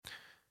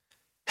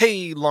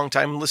Hey,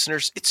 longtime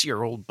listeners, it's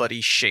your old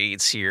buddy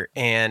Shades here,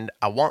 and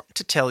I want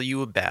to tell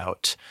you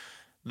about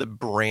the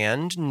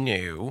brand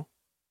new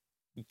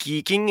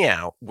Geeking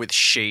Out with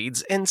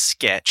Shades and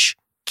Sketch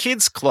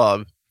Kids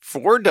Club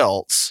for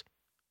adults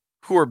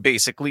who are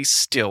basically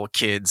still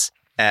kids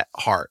at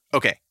heart.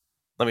 Okay,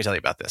 let me tell you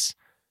about this.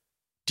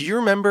 Do you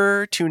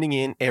remember tuning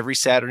in every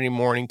Saturday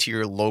morning to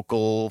your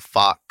local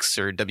Fox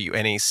or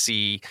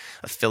WNAC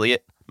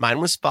affiliate? Mine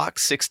was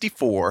Fox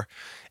 64.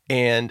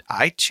 And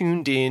I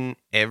tuned in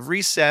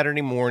every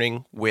Saturday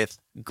morning with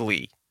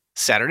Glee.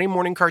 Saturday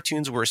morning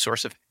cartoons were a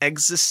source of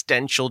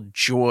existential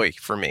joy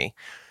for me.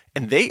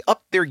 And they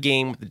upped their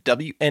game with the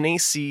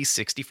WNAC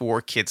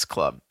 64 Kids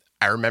Club.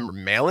 I remember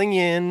mailing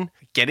in,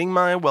 getting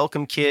my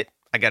welcome kit.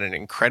 I got an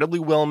incredibly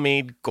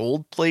well-made,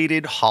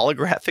 gold-plated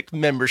holographic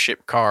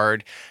membership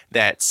card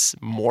that's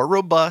more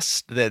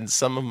robust than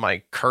some of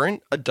my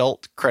current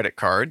adult credit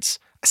cards.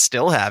 I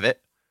still have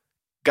it.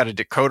 Got a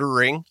decoder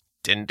ring.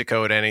 Didn't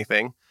decode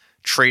anything.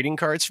 Trading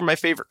cards for my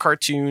favorite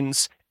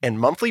cartoons, and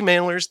monthly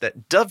mailers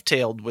that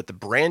dovetailed with the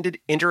branded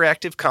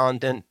interactive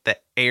content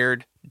that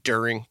aired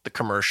during the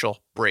commercial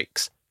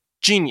breaks.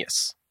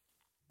 Genius.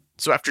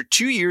 So after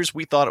 2 years,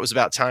 we thought it was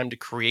about time to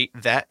create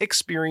that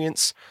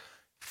experience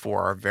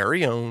for our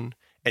very own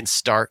and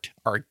start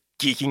our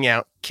Geeking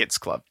Out Kids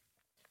Club.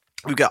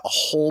 We've got a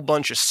whole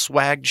bunch of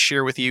swag to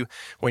share with you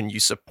when you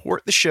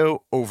support the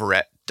show over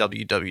at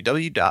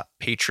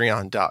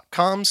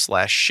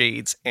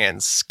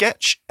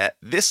www.patreon.com/shadesansketch. At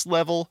this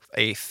level,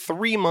 a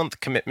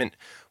 3-month commitment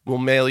will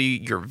mail you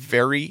your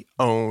very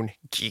own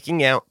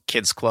Geeking Out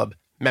Kids Club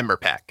member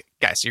pack.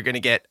 Guys, you're going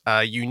to get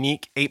a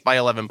unique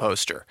 8x11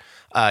 poster.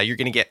 You're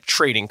going to get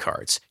trading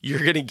cards. You're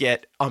going to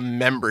get a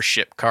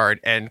membership card.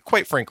 And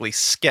quite frankly,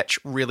 Sketch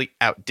really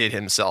outdid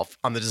himself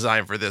on the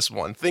design for this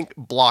one. Think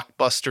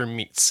Blockbuster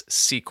meets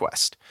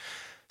Sequest.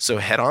 So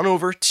head on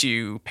over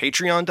to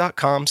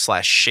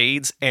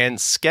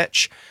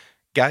patreon.com/shadesansketch.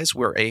 Guys,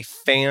 we're a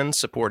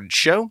fan-supported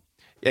show,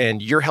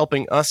 and you're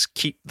helping us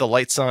keep the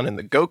lights on in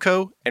the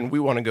GoCo, and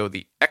we want to go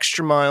the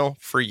extra mile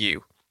for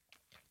you.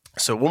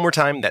 So one more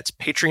time, that's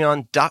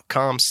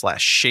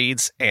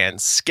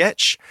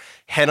patreon.com/shadesansketch.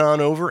 Head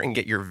on over and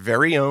get your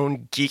very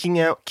own Geeking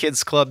Out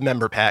Kids Club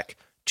member pack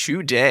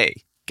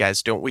today.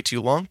 Guys, don't wait too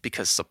long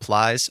because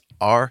supplies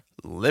are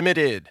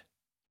limited.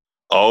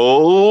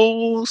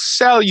 Oh,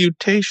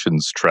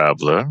 salutations,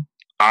 traveler.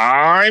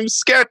 I'm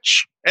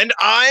Sketch. And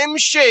I'm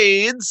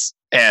Shades.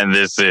 And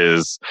this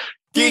is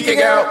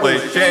Geeking Out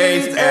with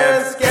Shades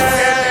and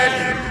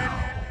Sketch.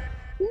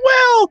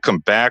 Welcome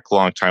back,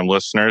 longtime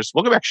listeners.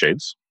 Welcome back,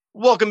 Shades.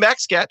 Welcome back,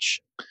 Sketch.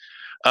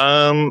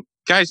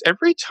 Guys,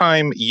 every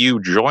time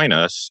you join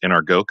us in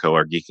our GoCo,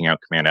 our Geeking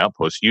Out Command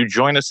Outpost, you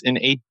join us in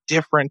a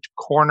different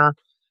corner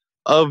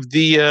of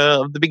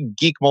the big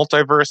geek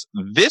multiverse.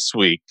 This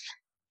week,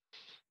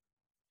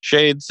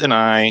 Shades and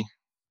I,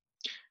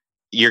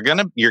 you're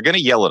gonna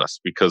yell at us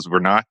because we're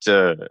not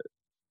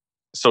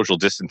social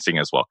distancing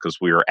as well, because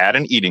we are at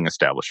an eating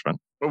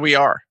establishment. We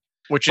are,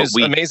 which is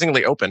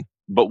amazingly open.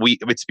 But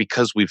it's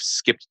because we've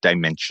skipped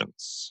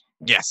dimensions.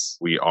 Yes.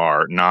 We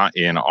are not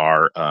in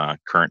our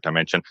current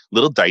dimension.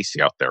 Little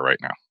dicey out there right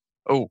now.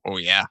 Oh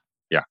yeah.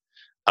 Yeah.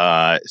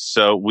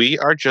 So we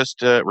are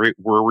just we're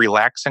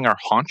relaxing our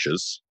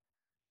haunches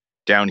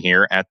down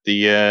here at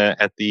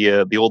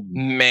the old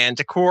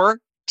Manticore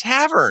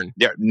Tavern.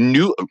 Yeah,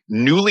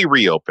 newly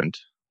reopened.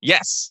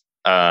 Yes.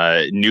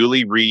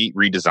 Newly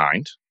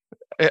redesigned.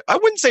 I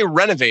wouldn't say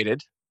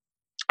renovated.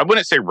 I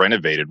wouldn't say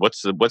renovated. What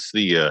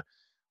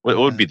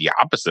would be the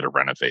opposite of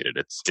renovated?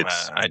 It's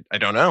I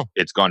don't know.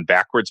 It's gone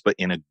backwards, but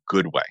in a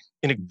good way.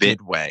 In a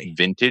good way.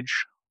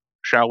 Vintage,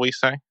 shall we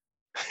say?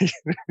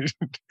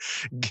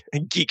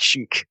 Geek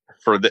chic.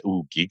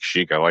 Geek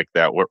chic. I like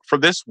that. For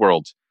this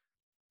world,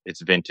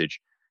 it's vintage.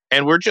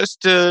 And we're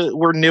just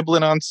we're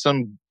nibbling on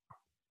some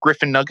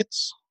Griffin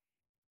nuggets.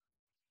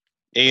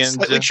 And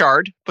slightly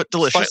charred, but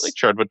delicious. Slightly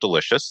charred, but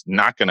delicious.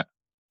 Not gonna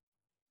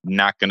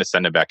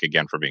send it back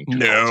again for being too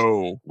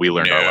cold. We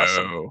learned our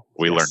lesson.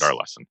 We learned our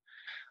lesson.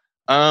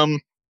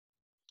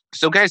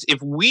 So guys,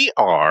 if we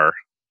are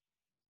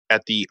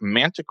at the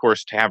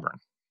Manticore's Tavern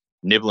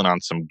nibbling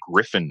on some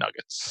Griffin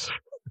nuggets,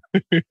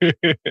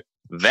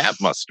 that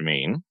must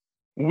mean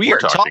we're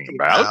talking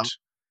about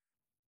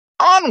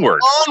Onward.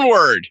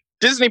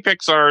 Disney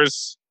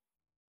Pixar's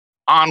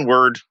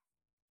Onward.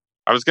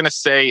 I was going to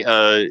say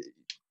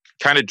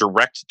kind of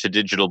direct to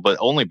digital, but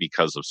only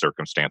because of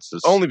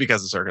circumstances. Only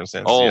because of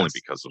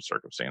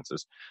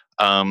circumstances.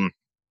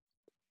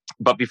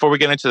 But before we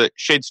get into the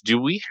Shades, do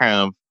we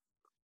have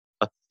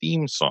a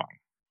theme song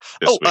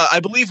this week? I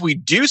believe we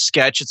do,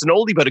 Sketch. It's an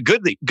oldie but a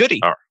goodie.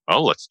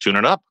 Oh, let's tune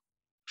it up.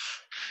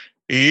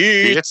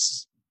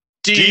 It's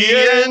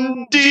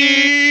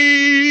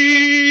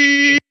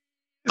D&D.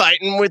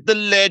 Fighting with the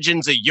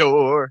legends of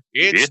yore.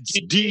 It's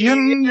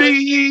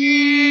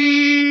D&D.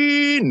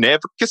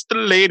 Never kissed a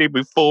lady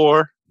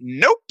before.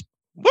 Nope.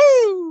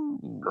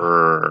 Woo!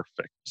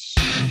 Perfect.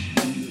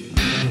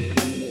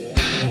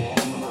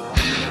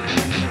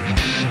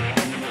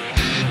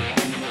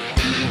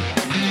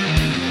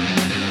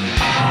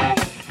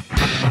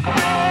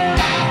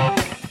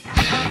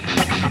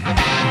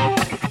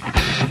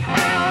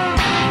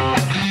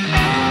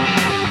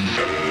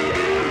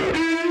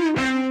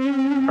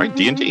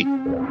 D&D.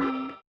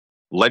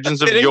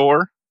 Legends of Fitting.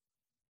 Yore,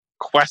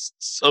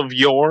 quests of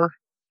yore.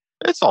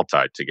 It's all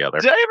tied together.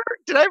 Did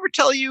I ever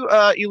tell you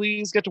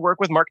Elise got to work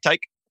with Mark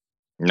Tyke?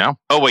 No?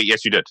 Oh, wait.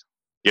 Yes, you did.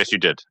 Yes, you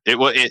did. It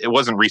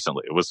wasn't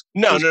recently. It was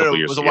No, a couple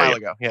years it was a ago. while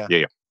ago. Yeah.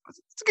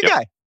 It's a good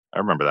guy. I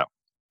remember that.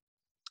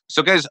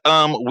 So, guys,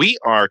 we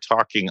are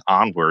talking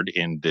onward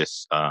in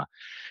this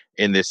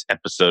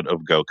episode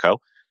of GoCo,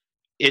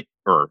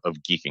 of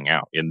Geeking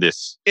Out in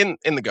this in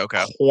the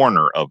GoCo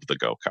corner of the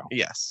GoCo.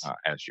 Yes,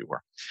 as you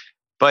were,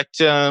 but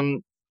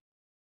kind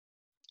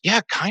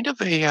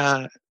of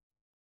a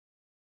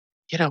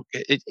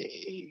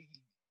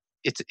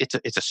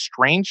it's a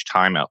strange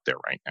time out there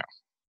right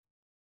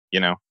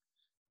now,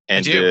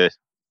 and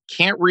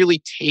can't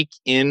really take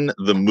in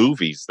the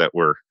movies that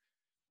we're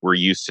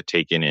used to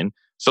taking in.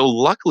 So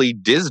luckily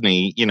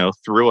Disney,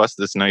 threw us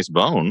this nice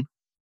bone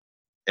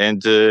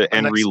and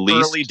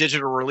released early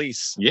digital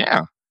release.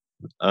 Yeah.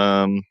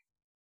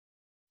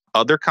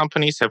 Other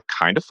companies have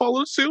kind of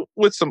followed suit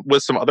with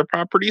some other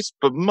properties,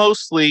 but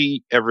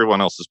mostly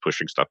everyone else is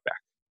pushing stuff back.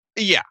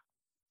 Yeah.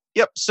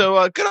 Yep.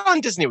 So good on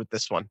Disney with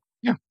this one.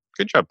 Yeah,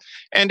 good job.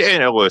 And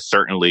it was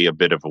certainly a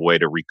bit of a way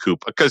to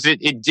recoup because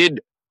it did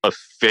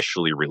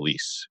officially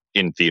release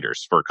in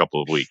theaters for a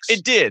couple of weeks.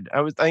 It did.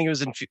 I think it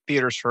was in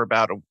theaters for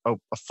about a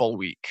full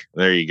week.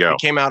 There you go. It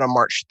came out on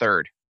March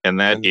 3rd. And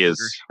that is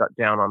shut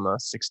down on the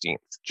 16th.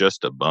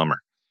 Just a bummer.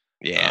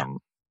 Yeah.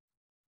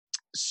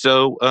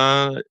 So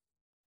I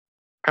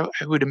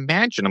would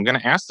imagine, I'm going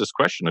to ask this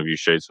question of you,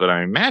 Shades, but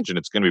I imagine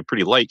it's going to be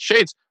pretty light.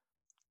 Shades,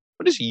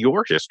 what is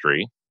your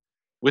history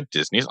with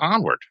Disney's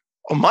Onward?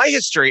 Oh, my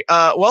history.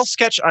 Well,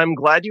 Sketch, I'm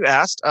glad you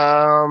asked.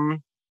 I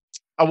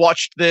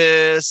watched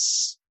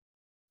this.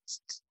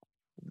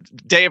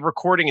 Day of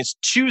recording is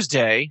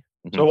Tuesday.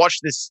 Mm-hmm. So I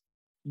watched this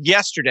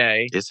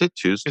yesterday. Is it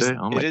Tuesday?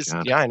 Oh my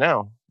God. Yeah, I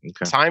know.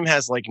 Okay. Time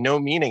has no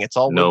meaning. It's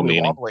all no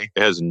meaning. Wobbly.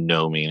 It has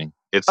no meaning.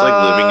 It's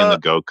like living in the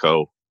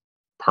GoCo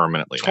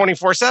permanently.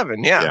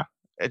 24/7. Yeah.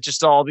 It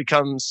just all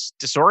becomes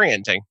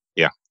disorienting.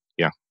 Yeah.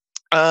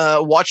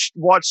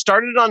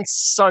 Started on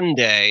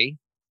Sunday.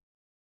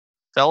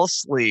 Fell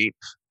asleep.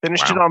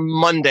 Finished it on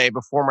Monday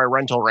before my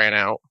rental ran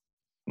out.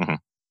 Mm-hmm.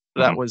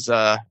 That was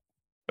it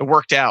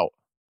worked out.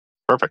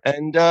 Perfect.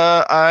 And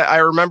I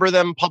remember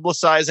them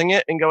publicizing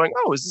it and going,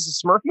 "Oh, is this a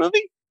Smurf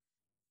movie?"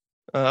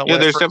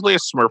 There's definitely a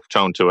Smurf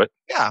tone to it.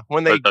 Yeah,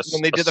 when they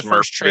did the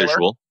first trailer.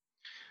 Visual.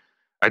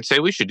 I'd say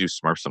we should do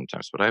Smurf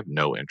sometimes, but I have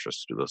no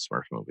interest to do those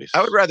Smurf movies.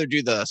 I would rather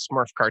do the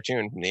Smurf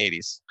cartoon from the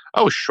 80s.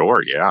 Oh,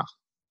 sure, yeah.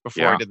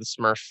 Before I did the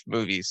Smurf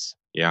movies.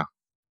 Yeah.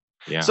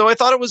 So I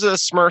thought it was a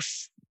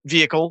Smurf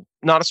vehicle,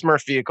 not a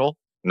Smurf vehicle.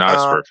 Not a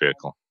Smurf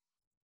vehicle.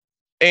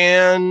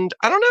 And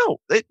I don't know.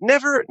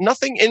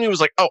 Nothing in me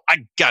was like, oh,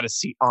 I got to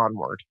see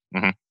Onward.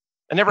 Mm-hmm.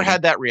 I never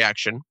had that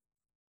reaction.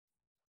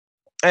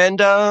 And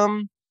I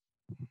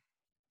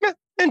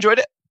enjoyed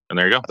it. And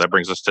there you go. That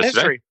brings us to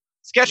history. Today.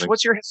 Sketch,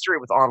 what's your history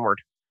with Onward?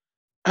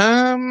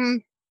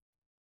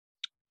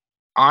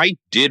 I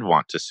did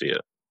want to see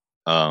it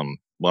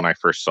when I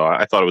first saw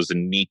it. I thought it was a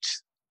neat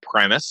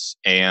premise.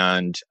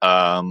 And,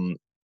 I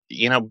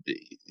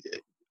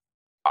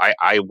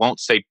won't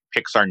say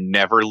Pixar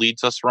never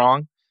leads us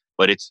wrong,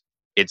 but it's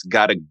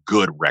got a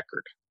good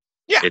record.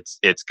 Yeah,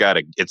 it's got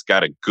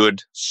a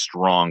good,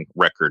 strong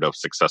record of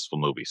successful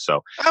movies.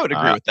 So I would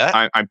agree with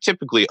that. I'm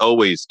typically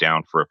always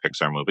down for a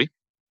Pixar movie.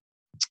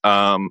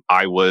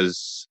 I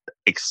was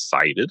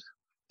excited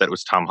that it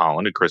was Tom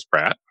Holland and Chris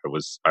Pratt.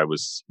 I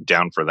was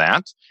down for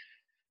that,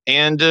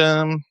 and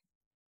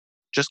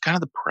just kind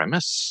of the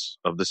premise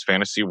of this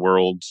fantasy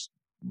world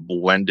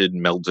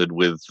melded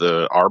with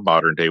our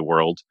modern day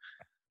world.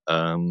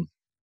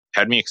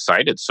 Had me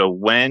excited. So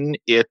when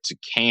it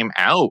came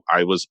out,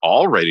 I was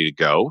all ready to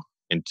go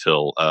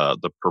until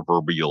the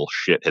proverbial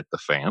shit hit the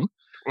fan.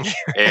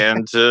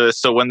 And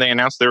so when they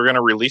announced they were going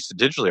to release it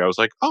digitally, I was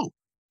like, oh,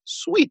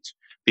 sweet.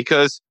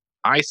 Because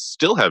I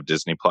still have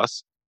Disney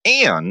Plus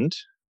and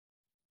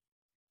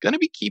going to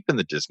be keeping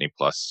the Disney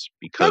Plus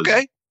because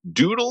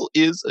Doodle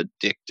is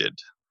addicted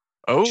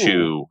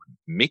to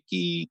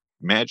Mickey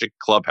Magic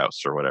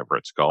Clubhouse or whatever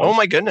it's called. Oh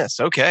my goodness.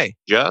 Okay.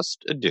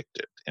 Just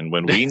addicted. And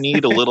when we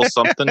need a little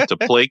something to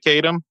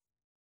placate him,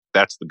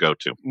 that's the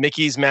go-to.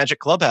 Mickey's Magic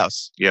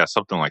Clubhouse. Yeah,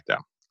 something like that.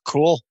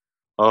 Cool.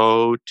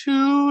 Oh,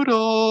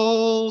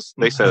 Toodles.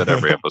 They say that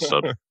every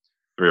episode.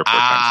 3 or 4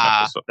 times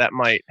an episode. That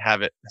might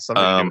have it.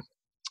 Something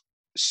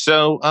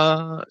So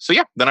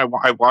yeah, then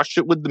I watched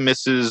it with the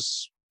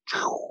missus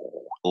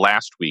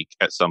last week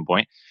at some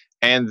point.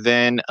 And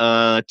then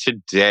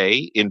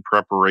today, in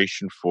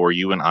preparation for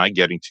you and I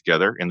getting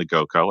together in the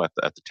GoCo at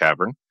the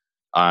tavern,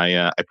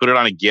 I put it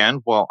on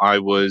again while I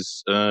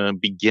was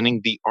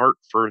beginning the art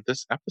for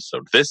this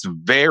episode. This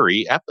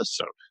very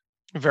episode.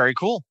 Very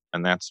cool.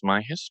 And that's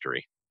my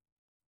history.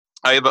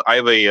 I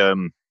have a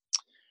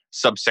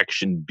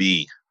subsection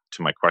B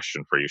to my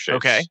question for you, Shades.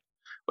 Okay.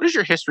 What is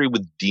your history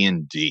with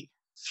D&D?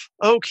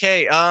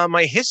 Okay.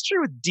 My history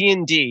with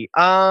D&D.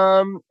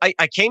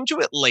 I came to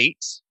it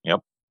late.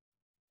 Yep.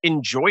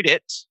 enjoyed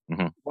it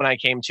when I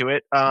came to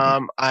it.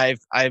 I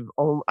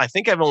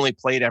think I've only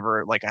played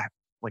ever like a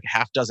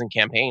half dozen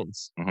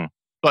campaigns,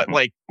 but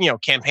like,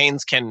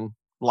 campaigns can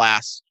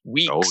last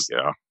weeks. Oh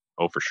yeah.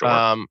 Oh, for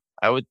sure.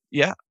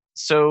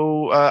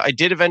 So I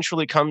did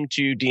eventually come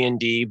to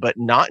D&D, but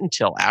not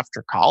until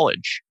after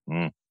college.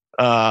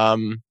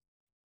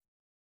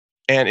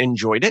 And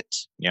enjoyed it.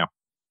 Yeah.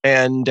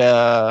 And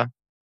I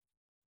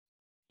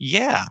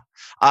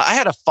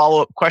had a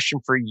follow-up question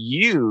for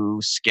you,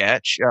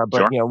 Sketch.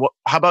 But Sure.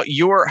 How about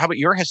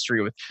your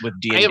history with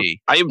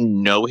D&D? I have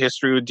no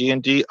history with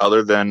D&D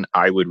other than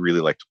I would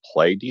really like to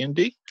play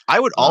D&D. I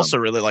would also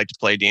really like to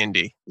play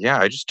D&D. Yeah,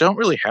 I just don't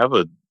really have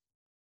a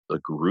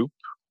group.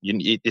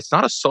 It's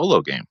not a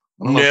solo game.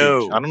 I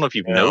don't know if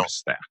you've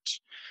noticed that.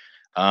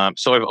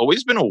 So I've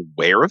always been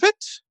aware of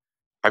it.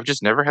 I've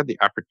just never had the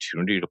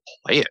opportunity to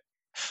play it.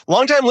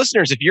 Longtime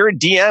listeners, if you're a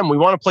DM, we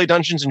want to play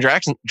Dungeons and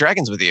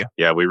Dragons with you.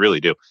 Yeah, we really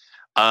do.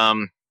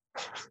 I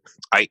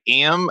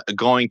am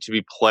going to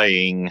be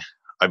playing,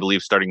 I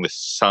believe, starting this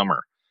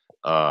summer,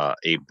 a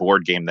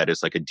board game that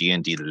is like a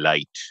D&D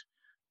light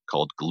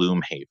called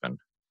Gloomhaven.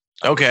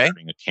 Okay.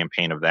 Starting a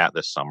campaign of that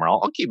this summer.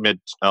 I'll keep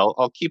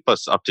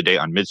us up to date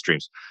on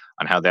midstreams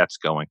on how that's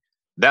going.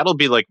 That'll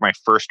be like my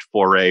first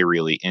foray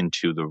really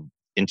into the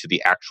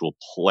actual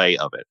play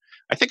of it.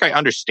 I think I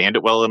understand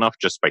it well enough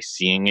just by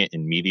seeing it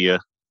in media.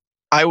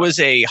 I was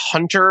a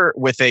hunter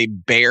with a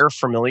bear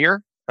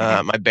familiar.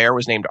 My bear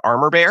was named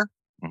Armor Bear.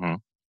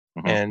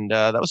 And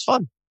that was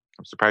fun.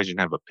 I'm surprised you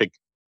didn't have a pig.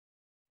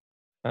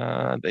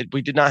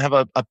 We did not have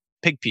a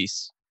pig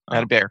piece. I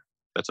had a bear.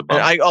 That's a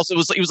bummer. And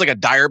he was like a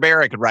dire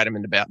bear. I could ride him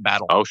into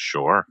battle. Oh,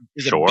 sure.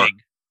 Sure. A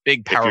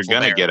big, powerful If you're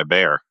going to get a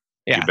bear,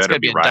 you better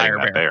be riding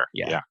that bear.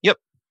 Yeah. Yep.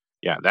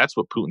 Yeah, that's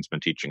what Putin's been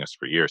teaching us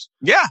for years.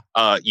 Yeah.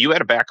 You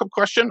had a backup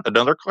question?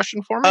 Another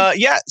question for me?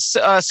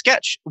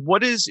 Sketch.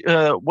 What is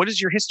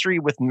your history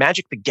with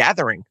Magic the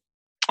Gathering?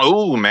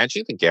 Oh,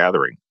 Magic the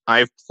Gathering.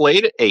 I've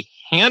played it a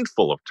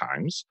handful of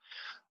times.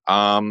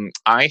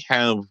 I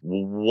have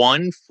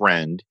one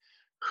friend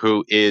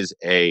who is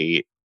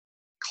a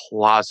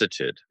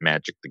closeted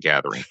Magic the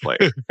Gathering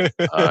player.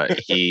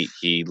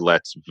 He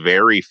lets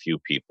very few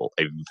people,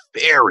 a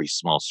very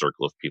small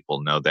circle of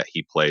people, know that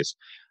he plays.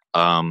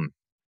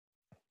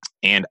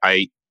 And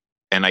I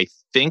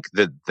think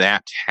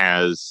that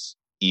has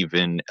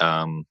even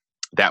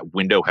that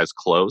window has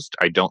closed.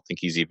 I don't think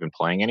he's even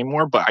playing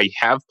anymore. But I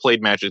have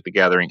played Magic the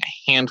Gathering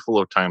a handful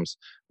of times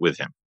with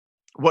him.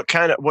 What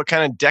kind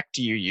of deck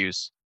do you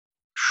use?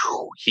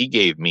 He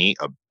gave me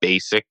a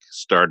basic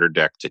starter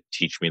deck to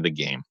teach me the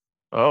game.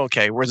 Oh,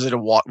 okay. Was it a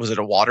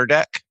water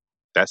deck?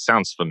 That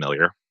sounds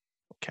familiar.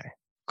 Okay,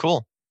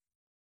 cool.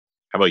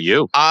 How about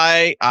you?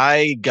 I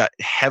got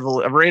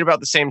heavily right about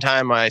the same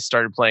time I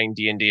started playing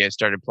D&D. I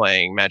started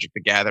playing Magic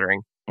the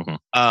Gathering.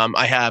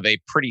 I have a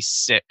pretty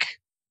sick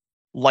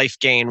life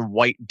gain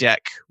white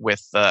deck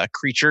with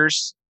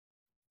creatures,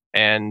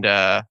 and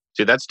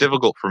see, that's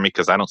difficult for me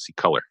because I don't see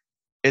color.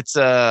 It's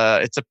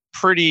a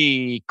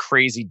pretty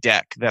crazy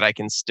deck that I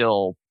can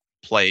still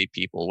play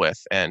people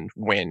with and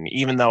win,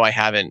 even though I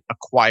haven't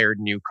acquired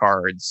new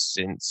cards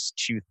since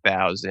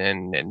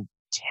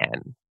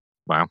 2010.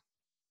 Wow.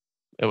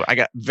 I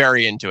got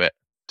very into it.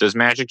 Does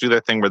Magic do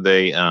that thing where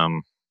they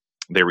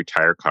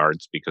retire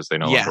cards because they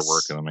no longer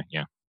work in them?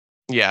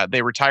 Yeah,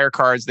 they retire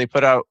cards. They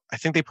put out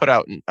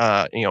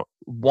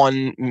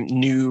one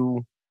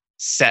new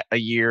set a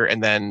year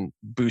and then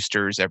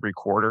boosters every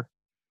quarter.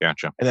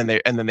 Gotcha. And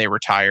then they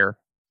retire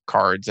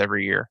cards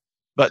every year.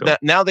 But cool.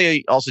 Now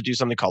they also do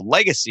something called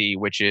Legacy,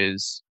 which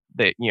is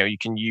that you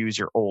can use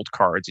your old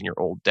cards in your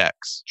old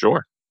decks.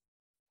 Sure,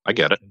 I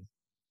get it.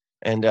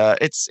 And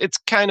it's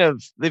kind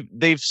of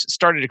they've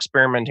started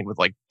experimenting with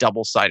like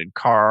double-sided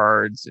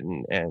cards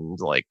and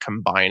like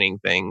combining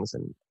things.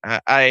 And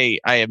I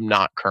am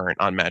not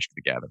current on Magic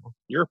the Gathering.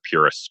 You're a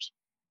purist.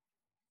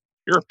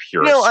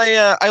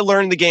 I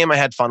learned the game. I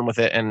had fun with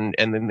it, and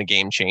then the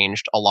game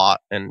changed a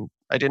lot, and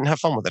I didn't have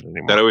fun with it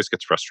anymore. That always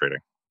gets frustrating.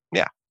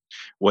 Yeah.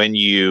 When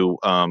you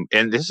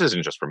and this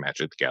isn't just for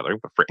Magic the Gathering,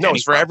 but for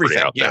it's for everything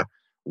out there.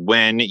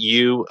 When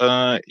you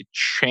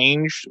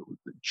change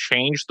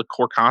the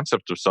core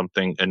concept of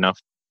something enough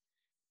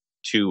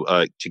to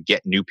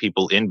get new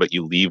people in, but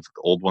you leave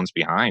the old ones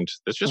behind,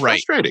 that's just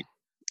frustrating.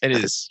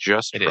 It's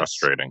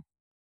frustrating.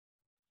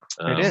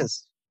 It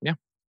is. Yeah.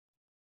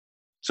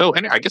 So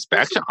anyway, I guess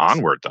back to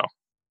Onward, though.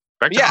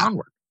 Back to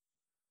Onward.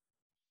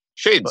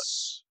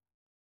 Shades,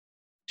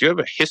 do you have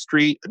a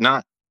history,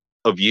 not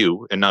of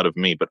you and not of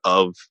me, but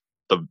of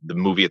the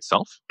movie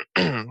itself?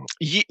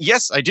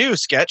 Yes, I do,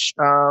 Sketch.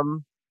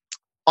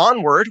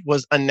 Onward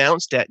was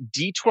announced at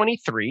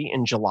D23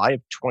 in July of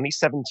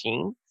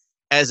 2017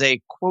 as a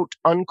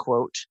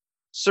quote-unquote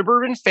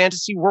suburban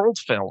fantasy world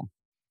film.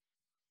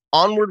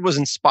 Onward was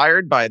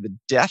inspired by the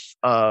death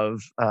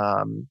of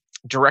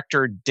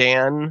director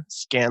Dan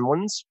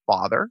Scanlon's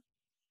father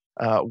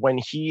when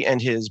he and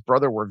his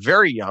brother were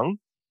very young,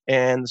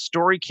 and the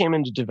story came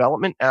into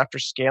development after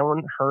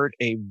Scanlon heard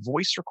a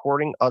voice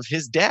recording of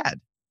his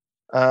dad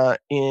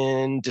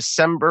In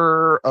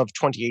December of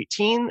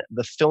 2018,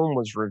 the film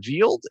was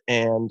revealed,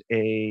 and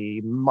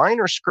a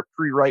minor script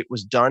rewrite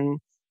was done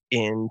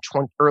in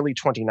early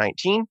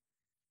 2019.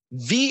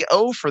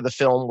 VO for the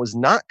film was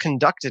not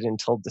conducted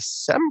until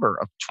December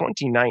of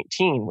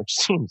 2019, which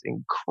seems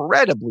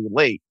incredibly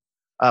late,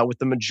 with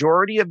the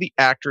majority of the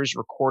actors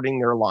recording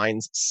their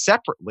lines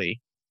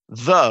separately,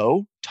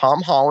 though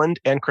Tom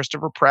Holland and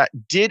Christopher Pratt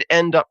did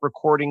end up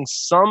recording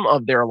some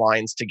of their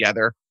lines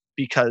together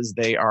because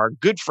they are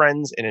good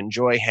friends and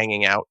enjoy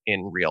hanging out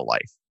in real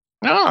life.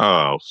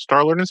 Oh,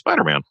 Star-Lord and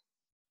Spider-Man.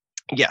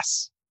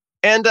 Yes.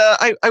 And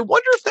I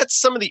wonder if that's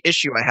some of the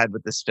issue I had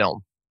with this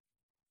film.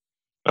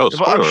 Oh,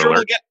 spoiler I'm sure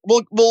alert.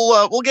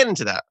 we'll get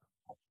into that.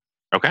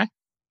 Okay.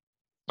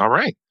 All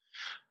right.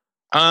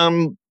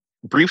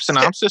 Brief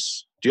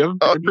synopsis. Do you have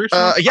a brief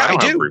synopsis? Yeah, I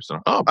do.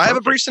 I have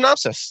a brief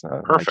synopsis.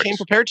 Perfect. I came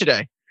prepared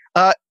today.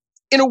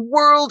 In a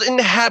world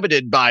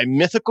inhabited by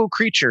mythical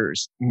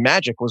creatures,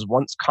 magic was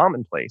once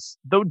commonplace,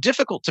 though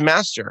difficult to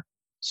master.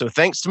 So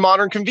thanks to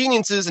modern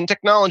conveniences and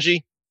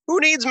technology, who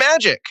needs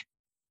magic?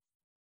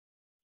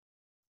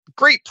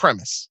 Great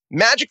premise.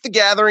 Magic the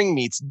Gathering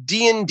meets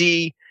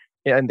D&D,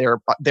 and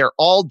they're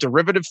all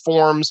derivative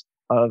forms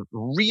of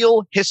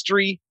real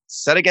history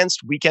set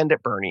against Weekend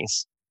at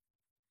Bernie's.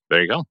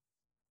 There you go.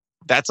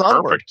 That's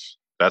Onward. Perfect.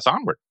 That's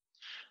Onward.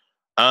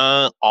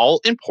 All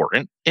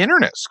important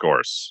internet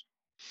scores.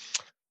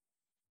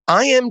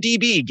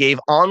 IMDb gave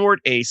Onward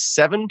a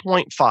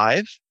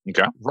 7.5.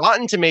 Okay.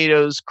 Rotten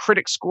Tomatoes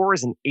critic score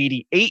is an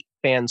 88,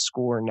 fan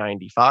score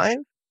 95.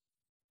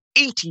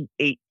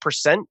 88%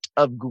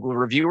 of Google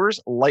reviewers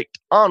liked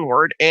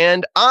Onward,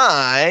 and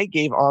I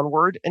gave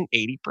Onward an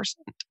 80%.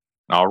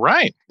 All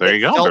right. There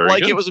you go. Felt Very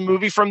like good. It was a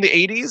movie from the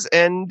 80s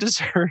and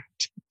deserved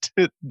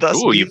to thus.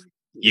 Ooh,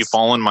 you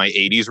following my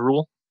 80s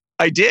rule?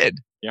 I did.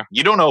 Yeah.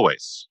 You don't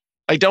always.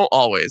 I don't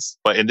always.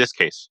 But in this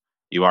case,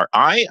 you are.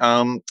 I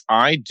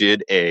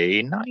did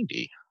a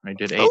 90. I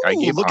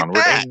gave Onward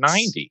a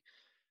 90.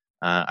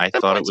 I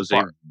thought it was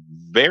a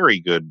very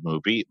good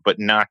movie, but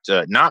not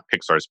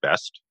Pixar's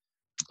best,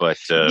 but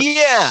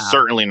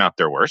certainly not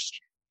their worst.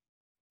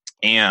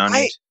 And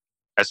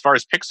as far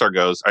as Pixar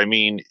goes, I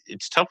mean,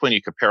 it's tough when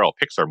you compare all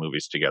Pixar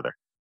movies together.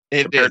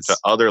 Compared to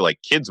other like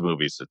kids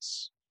movies,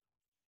 it's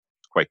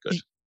quite good.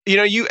 You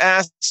know, you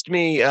asked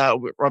me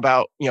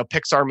about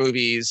Pixar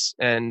movies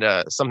and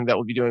something that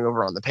we'll be doing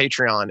over on the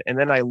Patreon, and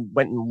then I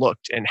went and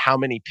looked and how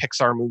many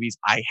Pixar movies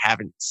I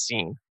haven't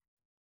seen,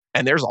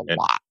 and there's a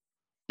lot.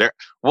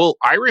 Well,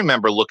 I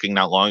remember looking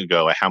not long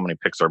ago at how many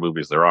Pixar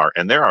movies there are,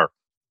 and there are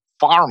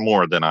far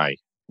more than I.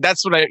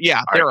 That's what there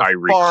are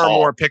far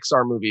more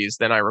Pixar movies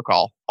than I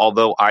recall.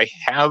 Although I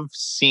have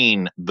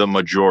seen the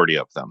majority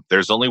of them.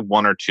 There's only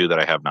one or two that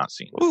I have not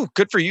seen. Ooh,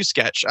 good for you,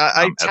 Sketch.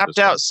 I tapped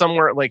out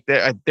somewhere like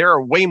there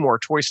are way more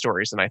Toy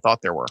Stories than I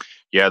thought there were.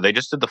 Yeah, they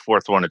just did the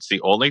fourth one. It's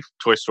the only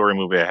Toy Story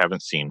movie I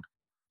haven't seen.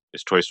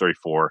 It's Toy Story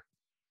 4.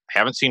 I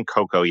haven't seen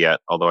Coco yet,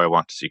 although I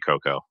want to see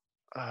Coco.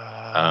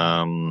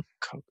 I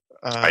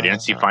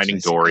didn't see Finding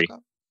Dory.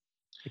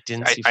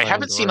 I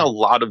haven't seen a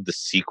lot of the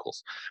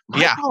sequels.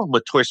 My problem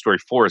with Toy Story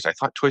 4 is I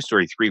thought Toy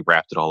Story 3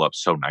 wrapped it all up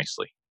so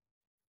nicely.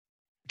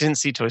 Didn't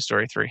see Toy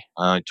Story 3.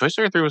 Toy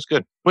Story 3 was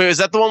good. Wait, is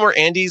that the one where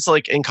Andy's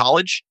like in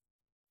college?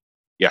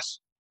 Yes.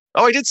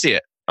 Oh, I did see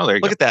it. Oh, there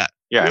you go. Look at that.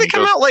 Yeah, did it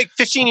come out like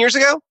 15 years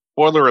ago?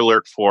 Spoiler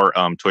alert for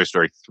Toy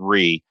Story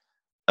 3.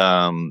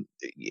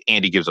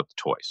 Andy gives up the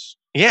toys.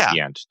 Yeah. At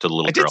the end to the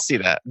little girl. I did see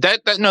that.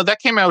 That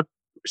came out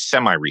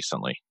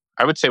semi-recently.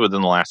 I would say within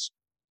the last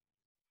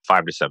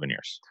 5 to 7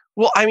 years.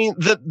 Well, I mean,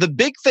 the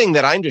big thing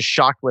that I'm just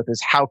shocked with is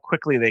how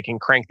quickly they can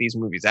crank these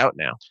movies out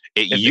now.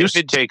 It used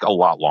to take a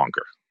lot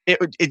longer.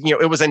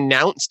 It was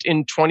announced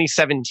in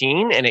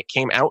 2017 and it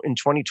came out in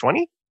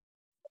 2020.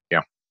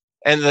 Yeah,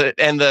 and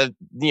the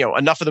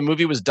enough of the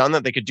movie was done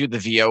that they could do the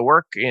VO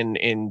work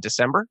in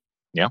December.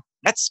 Yeah,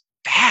 that's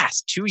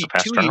fast. Two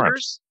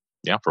years.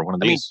 Yeah, for one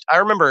of these. I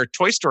remember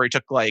Toy Story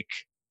took like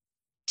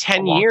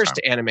 10 years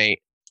to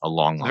animate. A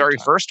long the very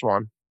time. First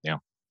one.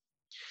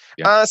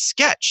 Yeah.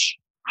 Sketch.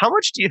 How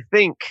much do you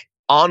think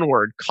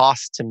Onward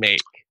cost to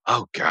make?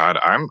 Oh God,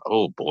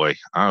 oh boy,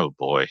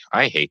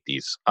 I hate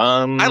these.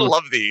 I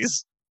love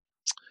these.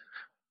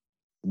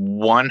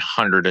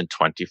 $125,000.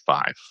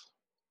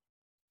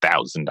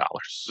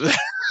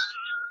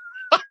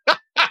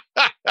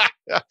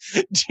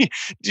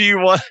 Do you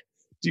want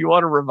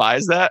to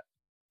revise that?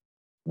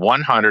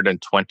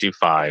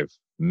 $125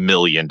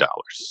 million.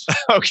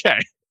 Okay.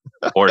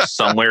 Or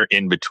somewhere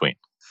in between.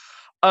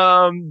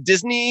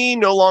 Disney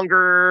no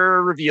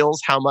longer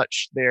reveals how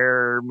much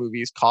their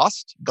movies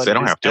cost, but they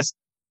don't have to.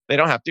 They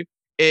don't have to.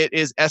 It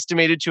is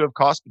estimated to have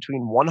cost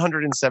between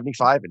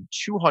 $175 and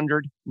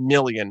 $200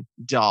 million.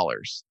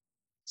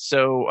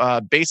 So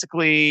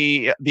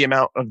basically, the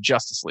amount of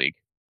Justice League.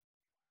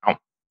 Oh,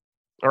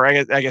 or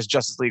I guess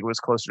Justice League was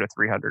closer to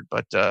 300,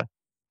 but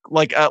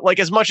like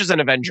as much as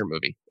an Avenger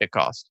movie, it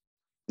cost.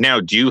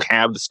 Now, do you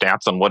have the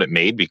stats on what it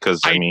made?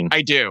 Because I mean,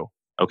 I do.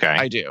 Okay,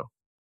 I do.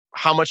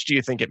 How much do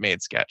you think it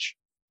made, Sketch?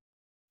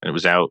 And it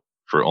was out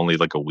for only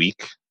like a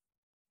week.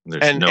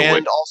 There's and no way.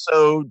 and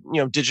also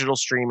digital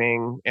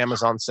streaming,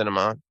 Amazon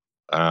Cinema.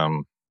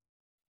 Um,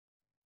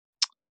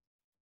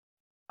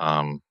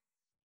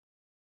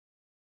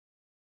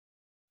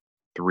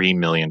 $3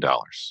 million.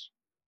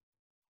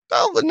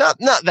 Oh, not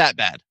that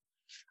bad.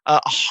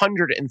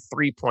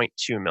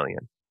 103.2 million.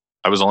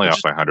 I was only Which off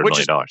is- by $100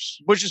 which million.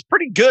 Which is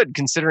pretty good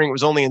considering it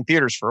was only in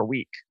theaters for a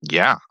week.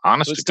 Yeah,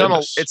 honest So to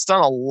goodness. it's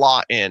done a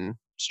lot in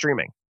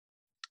streaming.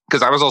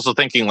 Because I was also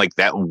thinking, like,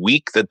 that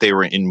week that they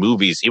were in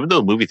movies, even though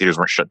the movie theaters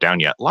weren't shut down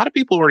yet, a lot of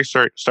people were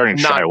starting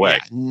to shy away.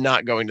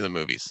 Not going to the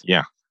movies.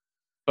 Yeah.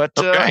 But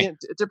Okay.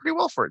 it did pretty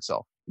well for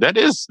itself. That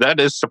is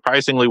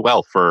surprisingly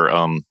well for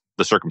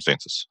the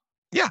circumstances.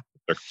 Yeah.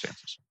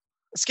 Circumstances.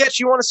 Sketch,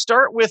 you want to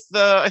start with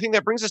I think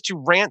that brings us to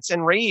rants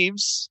and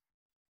raves.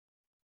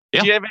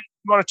 Yeah. Do you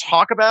want to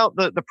talk about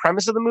the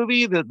premise of the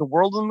movie, the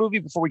world of the movie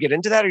before we get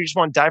into that, or you just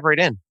want to dive right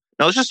in?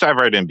 Now let's just dive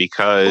right in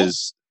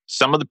because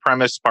some of the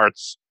premise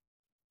parts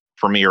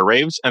for me are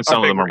raves and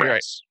some of them are right.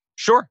 raves.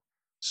 Sure.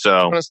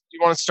 So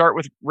You want to start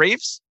with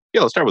raves?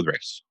 yeah, let's start with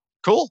raves.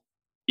 Cool.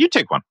 You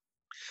take one.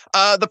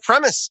 The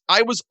premise,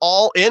 I was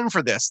all in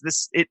for this.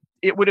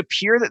 It would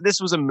appear that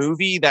this was a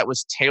movie that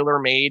was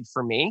tailor-made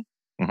for me.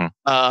 Mhm.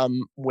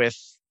 With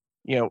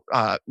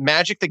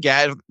Magic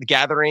the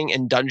Gathering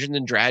and Dungeons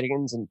and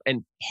Dragons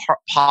and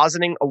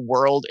positing a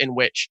world in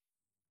which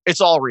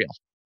it's all real.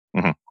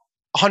 Mhm.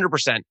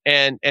 100%.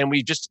 And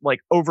we just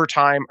like over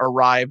time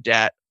arrived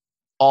at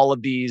all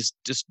of these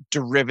just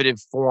derivative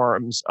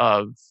forms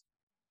of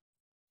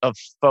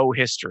faux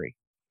history.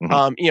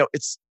 Mhm.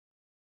 It's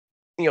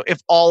if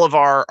all of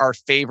our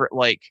favorite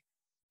like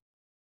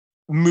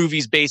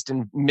movies based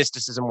in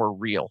mysticism were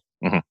real.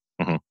 Mhm.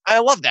 Mhm. I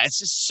love that. It's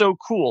just so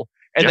cool.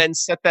 And Yeah. then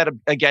set that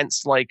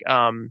against like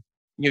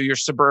your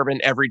suburban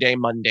everyday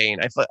mundane.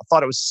 I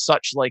thought it was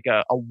such like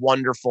a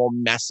wonderful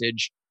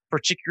message,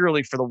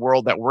 particularly for the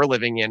world that we're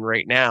living in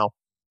right now.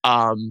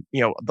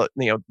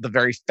 The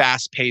very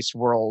fast paced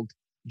world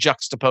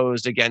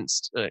juxtaposed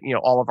against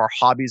all of our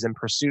hobbies and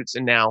pursuits,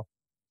 and now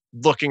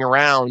looking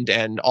around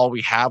and all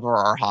we have are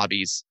our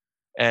hobbies,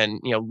 and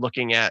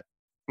looking at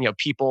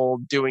people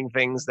doing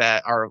things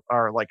that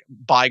are like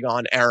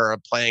bygone era,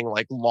 playing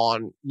like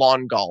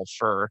lawn golf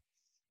or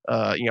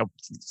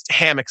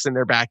hammocks in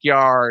their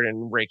backyard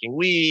and raking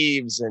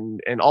leaves and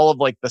all of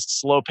like the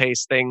slow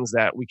paced things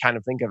that we kind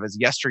of think of as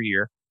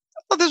yesteryear.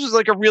 I thought this was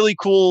like a really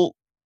cool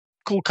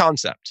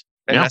concept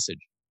and message.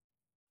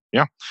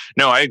 Yeah.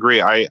 No, I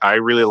agree. I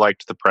really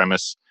liked the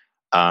premise.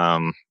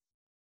 I'm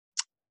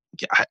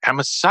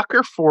a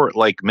sucker for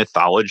like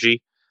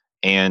mythology,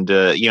 and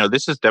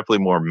this is definitely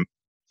more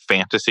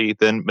fantasy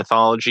than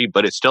mythology,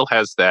 but it still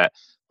has that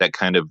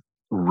kind of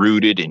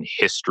rooted in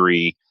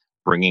history,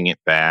 bringing it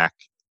back.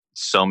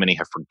 So many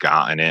have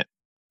forgotten it,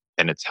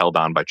 and it's held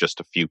on by just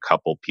a few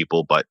couple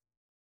people, but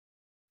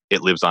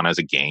it lives on as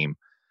a game.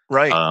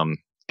 Right.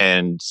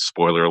 And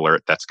spoiler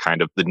alert, that's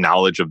kind of the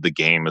knowledge of the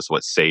game is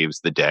what saves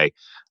the day.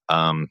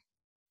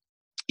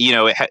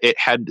 It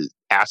had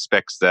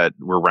aspects that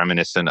were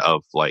reminiscent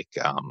of like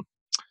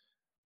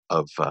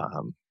what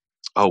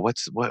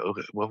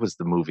was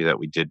the movie that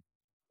we did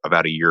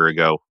about a year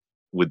ago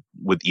with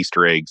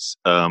Easter eggs?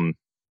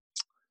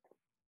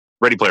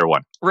 Ready Player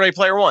One. Ready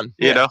Player One.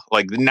 Yeah.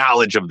 Like the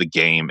knowledge of the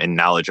game and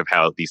knowledge of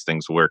how these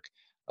things work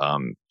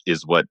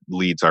is what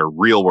leads our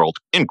real world,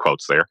 in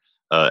quotes there,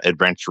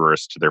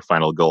 adventurers to their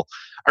final goal.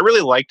 I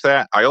really liked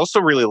that. I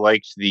also really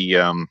liked the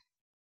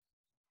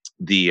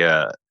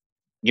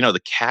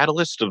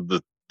catalyst of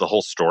the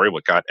whole story.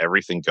 What got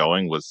everything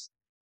going was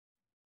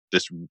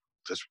this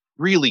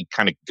really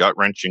kind of gut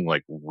wrenching,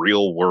 like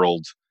real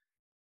world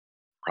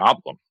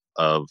problem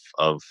of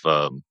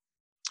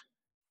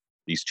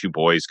these two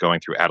boys going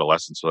through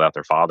adolescence without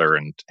their father,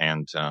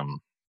 and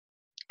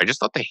I just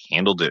thought they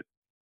handled it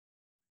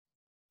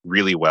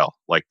really well,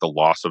 like the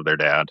loss of their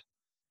dad,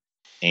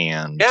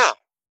 and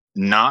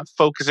not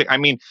focusing. I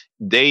mean,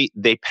 they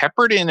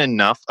peppered in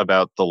enough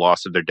about the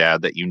loss of their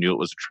dad that you knew it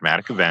was a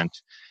traumatic event,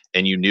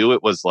 and you knew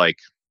it was like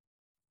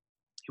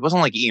he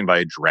wasn't like eaten by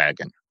a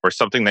dragon or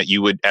something that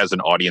you would, as an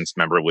audience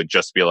member, would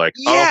just be like,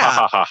 oh, ha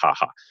ha ha ha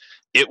ha.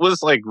 It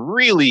was like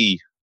really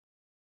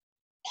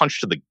punch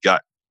to the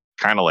gut,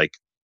 kind of like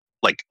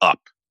Up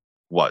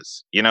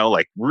was,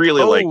 like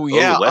really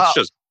let's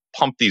just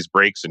pump these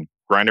brakes and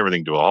grind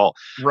everything to a halt.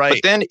 Right.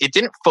 But then it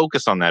didn't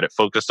focus on that. It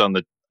focused on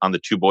the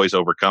two boys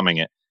overcoming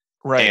it.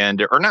 Right.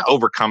 Or not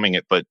overcoming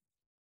it, but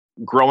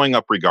growing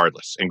up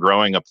regardless and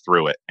growing up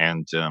through it.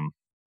 And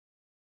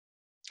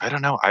I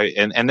don't know.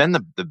 And then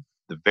the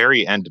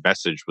very end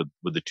message with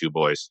the two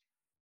boys,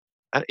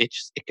 it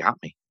got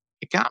me.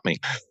 It got me.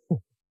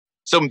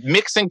 So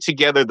mixing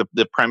together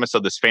the premise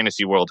of this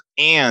fantasy world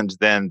and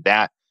then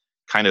that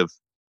kind of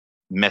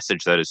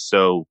message that is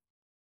so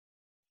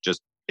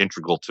just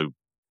integral to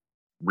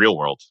real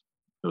world,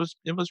 it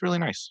was really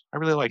nice. I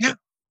really liked it.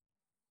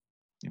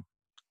 Yeah.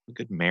 A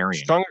good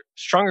marrying.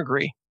 Strong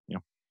agree. Yeah.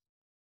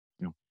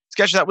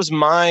 Sketch, that was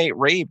my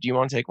rave. Do you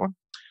want to take one?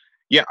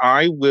 Yeah,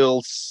 I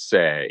will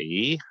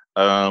say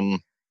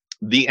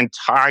the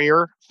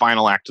entire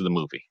final act of the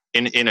movie,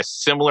 in a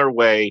similar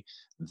way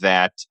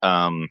that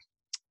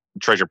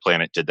Treasure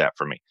Planet did that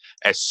for me.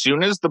 As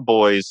soon as the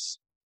boys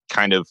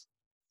kind of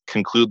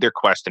conclude their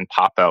quest and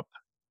pop up,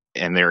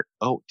 and they're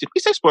did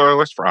we say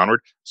spoilers for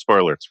Onward?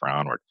 Spoilers for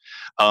Onward.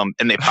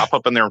 And they pop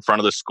up and they're in front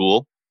of the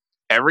school.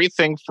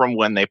 Everything from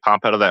when they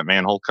pop out of that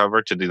manhole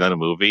cover to the end of the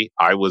movie,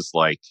 I was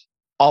like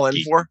all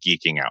in for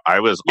geeking out. I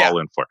was all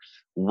in for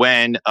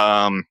when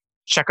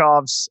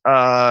Chekhov's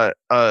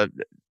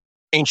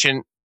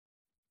ancient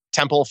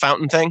temple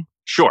fountain thing.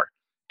 Sure.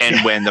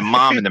 And when the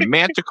mom and the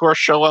Manticore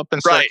show up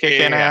and start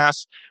kicking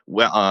ass,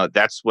 well,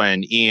 that's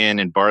when Ian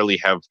and Barley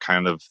have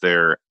kind of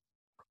their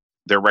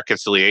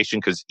reconciliation,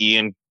 because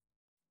Ian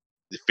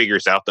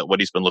figures out that what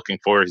he's been looking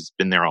for has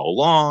been there all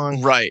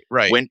along. Right.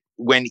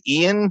 When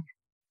Ian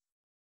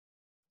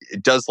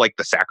does like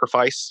the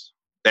sacrifice,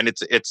 then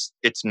it's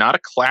not a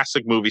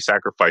classic movie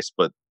sacrifice,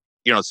 but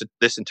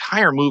this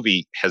entire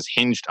movie has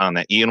hinged on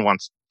that. Ian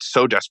wants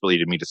so desperately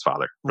to meet his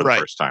father for the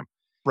first time.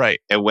 Right.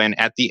 And when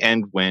at the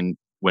end, when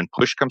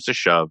push comes to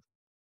shove,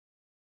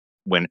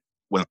 when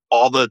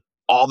all the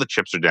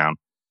chips are down,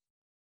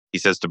 he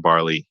says to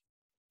Barley,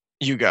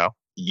 "You go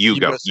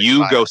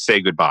say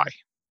goodbye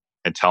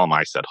and tell him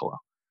I said hello."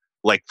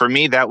 Like, for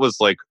me, that was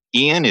like,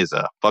 Ian is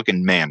a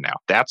fucking man now.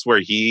 That's where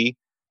he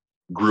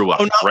grew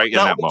up, in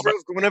that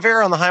moment.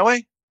 Guinevere on the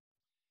highway?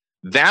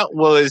 That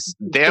was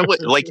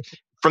like,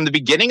 from the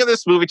beginning of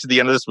this movie to the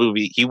end of this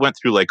movie, he went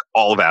through like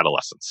all of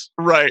adolescence.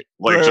 Right.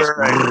 Like just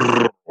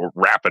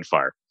rapid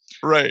fire.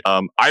 Right.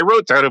 I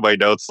wrote down in my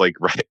notes, like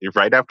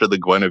right after the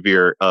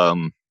Guinevere,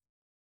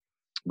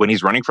 when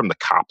he's running from the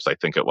cops, I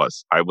think it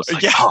was, I was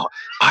like, oh,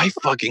 I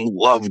fucking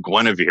love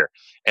Guinevere.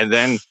 And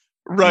then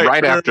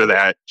right after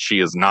that, she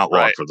is not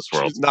long for this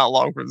world. She's not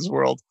long for this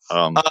world.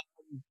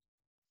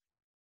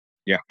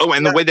 Yeah. Oh,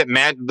 and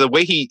the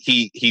way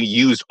he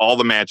used all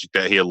the magic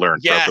that he had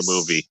learned throughout the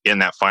movie in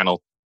that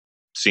final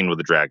scene with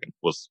the dragon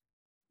was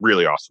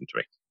really awesome to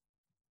me.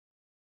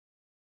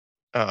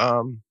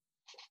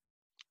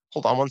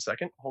 Hold on one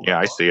second.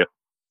 I see it.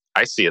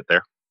 I see it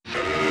there.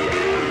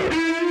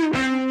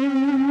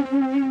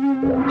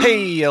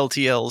 Hey,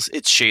 LTLs,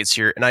 it's Shades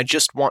here, and I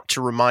just want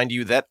to remind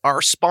you that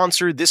our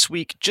sponsor this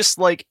week, just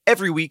like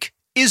every week,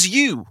 is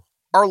you,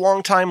 our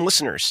longtime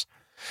listeners.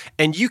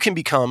 And you can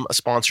become a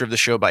sponsor of the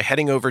show by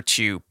heading over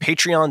to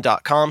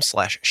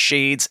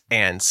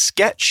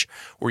patreon.com/shadesansketch,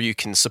 where you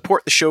can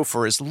support the show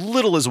for as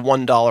little as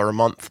 $1 a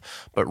month.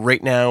 But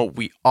right now,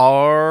 we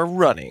are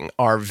running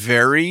our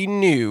very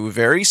new,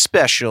 very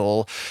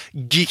special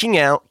Geeking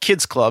Out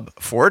Kids Club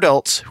for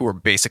adults who are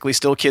basically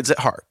still kids at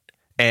heart.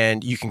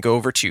 And you can go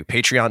over to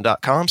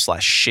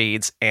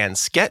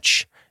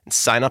patreon.com/shadesansketch and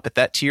sign up at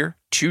that tier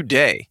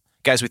today.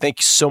 Guys, we thank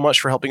you so much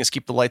for helping us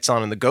keep the lights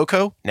on in the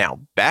GoCo.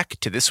 Now, back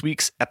to this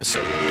week's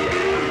episode.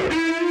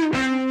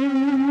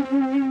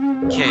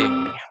 Okay.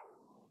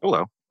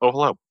 Hello. Oh,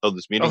 hello. Oh,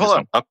 this meeting is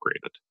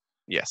upgraded.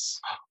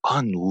 Yes.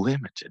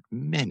 Unlimited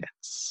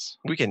minutes.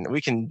 We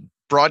can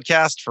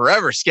broadcast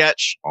forever,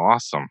 Sketch.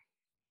 Awesome.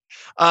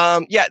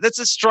 Yeah, that's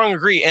a strong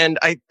agree. And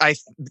I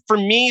for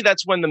me,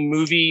 that's when the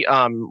movie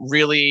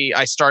really,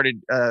 I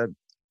started...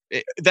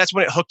 that's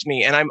when it hooked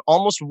me, and I'm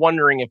almost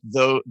wondering if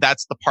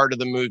that's the part of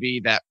the movie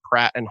that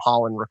Pratt and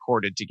Holland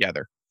recorded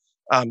together,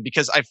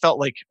 because I felt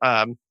like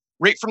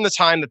right from the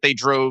time that they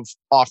drove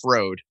off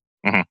road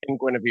in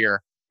Guinevere,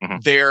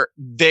 their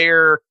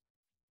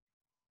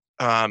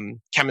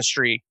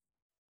chemistry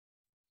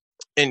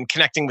in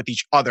connecting with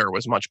each other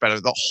was much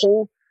better. The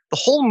whole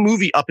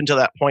movie up until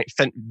that point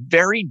felt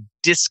very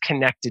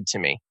disconnected to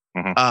me.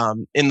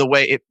 In the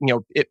way it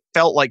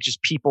felt like just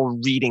people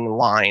reading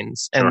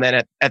lines. And then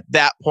at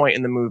that point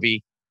in the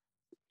movie,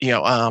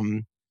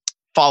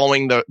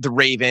 following the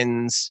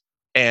ravens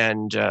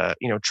and,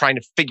 trying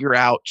to figure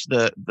out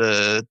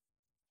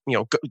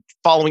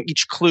following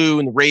each clue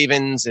and the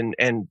ravens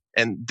and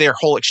their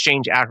whole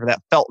exchange after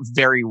that felt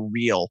very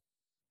real.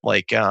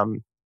 Like, I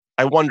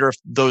wonder if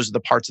those are the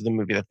parts of the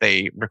movie that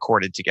they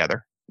recorded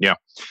together. Yeah.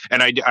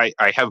 And I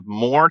have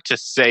more to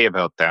say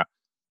about that,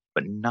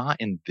 but not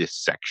in this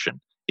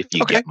section, if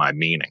you get my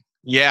meaning.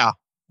 Yeah.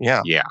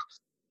 I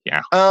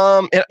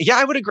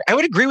would agree. I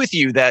would agree with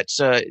you that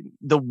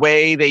the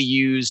way they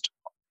used,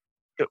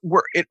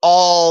 where it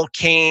all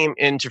came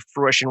into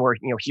fruition, where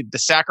the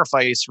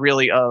sacrifice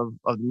really of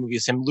the movie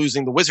is him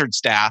losing the wizard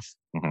staff,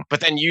 but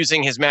then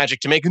using his magic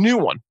to make a new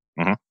one.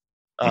 And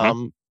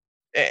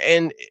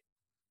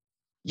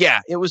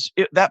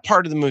that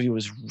part of the movie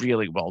was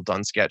really well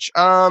done. Sketch.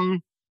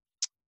 Can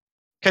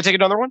I take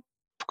another one?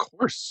 Of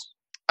course.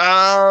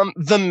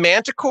 The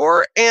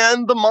Manticore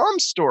and the mom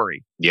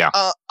story. Yeah.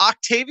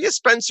 Octavia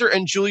Spencer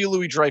and Julia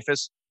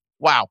Louis-Dreyfus.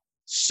 Wow.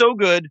 So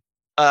good.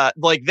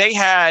 Like, they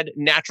had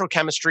natural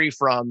chemistry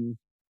from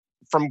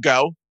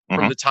go,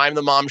 from the time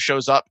the mom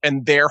shows up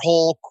and their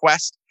whole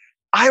quest.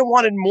 I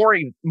wanted more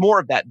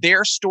of that.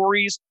 Their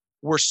stories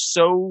were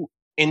so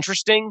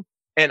interesting.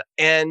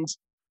 And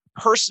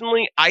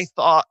personally, I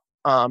thought,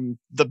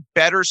 the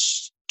better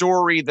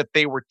story that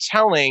they were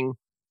telling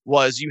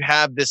was, you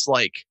have this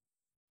like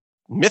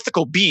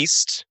mythical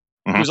beast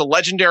who's a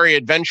legendary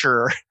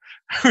adventurer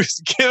who's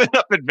given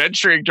up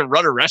adventuring to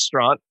run a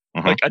restaurant,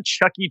 like a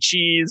Chuck E.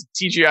 Cheese,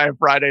 TGI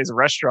Fridays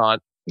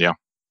restaurant. Yeah.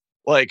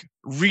 Like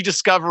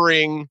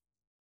rediscovering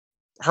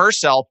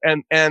herself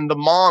and the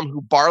mom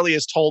who Barley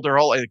has told her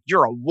whole, like,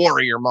 you're a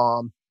warrior,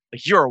 mom.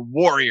 Like, you're a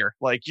warrior.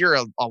 Like, you're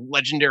a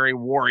legendary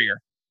warrior.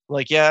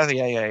 Like,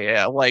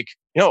 yeah. Like,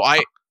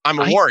 I'm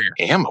a warrior.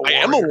 I am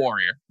a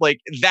warrior. Like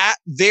that,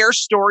 their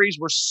stories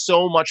were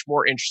so much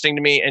more interesting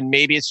to me. And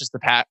maybe it's just the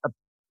fact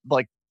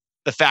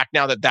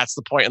now that that's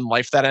the point in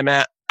life that I'm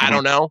at. I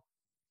don't know.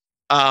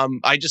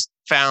 I just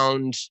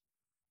found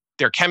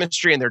their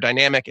chemistry and their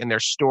dynamic and their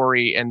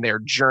story and their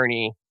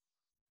journey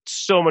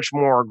so much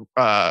more.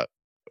 There's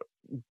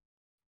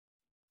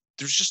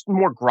just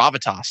more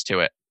gravitas to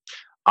it.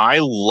 I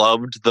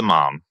loved the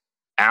mom.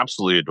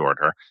 Absolutely adored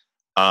her.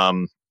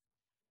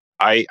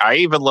 I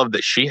even love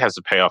that she has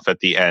a payoff at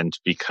the end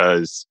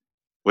because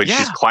when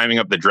she's climbing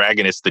up the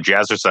dragon, it's the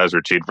jazzercise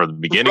routine from the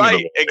beginning of the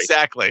movie.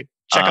 Exactly.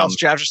 Chekhov's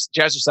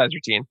jazzercise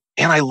routine.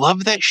 And I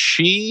love that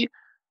she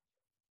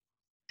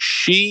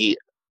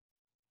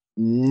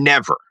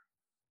never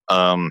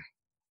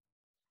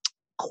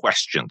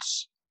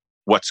questions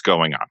what's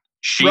going on.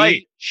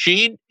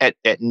 She at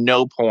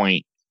no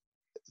point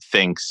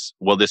thinks,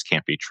 well, this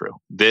can't be true.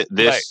 The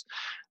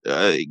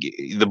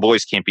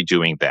boys can't be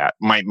doing that.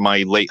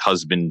 My late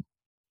husband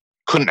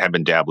couldn't have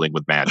been dabbling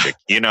with magic.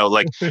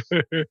 Like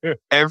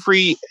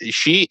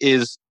she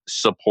is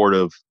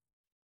supportive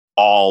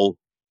all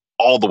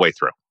the way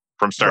through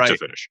from start to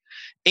finish.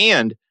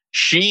 And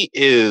she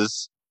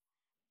is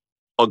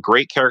a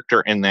great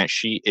character in that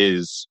she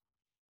is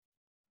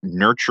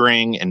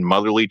nurturing and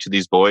motherly to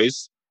these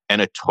boys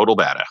and a total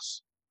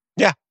badass.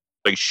 Yeah.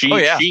 Like she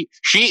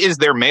is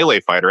their melee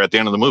fighter at the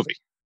end of the movie.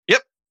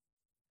 Yep.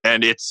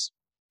 And it's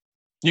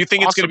you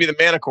think it's going to be the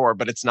Manticore,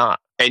 but it's not.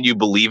 And you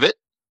believe it.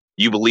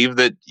 You believe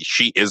that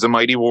she is a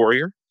mighty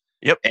warrior.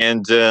 Yep.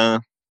 And I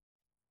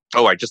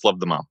just love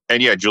the mom.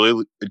 And yeah,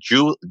 Julia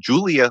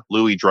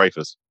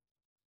Louis-Dreyfus,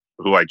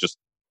 who I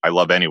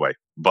love anyway.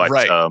 But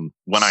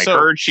when I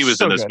heard she was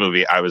in this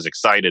movie, I was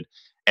excited.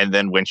 And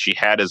then when she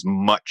had as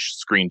much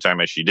screen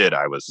time as she did,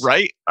 I was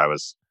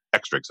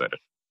extra excited.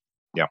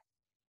 Yeah.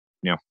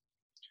 Yeah.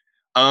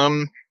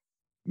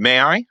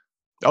 May I?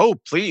 Oh,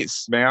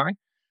 please. May I?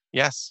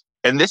 Yes.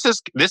 And this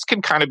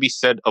can kind of be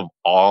said of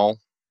all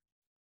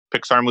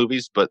Pixar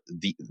movies, but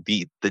the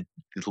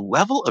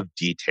level of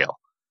detail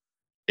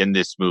in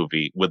this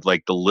movie with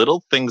like the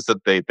little things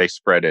that they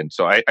spread in.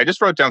 So I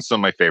just wrote down some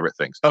of my favorite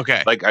things.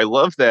 Okay. Like I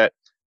love that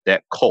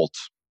Colt,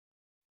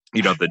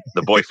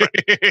 the boyfriend,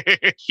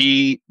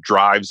 he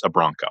drives a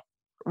Bronco.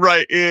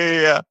 Right.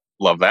 Yeah.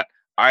 Love that.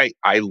 I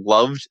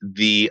loved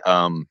the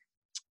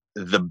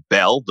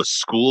bell, the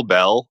school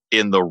bell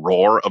in the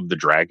roar of the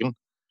dragon.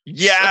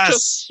 Yes. Such a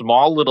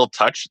small little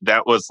touch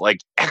that was like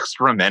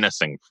extra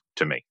menacing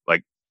to me.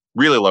 Like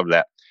really loved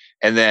that.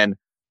 And then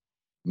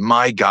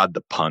my God,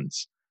 the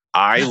puns.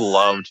 I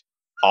loved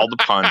all the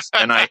puns,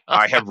 and I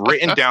have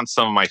written down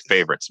some of my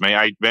favorites. May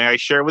I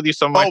share with you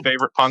some of my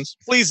favorite puns?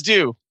 Please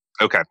do.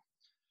 Okay.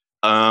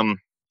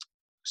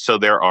 So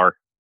there are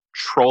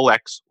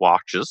Trollex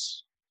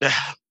watches.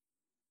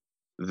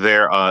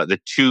 There, the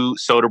two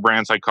soda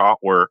brands I caught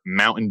were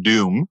Mountain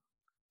Doom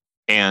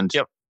and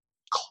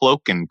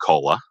Cloak and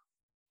Cola.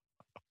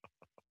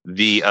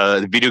 The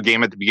video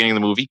game at the beginning of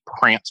the movie,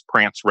 Prance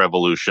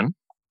Revolution.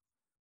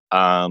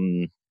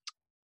 Satorade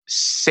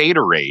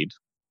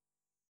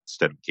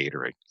instead of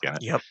Gatorade. Get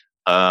it? Yep.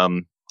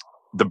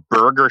 The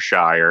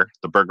Burgershire,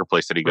 the burger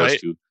place that he goes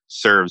to,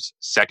 serves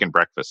second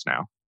breakfast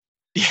now.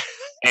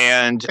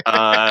 And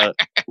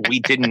we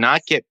did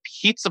not get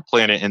Pizza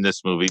Planet in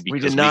this movie because we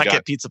did not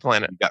get Pizza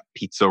Planet. We got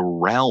Pizza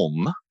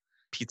Realm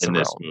in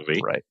this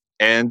movie. Right.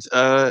 And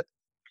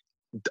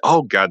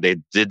oh God,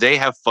 did they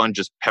have fun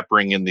just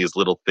peppering in these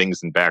little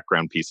things and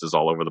background pieces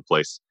all over the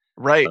place.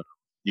 Right.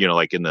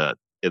 Like in the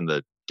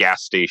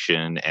gas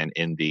station and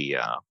in the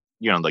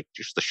like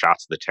just the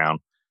shots of the town.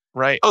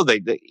 Right. Oh, they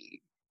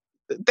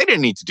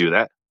didn't need to do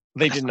that.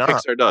 They did not.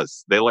 Pixar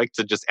does. They like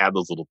to just add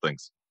those little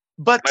things.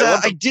 But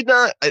I did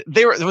not.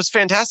 It was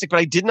fantastic, but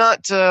I did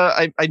not.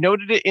 I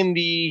noted it in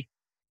the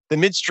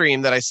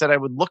midstream that I said I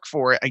would look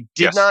for it. I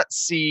did not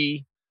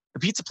see the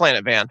Pizza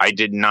Planet van. I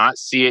did not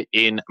see it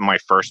in my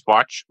first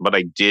watch, but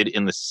I did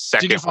in the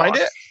second. Did you find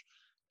it?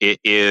 It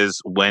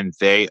is when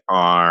they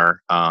are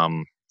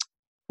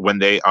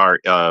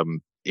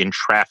in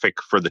traffic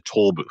for the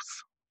toll booth.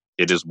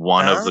 It is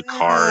one of the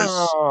cars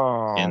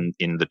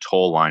in the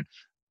toll line.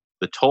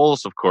 The toll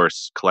is, of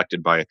course,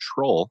 collected by a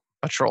troll.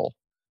 A troll.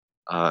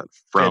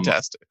 From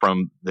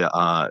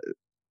the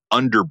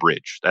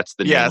Underbridge. That's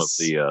the name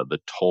of the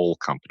toll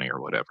company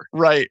or whatever.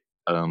 Right.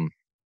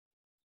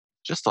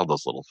 Just all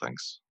those little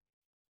things.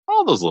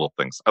 All those little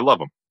things. I love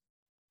them.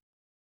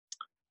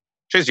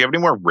 Chase, do you have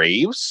any more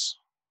raves?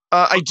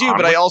 I do,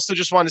 but I also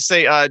just want to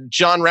say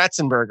John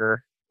Ratzenberger.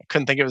 I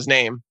couldn't think of his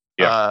name.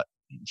 Yeah.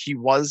 He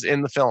was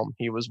in the film.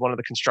 He was one of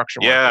the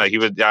construction workers. Yeah, he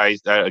was. I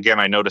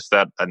noticed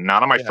that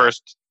not on my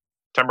first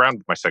time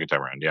around, my second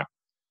time around. Yeah.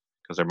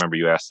 because I remember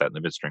you asked that in the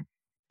midstream.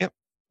 Yep,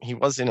 he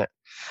was in it.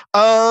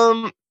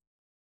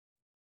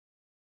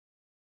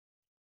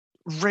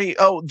 Ray.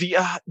 Oh,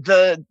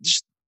 the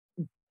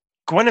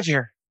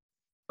Guinevere.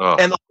 Oh,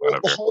 And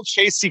the whole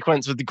chase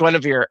sequence with the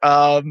Guinevere.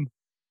 And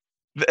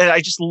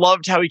I just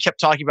loved how he kept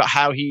talking about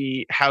how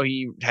he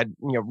had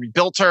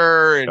rebuilt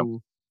her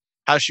and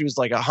how she was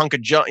like a hunk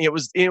of junk. It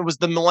was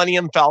the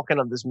Millennium Falcon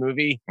of this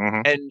movie,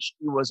 and she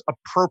was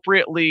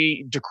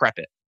appropriately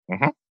decrepit,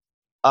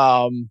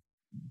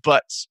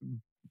 but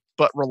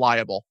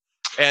reliable.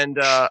 And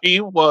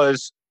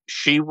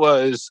she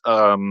was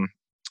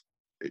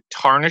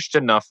tarnished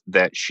enough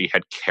that she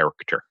had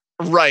character.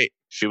 Right.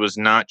 She was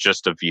not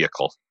just a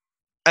vehicle.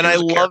 And I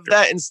love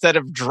that instead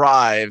of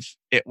Drive,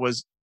 it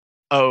was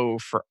O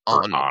for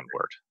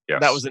Onward.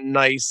 Yes. That was a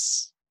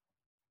nice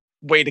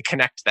way to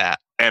connect that.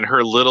 And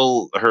her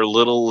little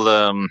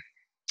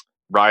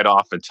ride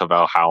off into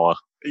Valhalla.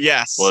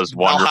 Yes. Was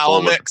wonderful.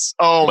 Valhalla mix.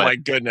 Oh my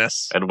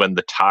goodness. And when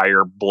the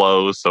tire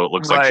blows, so it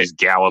looks like she's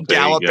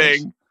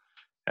galloping.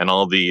 And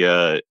all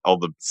the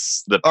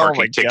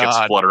parking tickets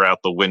flutter out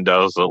the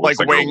window, so it looks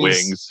like her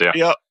wings. Yeah.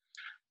 Yep.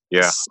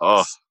 Yeah.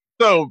 Oh.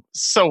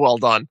 So well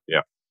done.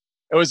 Yeah.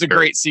 It was a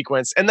great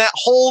sequence. And that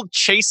whole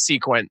chase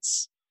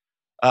sequence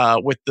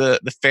with the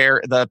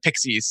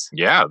pixies.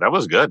 Yeah, that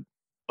was good.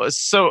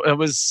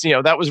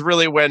 That was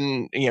really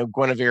when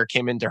Guinevere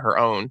came into her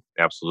own.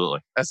 Absolutely.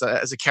 As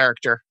a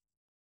character.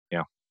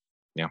 Yeah.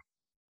 Yeah.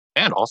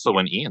 And also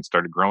when Ian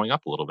started growing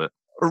up a little bit.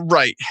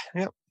 Right.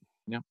 Yep.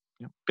 Yep.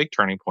 Yep. Big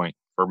turning point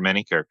for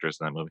many characters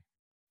in that movie.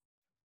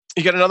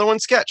 You got another one,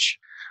 Sketch?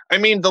 I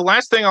mean, the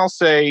last thing I'll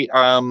say,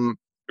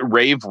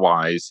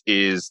 rave-wise,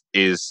 is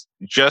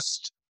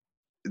just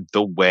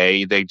the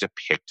way they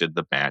depicted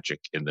the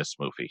magic in this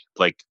movie.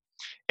 Like,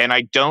 and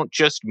I don't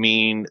just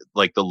mean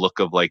like the look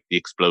of like the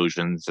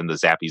explosions and the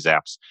zappy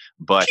zaps,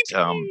 but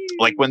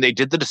like when they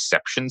did the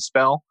deception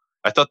spell,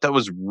 I thought that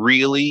was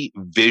really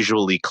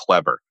visually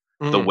clever.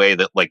 The way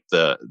that like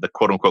the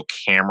quote unquote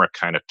camera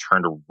kind of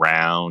turned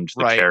around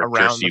the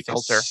character, so you could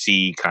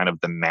see kind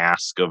of the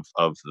mask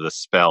of the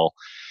spell.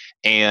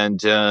 And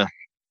I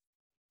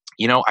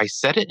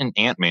said it in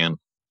Ant-Man,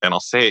 and I'll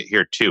say it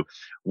here too.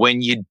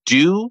 When you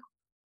do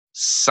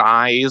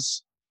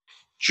size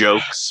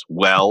jokes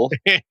well,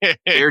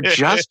 they're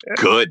just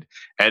good.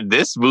 And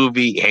this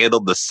movie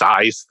handled the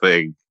size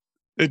thing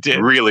it did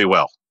really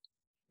well.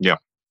 Yeah.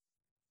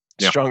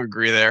 Strong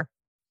agree there.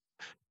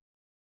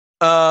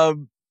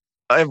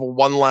 I have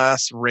one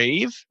last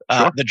rave.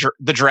 Sure.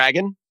 The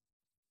dragon.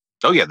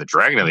 Oh yeah, the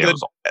dragon in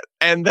the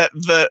and that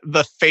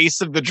the face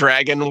of the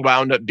dragon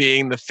wound up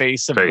being the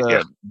face of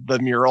the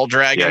mural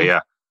dragon. Yeah.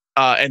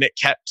 And it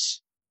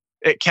kept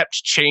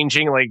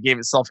changing, like gave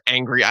itself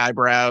angry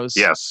eyebrows.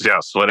 Yes.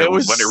 When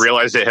it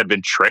realized it had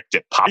been tricked,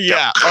 it popped up.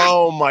 Yeah.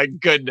 Oh my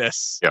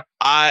goodness. Yeah.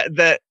 I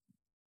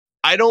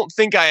don't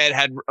think I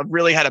had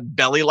really had a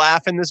belly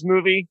laugh in this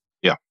movie.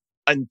 Yeah.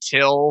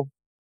 Until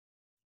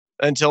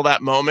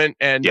that moment,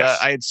 and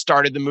I had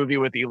started the movie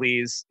with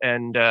Elise,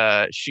 and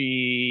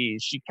she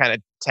kind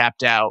of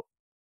tapped out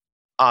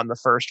on the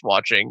first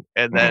watching,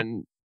 and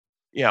then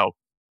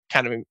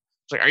kind of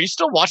like, "Are you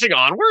still watching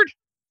Onward?"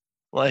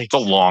 Like, it's a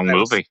long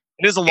movie.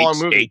 It is a long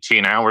movie,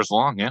 18 hours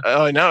long. Yeah.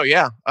 Oh, I know.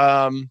 Yeah.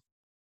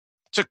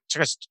 Took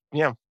us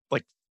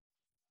like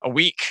a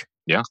week.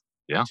 Yeah.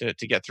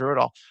 To get through it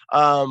all.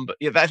 But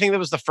yeah, I think that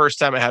was the first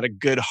time I had a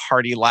good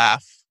hearty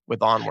laugh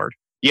with Onward.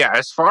 Yeah,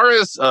 as far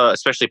as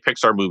especially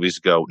Pixar movies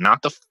go,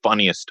 not the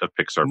funniest of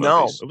Pixar movies.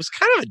 No, it was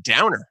kind of a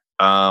downer.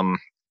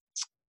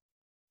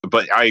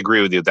 But I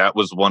agree with you. That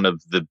was one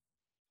of the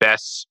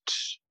best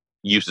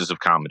uses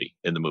of comedy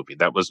in the movie.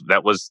 That was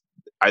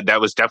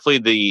definitely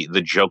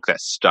the joke that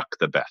stuck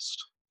the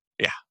best.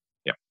 Yeah.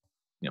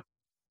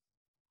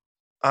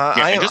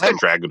 That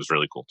dragon was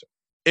really cool too.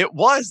 It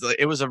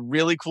was a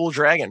really cool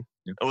dragon.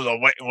 Yeah. It was a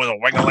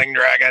wiggling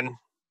dragon.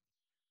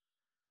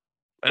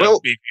 And a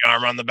beefy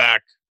arm on the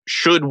back.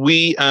 Should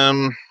we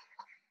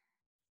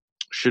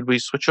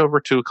switch over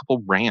to a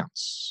couple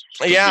rants?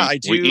 I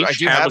do. We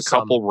each have a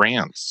couple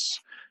rants.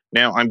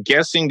 Now, I'm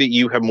guessing that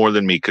you have more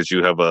than me because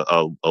you have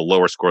a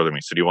lower score than me.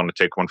 So do you want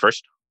to take one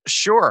first?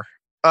 Sure.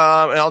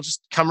 And I'll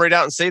just come right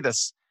out and say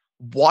this.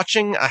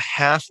 Watching a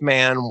half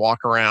man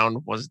walk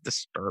around was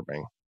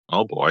disturbing.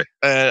 Oh, boy.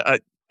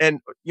 And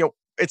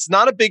it's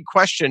not a big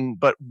question,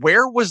 but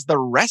where was the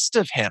rest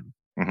of him?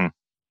 Mm-hmm.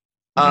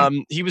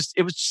 It was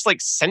just like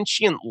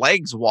sentient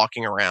legs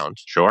walking around.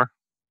 Sure.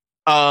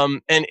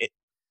 And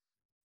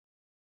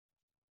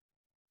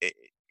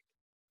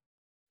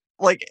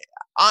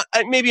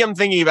maybe I'm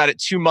thinking about it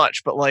too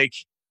much, but like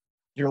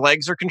your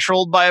legs are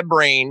controlled by a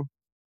brain.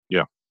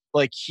 Yeah.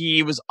 Like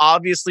he was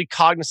obviously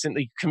cognizant.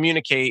 They could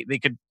communicate. They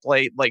could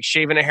play like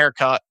shaving a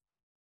haircut,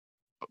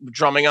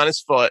 drumming on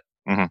his foot.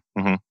 Mm-hmm.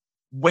 Mm-hmm.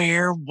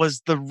 Where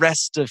was the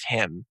rest of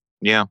him?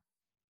 Yeah.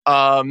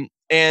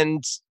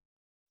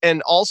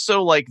 And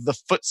also, like, the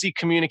footsie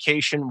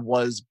communication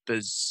was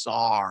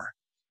bizarre.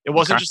 It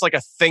wasn't just like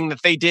a thing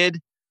that they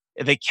did.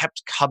 They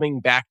kept coming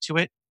back to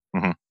it.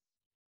 Mm-hmm.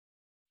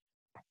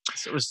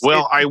 So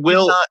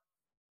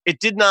it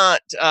did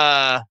not.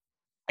 I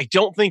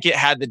don't think it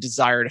had the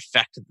desired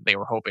effect that they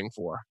were hoping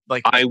for.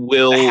 Like I the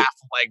will half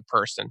leg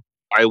person.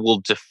 I will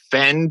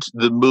defend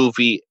the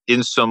movie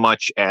in so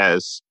much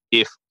as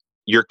if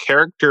your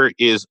character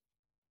is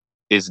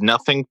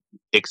nothing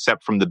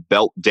except from the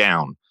belt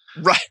down,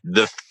 Right.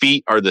 the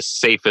feet are the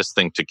safest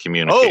thing to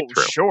communicate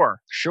through.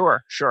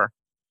 Sure.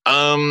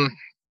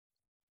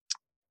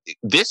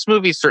 This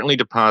movie certainly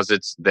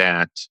deposits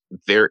that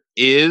there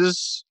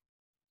is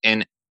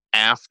an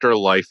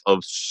afterlife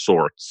of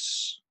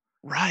sorts.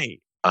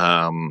 Right.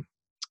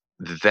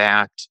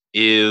 That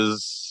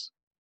is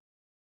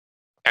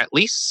at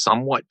least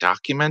somewhat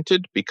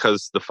documented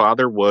because the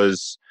father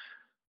was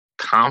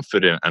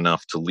confident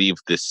enough to leave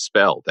this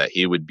spell that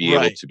he would be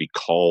able to be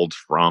called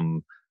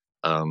from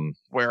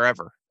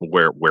wherever.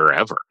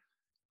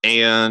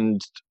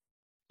 And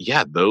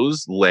yeah,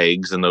 those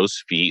legs and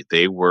those feet,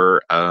 they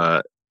were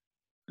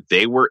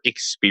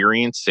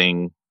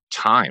experiencing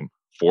time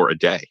for a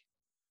day.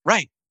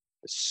 Right.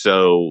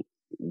 So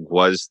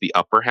was the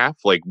upper half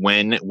like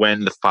when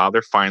the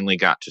father finally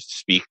got to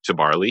speak to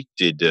Barley,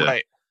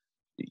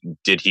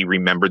 did he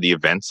remember the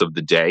events of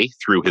the day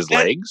through his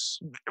legs?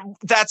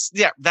 That's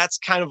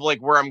kind of like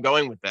where I'm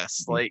going with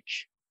this. Like,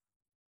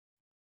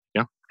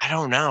 yeah, I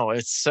don't know. It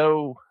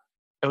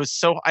was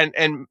so,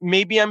 and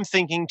maybe I'm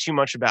thinking too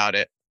much about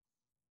it,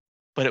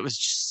 but it was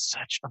just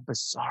such a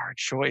bizarre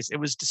choice. It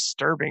was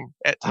disturbing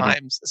at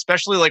times,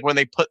 especially like when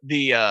they put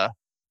the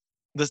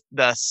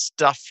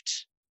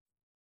stuffed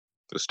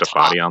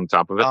body on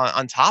top of it,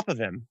 on top of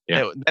him.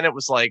 Yeah. Then it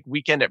was like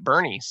Weekend at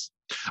Bernie's.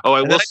 Oh,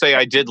 I will say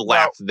I did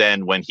laugh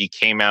then when he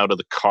came out of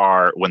the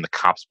car when the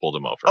cops pulled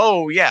him over.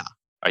 Oh yeah,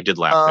 I did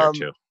laugh there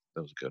too.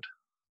 That was good.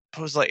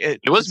 It was like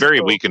it was very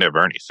Weekend at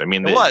Bernie's. I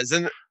mean, it was,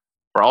 and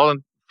for all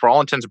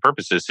intents and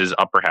purposes, his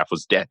upper half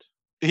was dead.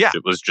 Yeah,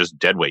 it was just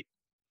dead weight,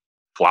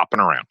 flopping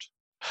around.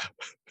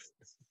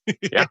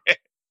 Yeah,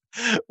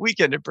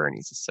 Weekend at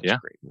Bernie's is such a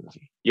great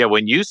movie. Yeah,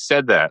 when you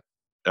said that,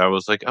 I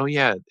was like, oh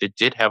yeah, it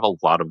did have a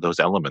lot of those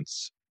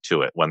elements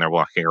to it when they're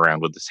walking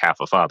around with this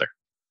half a father.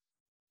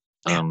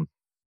 Yeah.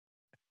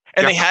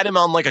 And they had him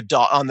on like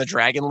on the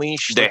dragon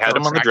leash. They had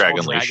him on the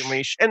dragon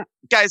leash. And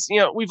guys,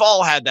 we've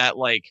all had that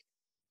like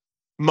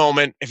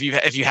moment. If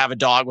you have a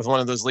dog with one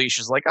of those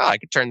leashes, like, I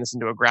could turn this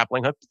into a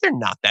grappling hook, but they're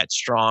not that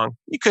strong.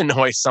 You couldn't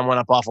hoist someone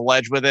up off a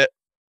ledge with it.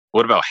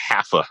 What about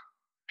half a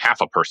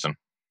person?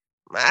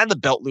 The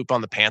belt loop on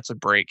the pants would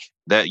break.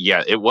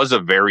 It was a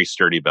very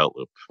sturdy belt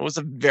loop. It was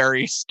a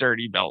very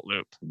sturdy belt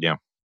loop. Yeah.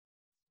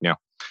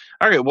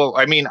 All right. Well,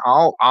 I mean,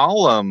 I'll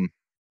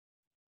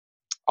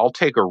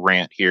take a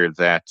rant here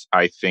that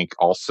I think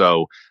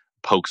also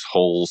pokes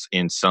holes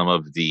in some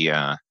of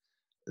the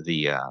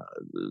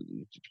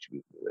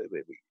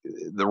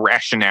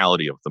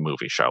rationality of the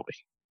movie, shall we?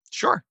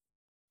 Sure.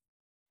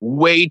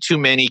 Way too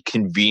many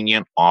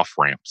convenient off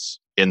ramps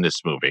in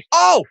this movie.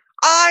 Oh,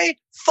 I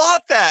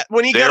thought that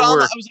when he got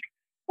on, I was like,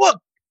 what?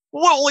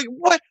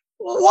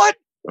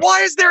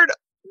 Why is there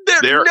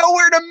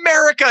nowhere in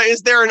America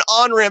is there an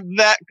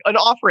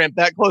off ramp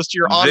that close to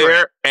your on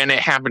ramp? And it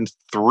happened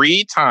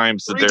 3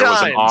 times that there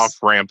was an off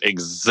ramp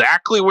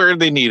exactly where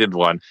they needed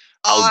one.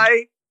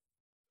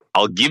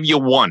 I'll give you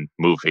one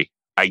movie.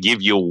 I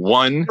give you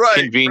one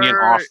convenient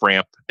off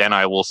ramp, and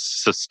I will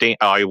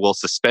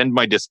suspend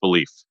my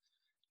disbelief.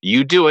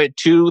 You do it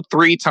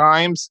 2-3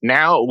 times.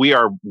 Now we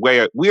are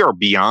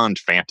beyond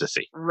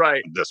fantasy.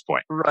 Right. At this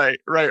point. Right.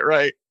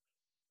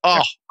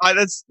 Oh,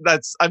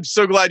 I'm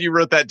so glad you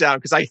wrote that down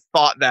because I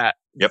thought that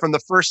from the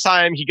first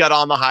time he got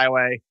on the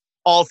highway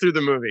all through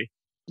the movie.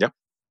 Yep.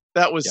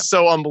 That was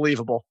so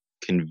unbelievable.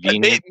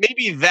 Convenient.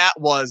 Maybe that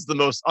was the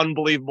most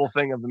unbelievable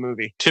thing of the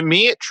movie. To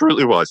me, it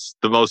truly was.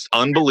 The most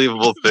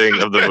unbelievable thing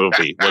of the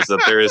movie was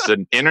that there is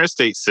an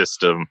interstate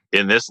system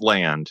in this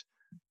land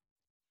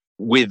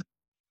with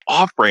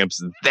off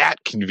ramps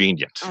that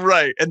convenient.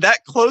 Right. And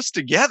that close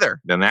together.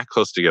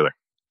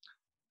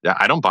 Yeah,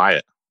 I don't buy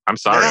it. I'm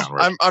sorry.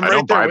 I'm I right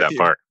don't buy that you.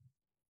 part.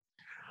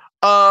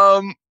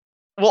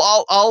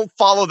 Well, I'll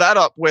follow that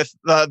up with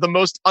the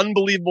most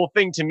unbelievable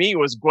thing to me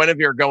was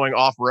Guinevere going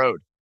off road.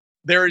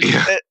 There's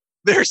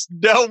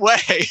no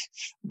way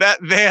that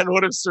van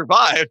would have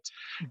survived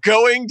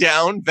going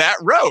down that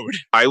road.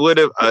 I would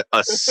have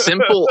a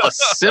simple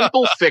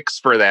fix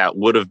for that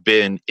would have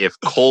been if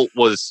Colt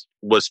was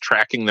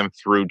tracking them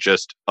through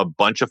just a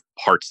bunch of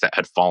parts that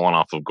had fallen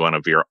off of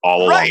Guinevere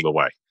all along the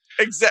way.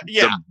 Exactly.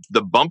 Yeah.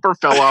 The bumper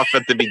fell off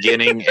at the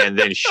beginning, and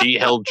then she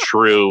held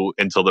true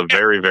until the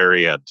very,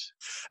 very end.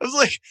 I was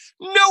like,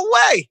 no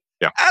way.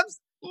 Yeah.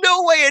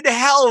 No way in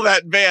hell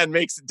that van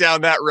makes it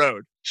down that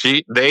road.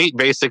 They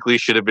basically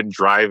should have been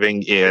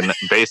driving in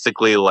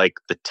basically like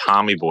the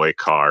Tommy Boy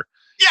car.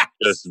 Yeah.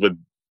 Just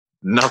with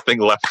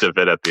nothing left of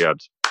it at the end.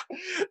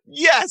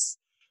 Yes.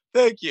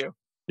 Thank you.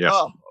 Yeah.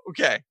 Oh,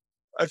 okay.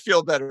 I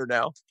feel better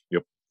now.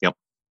 Yep.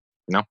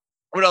 No.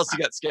 What else you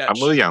got, Sketch? I'm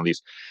with you on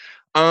these.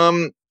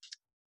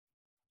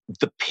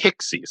 The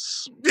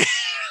Pixies.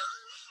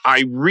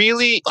 I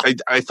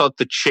thought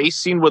the chase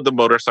scene with the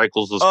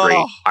motorcycles was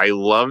great. I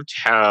loved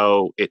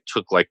how it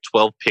took like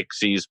 12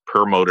 pixies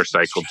per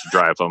motorcycle to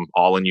drive them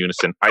all in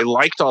unison. I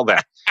liked all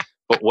that.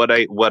 But what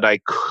I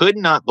could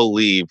not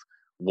believe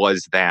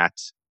was that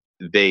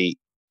they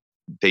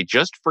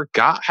just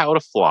forgot how to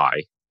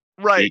fly.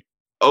 Right.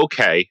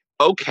 Okay.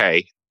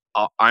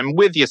 I'm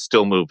with you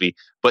still, movie.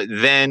 But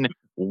then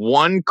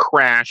one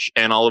crash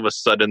and all of a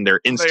sudden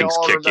their instincts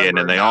kick in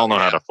and they all know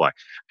how to fly.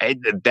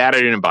 That I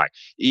didn't buy.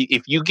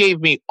 If you gave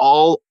me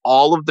all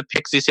of the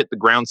pixies hit the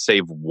ground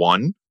save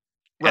one,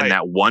 and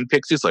that one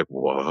pixie's like,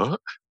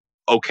 what?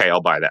 Okay,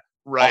 I'll buy that.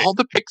 Right. All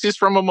the pixies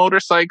from a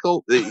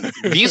motorcycle,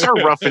 these are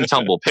rough and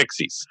tumble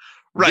pixies.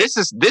 Right.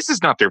 This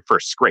is not their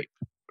first scrape.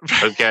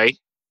 Okay.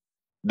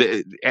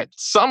 At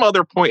some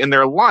other point in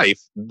their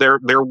life, their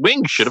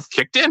wings should have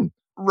kicked in.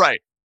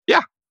 Right.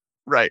 Yeah.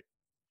 Right.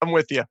 I'm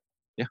with you.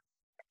 Yeah.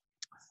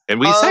 And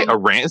we say a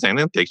rant and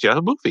then takes you out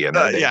of the movie, and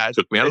it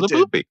took me out of the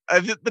movie.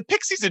 The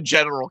pixies in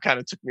general kind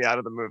of took me out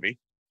of the movie.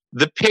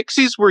 The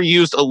pixies were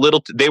used a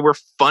little. They were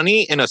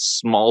funny in a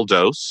small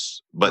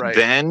dose, but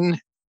then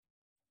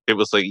it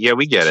was like, yeah,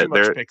 we get it.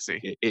 They're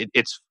pixie.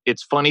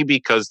 It's funny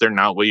because they're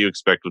not what you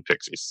expect with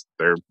pixies.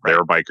 They're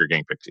a biker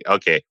gang pixie.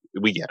 Okay,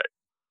 we get it.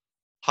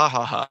 Ha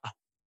ha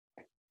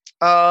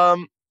ha.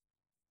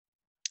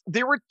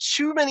 There were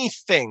too many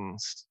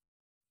things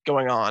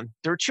going on.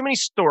 There were too many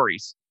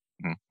stories.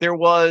 Mm-hmm. There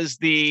was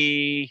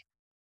the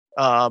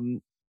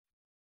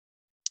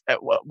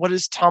what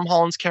is Tom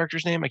Holland's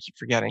character's name? I keep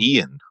forgetting.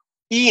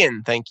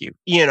 Ian, thank you.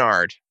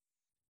 Ianard.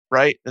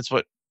 Right? That's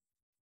what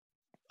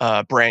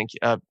Bailey.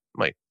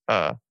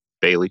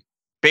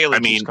 Bailey. I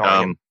mean,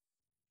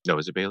 no,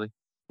 is it Bailey?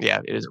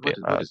 Yeah, it is.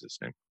 What is his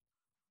name?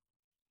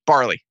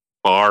 Barley.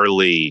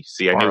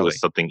 See, I knew it was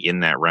something in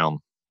that realm.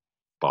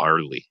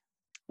 Barley.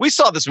 We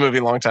saw this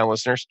movie, long-time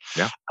listeners.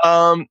 Yeah.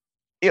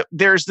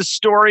 There's the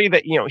story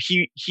that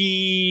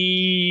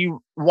he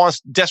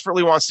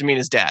desperately wants to meet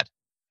his dad.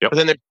 Yep. But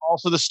then there's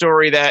also the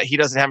story that he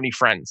doesn't have any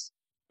friends.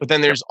 But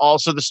then there's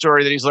also the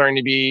story that he's learning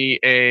to be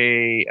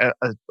a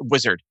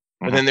wizard.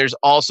 Mm-hmm. But then there's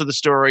also the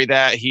story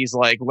that he's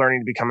like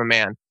learning to become a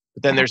man.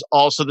 But then there's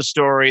also the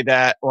story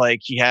that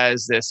like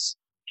he's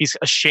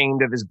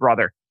ashamed of his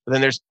brother. But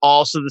then there's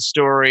also the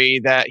story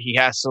that he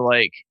has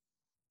to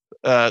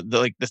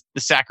the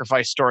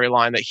sacrifice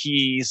storyline that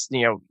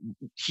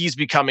he's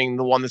becoming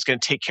the one that's going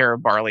to take care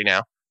of Barley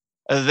now.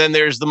 Then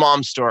there's the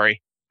mom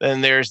story.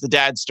 Then there's the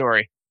dad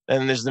story.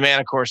 Then there's the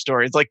Manticore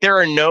story. It's like there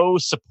are no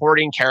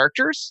supporting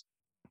characters.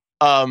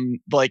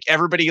 Like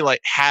everybody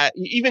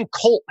even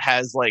Colt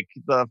has like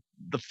the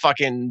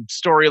fucking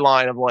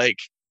storyline of like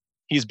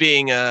he's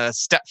being a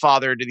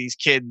stepfather to these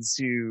kids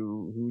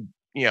who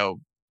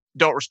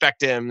don't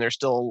respect him. They're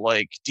still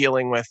like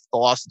dealing with the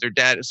loss of their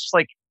dad. It's just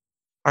like,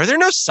 are there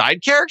no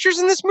side characters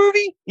in this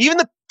movie? Even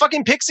the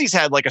fucking Pixies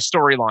had like a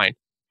storyline.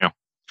 Yeah.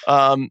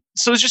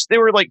 So it's just,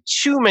 there were like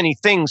too many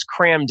things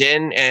crammed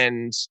in,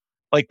 and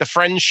like the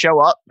friends show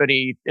up, but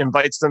he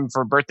invites them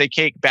for birthday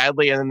cake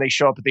badly, and then they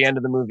show up at the end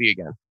of the movie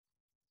again.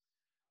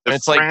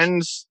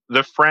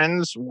 The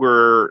friends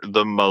were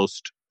the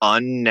most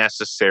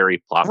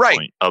unnecessary plot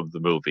point of the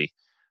movie.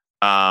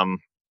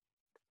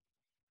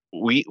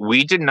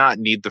 We did not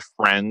need the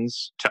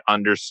friends to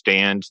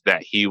understand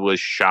that he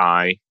was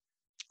shy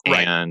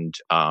and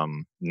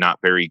not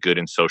very good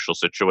in social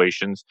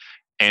situations.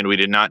 And we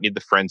did not need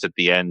the friends at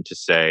the end to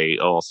say,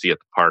 "Oh, I'll see you at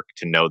the park,"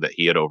 to know that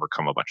he had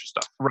overcome a bunch of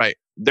stuff. Right.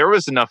 There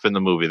was enough in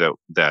the movie that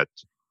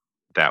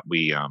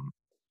we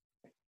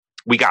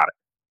got it.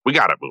 We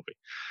got it, movie.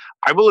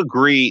 I will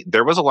agree.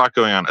 There was a lot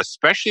going on,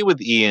 especially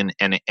with Ian,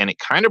 and it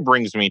kind of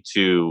brings me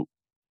to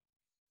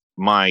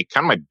my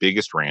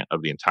biggest rant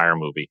of the entire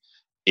movie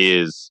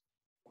is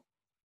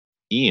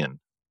Ian,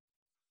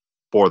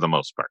 for the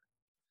most part,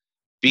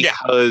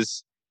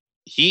 because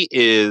he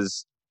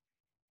is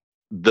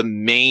the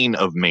main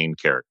of main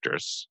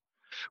characters,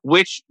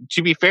 which,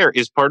 to be fair,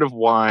 is part of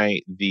why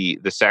the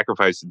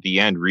sacrifice at the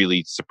end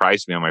really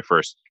surprised me on my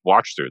first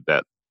watch through.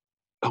 That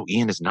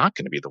Ian is not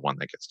going to be the one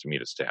that gets to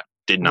meet his dad.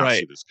 Did not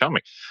see this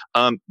coming.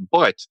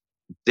 But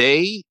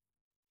they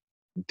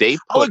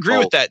I'll agree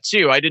with that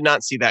too. I did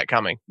not see that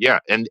coming. Yeah,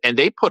 and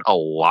they put a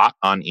lot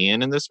on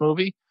Ian in this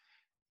movie,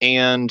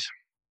 and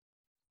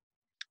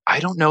I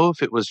don't know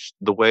if it was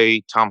the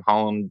way Tom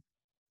Holland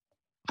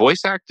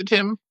voice acted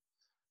him.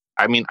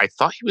 I mean, I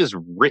thought he was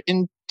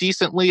written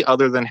decently,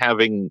 other than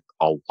having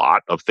a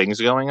lot of things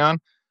going on.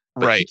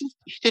 But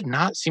he did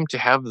not seem to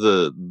have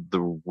the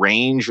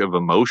range of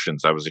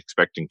emotions I was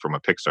expecting from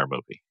a Pixar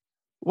movie.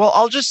 Well,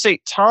 I'll just say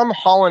Tom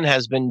Holland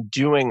has been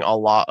doing a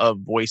lot of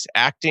voice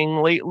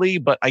acting lately,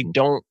 but I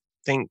don't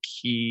think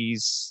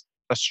he's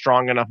a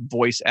strong enough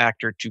voice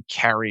actor to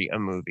carry a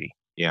movie.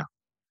 Yeah.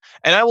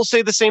 And I will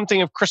say the same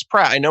thing of Chris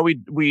Pratt. I know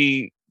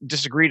we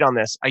disagreed on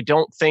this. I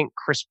don't think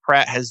Chris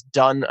Pratt has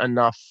done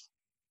enough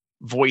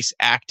voice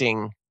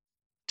acting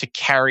to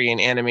carry an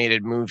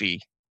animated movie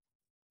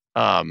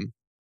on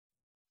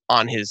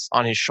his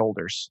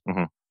shoulders.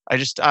 Mm-hmm. I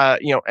just,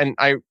 and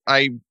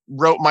I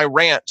wrote my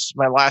rant.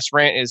 My last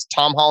rant is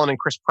Tom Holland and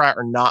Chris Pratt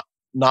are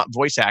not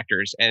voice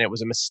actors, and it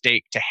was a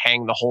mistake to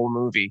hang the whole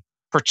movie,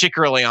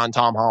 particularly on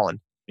Tom Holland.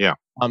 Yeah.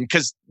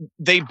 Because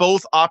they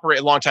both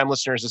operate. Longtime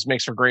listeners, this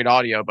makes for great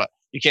audio, but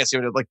you can't see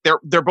what it like.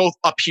 They're both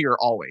up here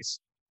always.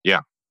 Yeah.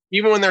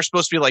 Even when they're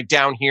supposed to be like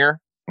down here,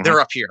 they're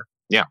up here.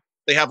 Yeah.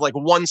 They have like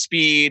one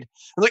speed.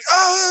 And like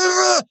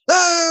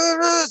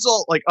it's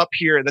all like up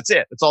here. That's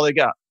it. That's all they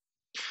got.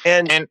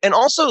 And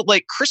also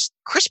like Chris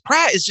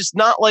Pratt is just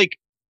not like.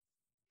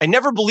 I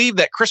never believed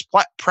that Chris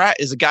Pratt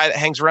is a guy that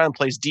hangs around and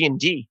plays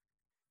D&D.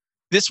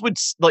 This would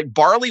like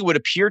Barley would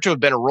appear to have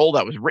been a role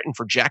that was written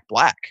for Jack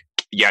Black.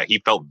 Yeah, he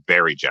felt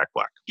very Jack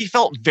Black. He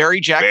felt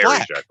very Jack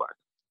Black.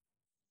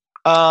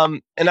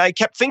 And I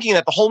kept thinking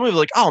that the whole movie,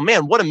 like, oh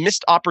man, what a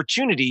missed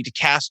opportunity to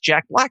cast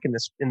Jack Black in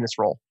this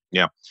role.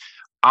 Yeah,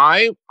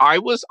 I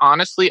was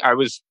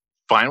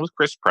fine with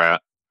Chris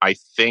Pratt. I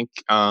think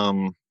for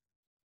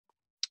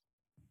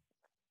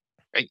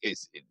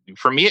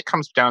me, it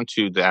comes down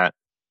to that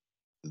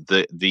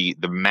the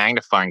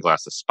magnifying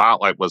glass, the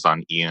spotlight was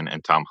on Ian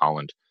and Tom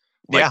Holland,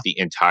 the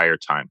entire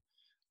time.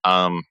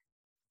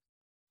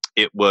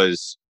 It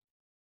was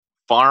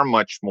far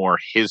much more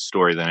his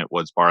story than it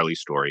was Barley's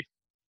story.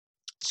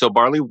 So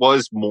Barley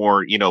was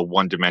more,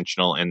 one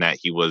dimensional in that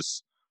he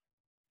was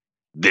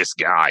this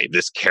guy,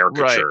 this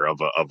caricature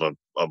of a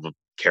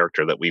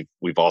character that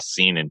we've all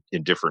seen in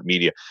different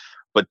media.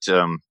 But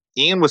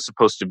Ian was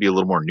supposed to be a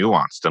little more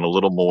nuanced and a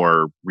little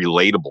more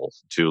relatable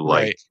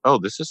to oh,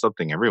 this is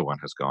something everyone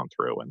has gone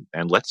through.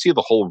 And let's see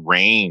the whole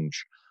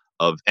range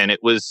and it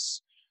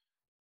was,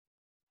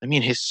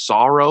 his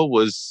sorrow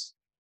was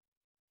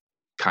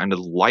kind of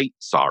light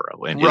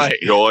sorrow and his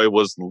joy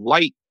was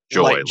light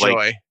joy.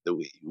 Joy.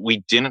 We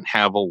didn't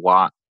have a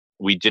lot.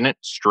 We didn't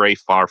stray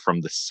far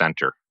from the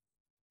center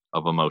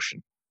of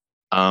emotion.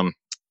 I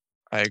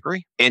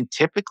agree. And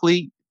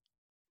typically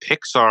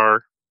Pixar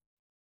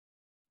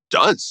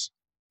does.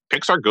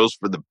 Pixar goes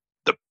for the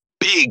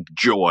big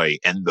joy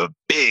and the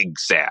big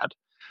sad.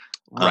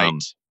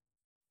 Right.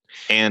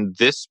 And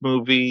this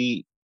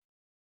movie,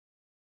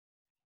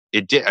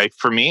 it did.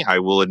 For me, I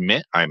will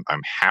admit, I'm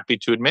happy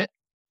to admit,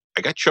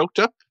 I got choked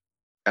up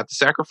at the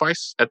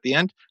sacrifice at the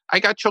end.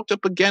 I got choked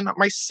up again at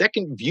my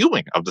second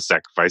viewing of the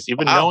sacrifice,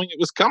 even knowing it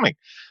was coming.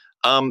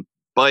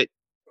 But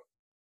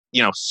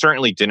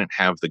certainly didn't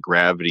have the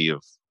gravity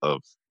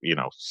of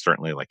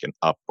certainly like an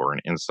Up or an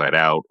Inside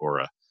Out or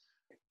a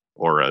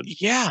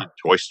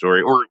Toy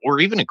Story or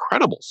even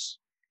Incredibles.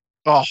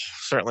 Oh,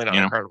 certainly not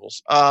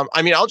Incredibles.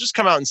 I'll just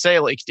come out and say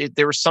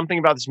there was something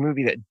about this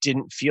movie that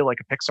didn't feel like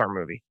a Pixar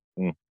movie.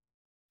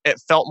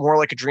 It felt more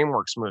like a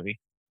DreamWorks movie.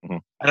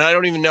 And I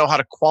don't even know how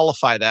to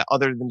qualify that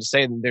other than to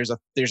say that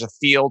there's a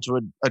feel to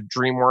a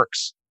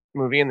DreamWorks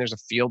movie and there's a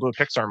feel to a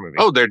Pixar movie.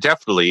 Oh, there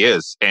definitely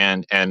is.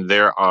 And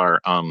there are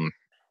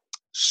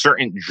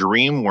certain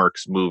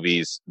DreamWorks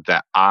movies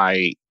that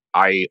I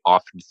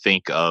often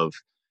think of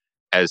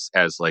as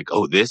like,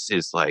 oh, this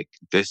is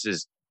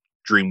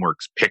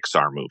DreamWorks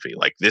Pixar movie.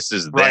 Like this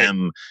is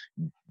them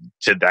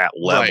to that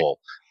level.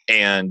 Right.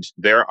 And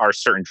there are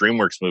certain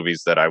DreamWorks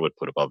movies that I would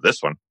put above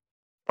this one.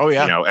 Oh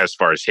yeah. As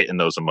far as hitting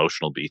those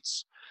emotional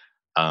beats.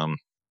 But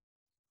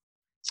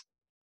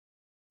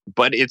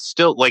it's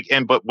still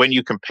but when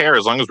you compare,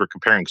 as long as we're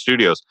comparing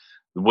studios,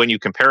 when you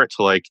compare it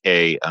to like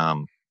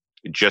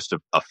just a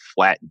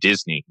flat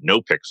Disney, no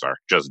Pixar,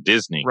 just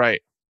Disney.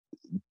 Right.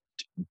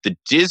 The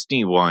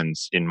Disney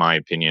ones, in my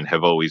opinion,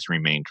 have always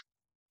remained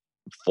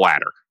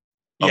flatter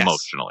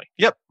emotionally.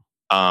 Yep.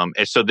 And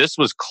so this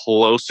was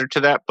closer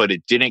to that, but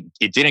it didn't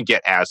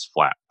get as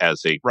flat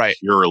as a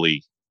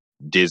purely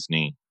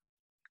Disney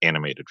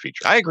animated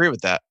feature. I agree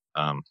with that.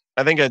 I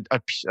think a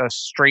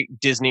straight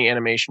Disney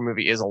animation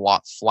movie is a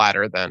lot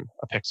flatter than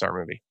a Pixar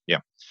movie. Yeah.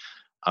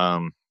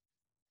 And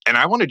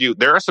I want to do.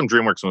 There are some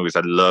DreamWorks movies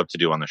I'd love to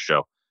do on the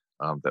show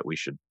that we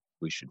should.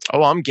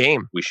 Oh, I'm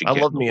game. We should. I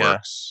get love me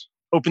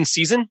Open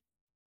Season.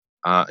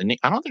 I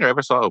don't think I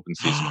ever saw Open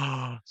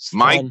Season.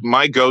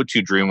 My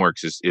go-to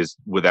DreamWorks is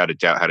without a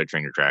doubt How to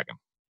Train Your Dragon.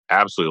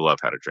 Absolutely love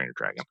How to Train Your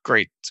Dragon.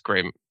 Great, it's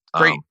great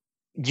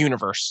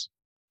universe.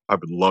 I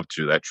would love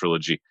to do that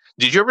trilogy.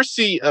 Did you ever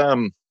see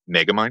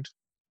Megamind?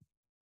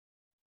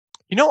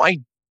 I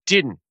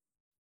didn't.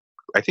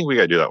 I think we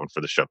got to do that one for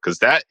the show because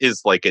that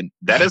is like a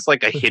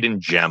hidden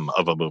gem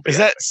of a movie. Is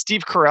that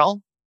Steve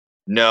Carell?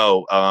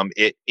 No,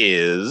 it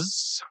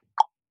is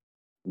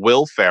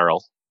Will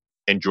Ferrell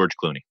and George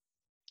Clooney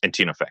and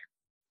Tina Fey.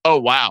 Oh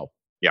wow!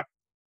 Yeah,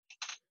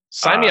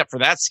 sign me up for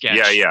that sketch.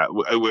 Yeah.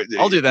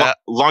 I'll do that.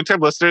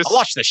 Long-time listeners, I'll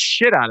watch the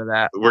shit out of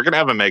that. We're gonna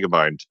have a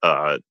Megamind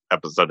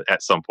episode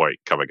at some point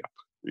coming up.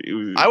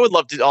 I would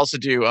love to also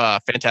do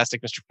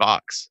Fantastic Mr.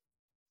 Fox.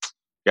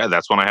 Yeah,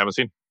 that's one I haven't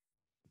seen.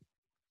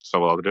 So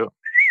we'll have to do it.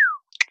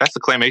 That's the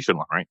claymation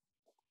one, right?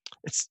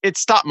 It's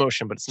stop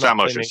motion, but it's stop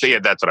not motion. So yeah,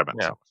 that's what I meant.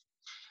 Yeah.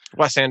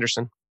 Wes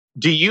Anderson.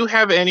 Do you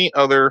have any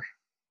other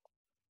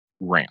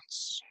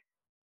rants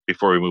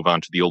before we move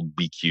on to the old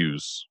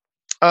BQs?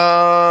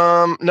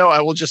 No,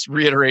 I will just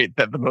reiterate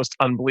that the most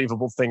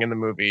unbelievable thing in the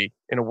movie,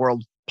 in a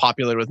world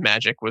populated with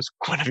magic, was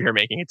Guinevere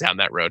making it down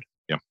that road.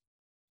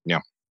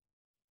 Yep.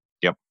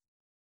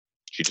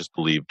 She just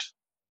believed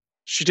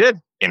She did.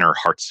 in her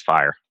heart's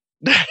fire.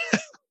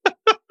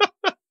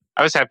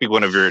 I was happy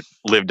Guinevere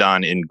lived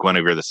on in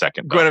Guinevere the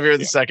Second. Guinevere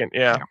the Second,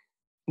 yeah.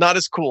 Not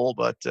as cool,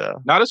 but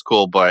Not as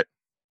cool, but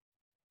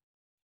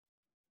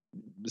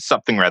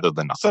something rather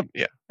than nothing.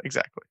 yeah,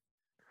 exactly.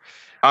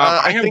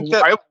 I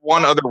have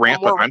one other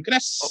rant, but I'm going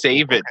to Oh,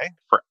 save it okay.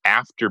 for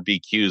after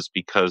BQs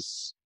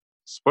because,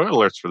 spoiler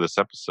alerts for this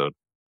episode,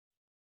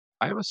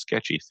 I have a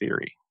sketchy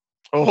theory.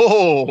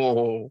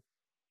 Oh,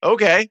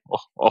 okay.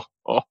 Oh.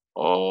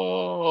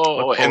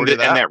 Look And forward to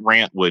that. that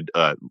rant would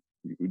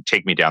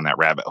take me down that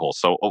rabbit hole.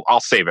 So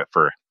I'll save it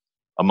for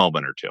a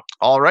moment or two.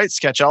 All right,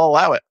 Sketch, I'll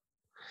allow it.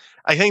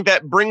 I think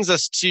that brings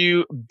us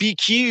to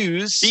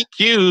BQs.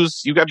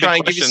 BQs, you got Try big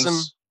and give you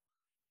questions. some-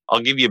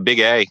 I'll give you a big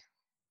A.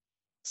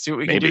 See what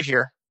we Maybe. can do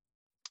here.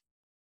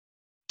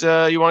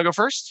 You want to go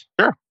first?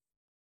 You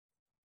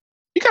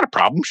got a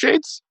problem,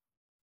 Shades?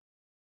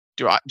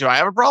 Do I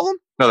have a problem?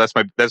 No, that's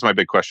my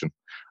big question.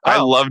 I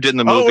Oh. loved in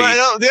the movie right.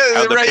 Oh,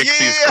 how the right.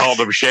 Pixies Yeah. called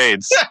them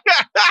Shades.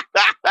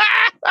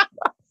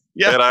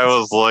 Yeah. And I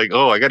was like,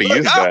 oh, I got to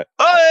use that.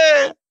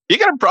 Oh, You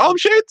got a problem,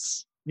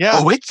 Shades? yeah.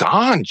 Oh, it's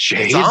on,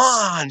 Shades. It's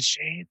on,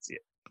 Shades.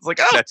 It's like,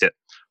 oh, That's it.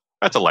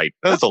 That's a light.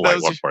 That's a That light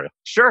was one for you.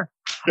 sure.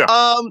 Yeah.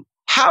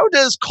 How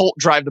does Colt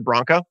drive the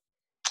Bronco?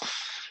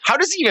 How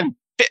does he even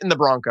fit in the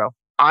Bronco?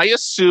 I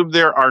assume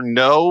there's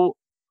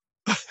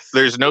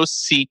no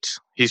seat.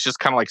 He's just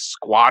kind of like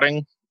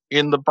squatting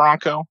in the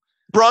Bronco.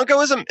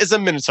 Bronco is a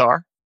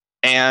Minotaur.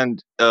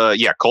 And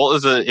Colt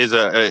is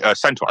a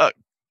centaur.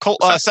 Colt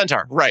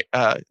Centaur, right?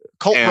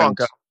 Colt And-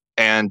 Bronco,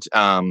 And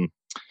and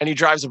he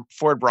drives a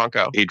Ford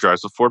Bronco. he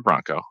drives a Ford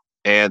Bronco.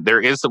 And there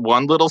is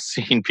one little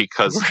scene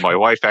because my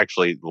wife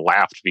actually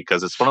laughed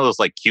because it's one of those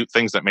like cute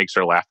things that makes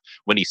her laugh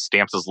when he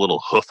stamps his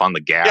little hoof on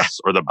the gas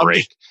or the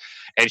brake.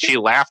 And she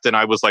laughed, and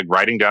I was like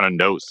writing down a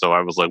note. So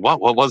I was like, what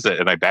was it?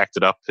 And I backed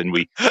it up, and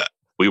we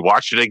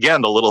watched it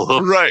again, the little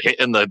hoof Right.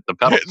 hitting the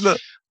pedal.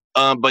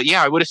 But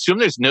yeah, I would assume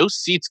there's no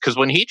seats because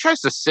when he tries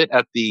to sit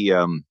at the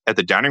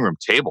dining room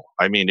table,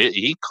 I mean,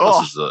 he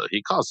causes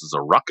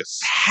a ruckus.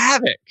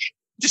 Havoc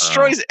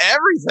destroys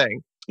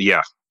everything.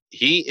 Yeah,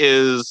 he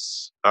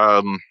is.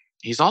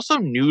 He's also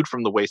nude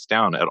from the waist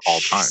down at all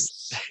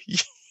times.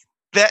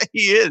 That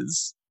he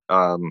is.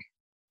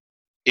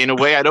 In a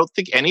way, I don't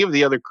think any of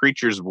the other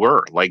creatures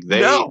were like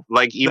they No,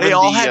 like even They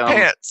all the had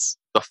pants.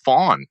 the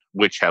fawn,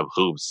 which have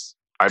hooves.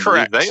 I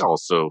Correct. believe they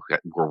also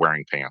were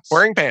wearing pants.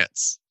 Wearing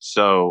pants.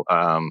 So,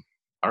 all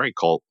right,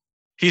 Colt.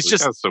 He's we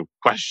just got some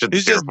questions.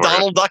 he's here just for you.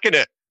 Donald Ducking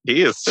it.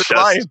 He is It's just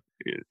fine.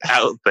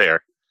 out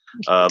there.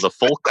 The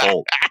full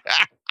Colt.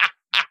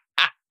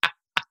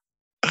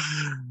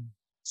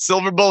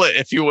 Silver bullet,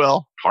 if you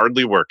will.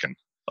 Hardly working.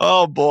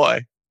 Oh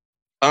boy.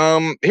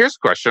 Here's a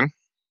question.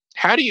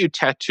 How do you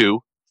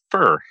tattoo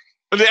fur?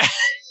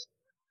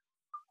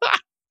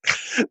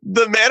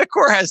 The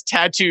Manticore has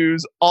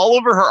tattoos all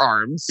over her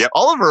arms, Yep.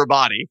 all over her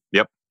body.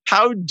 Yep.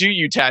 How do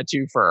you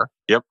tattoo fur?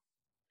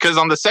 Because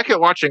on the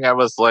second watching, I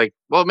was like,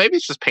 well, maybe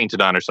it's just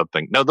painted on or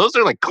something. No, those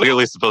are like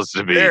clearly supposed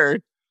to be. They're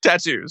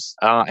tattoos.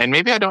 And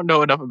maybe I don't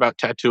know enough about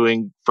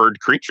tattooing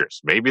furred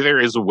creatures. Maybe there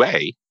is a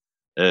way,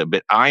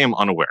 but I am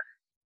unaware.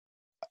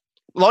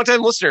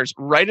 Longtime listeners,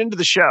 write into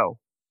the show.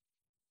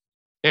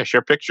 Yeah,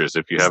 share pictures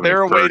if you Is have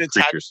there any a way furred to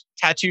creatures.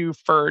 Tattoo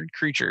furred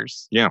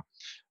creatures. There's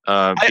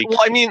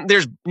I mean,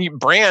 there's you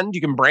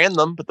can brand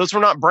them, but those were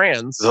not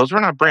brands. those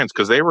were not brands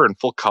because they were in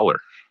full color.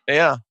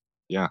 Yeah.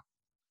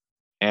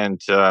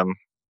 And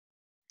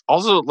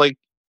also, like,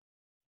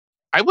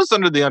 I was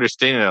under the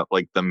understanding that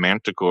like the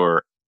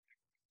Manticore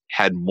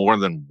had more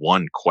than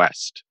one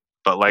quest,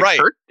 but like Right.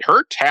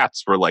 her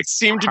tats were like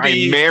Seemed to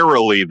be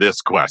primarily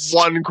this quest.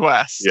 one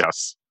quest.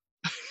 Yes.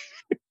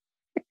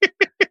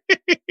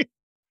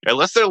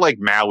 Unless they're like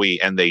Maui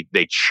and they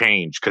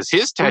change because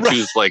his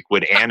tattoos like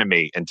would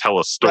animate and tell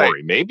a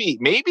story.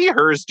 Maybe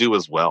hers do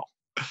as well.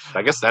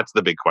 I guess that's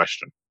the big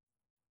question.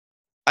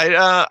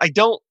 I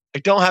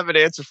don't have an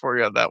answer for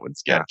you on that one,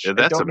 Sketch. Yeah, I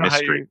that's don't a know how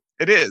mystery.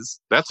 it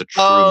is. That's a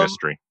true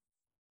mystery.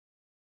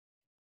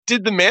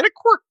 Did the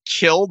Manticore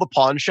kill the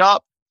pawn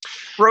shop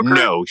broker?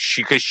 No,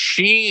 she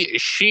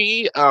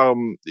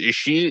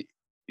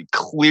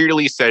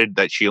clearly said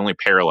that she only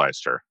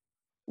paralyzed her.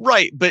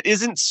 Right, but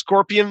isn't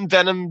scorpion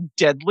venom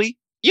deadly?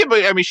 Yeah,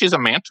 but I mean, she's a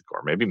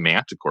Manticore. Maybe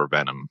Manticore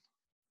venom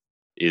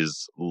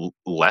is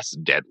less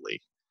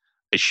deadly.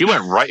 She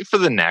went right for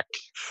the neck.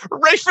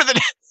 Right for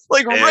the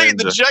right in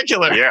the And,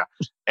 jugular. Yeah,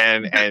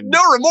 and No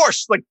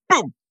remorse. Like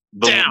boom.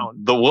 down.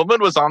 The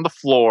woman was on the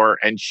floor,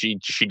 and she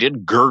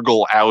did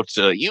gurgle out,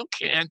 "You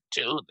can't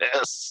do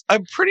this."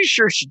 I'm pretty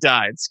sure she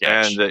died,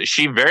 Sketch. And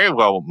she very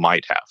well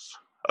might have.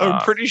 I'm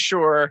pretty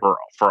sure.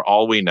 For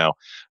all we know,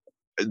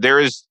 there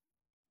is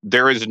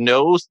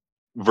no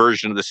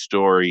version of the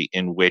story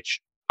in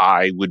which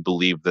I would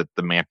believe that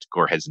the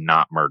Manticore has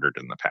not murdered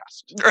in the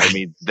past. I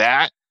mean,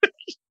 that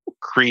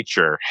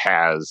creature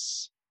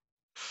has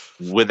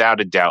without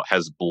a doubt,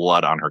 has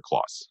blood on her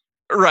claws.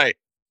 Right.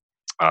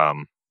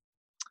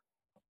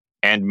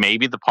 And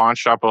maybe the pawn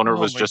shop owner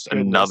was just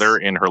another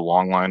in her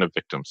long line of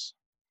victims.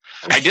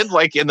 I did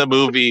like in the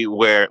movie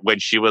when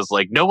she was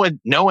like, no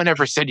one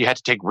ever said you had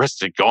to take risks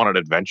to go on an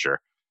adventure.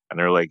 And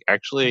they're like,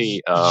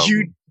 actually,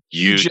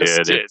 you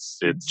did.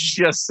 It's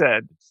just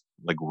said,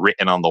 like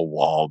written on the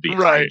wall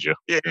behind you.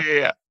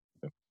 Yeah.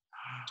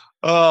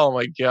 Oh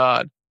my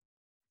God.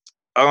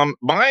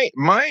 My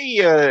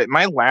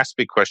last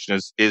big question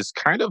is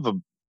kind of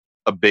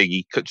a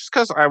biggie, just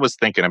because I was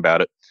thinking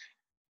about it.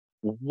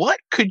 What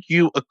could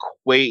you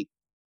equate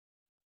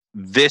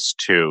this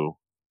to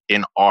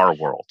in our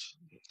world?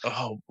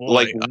 Oh boy.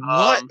 Like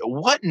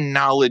what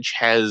knowledge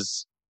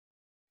has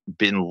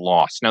been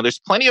lost? Now there's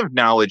plenty of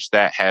knowledge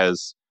that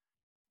has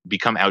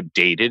become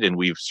outdated and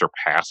we've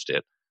surpassed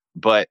it.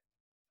 But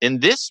in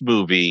this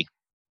movie,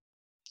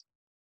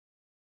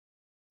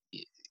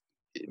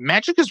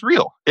 magic is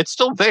real. It's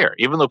still there,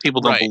 even though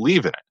people don't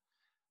believe in it.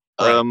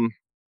 Right.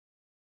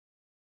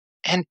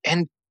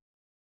 And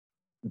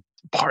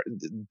part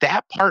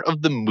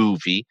of the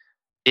movie,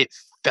 it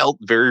felt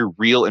very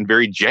real and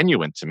very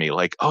genuine to me.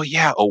 Like, oh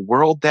yeah, a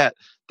world that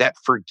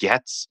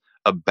forgets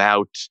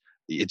about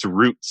its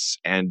roots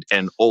and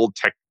old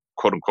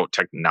quote unquote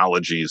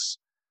technologies.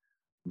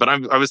 But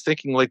I was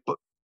thinking, like, but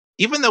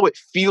even though it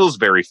feels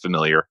very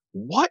familiar,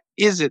 what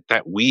is it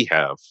that we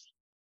have?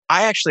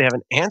 I actually have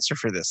an answer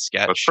for this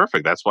sketch. That's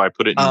perfect. That's why I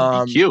put it in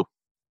BQ.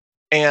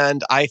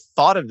 And I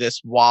thought of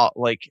this while,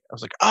 I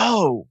was like,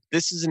 oh,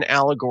 this is an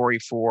allegory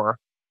for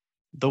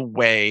the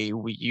way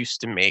we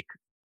used to make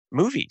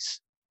movies.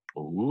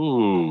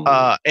 Ooh.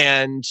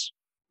 And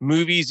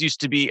movies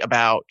used to be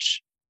about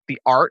the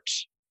art.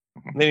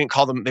 Mm-hmm. They didn't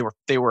call them.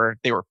 They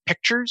were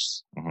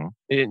pictures. Mm-hmm.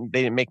 They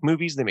didn't make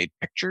movies. They made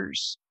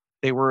pictures.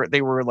 They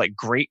were like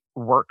great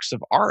works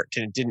of art,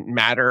 and it didn't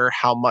matter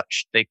how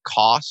much they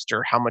cost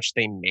or how much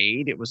they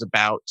made. It was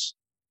about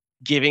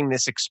giving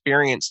this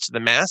experience to the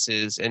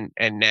masses. And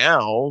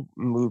now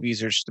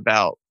movies are just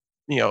about,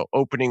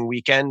 opening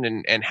weekend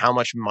and how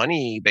much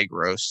money they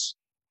gross.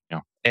 Yeah.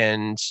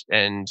 And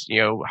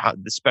how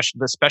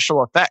the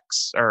special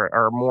effects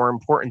are more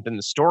important than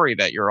the story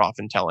that you're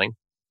often telling.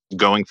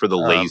 Going for the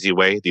lazy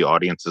way. The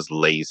audience is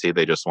lazy.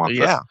 They just want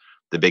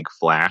the big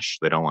flash.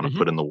 They don't want to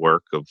put in the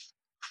work of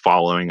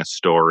following a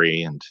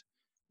story and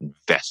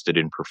invested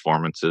in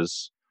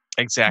performances.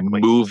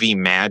 Exactly. Movie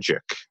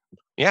magic.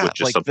 Yeah.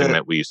 Which is something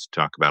that we used to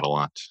talk about a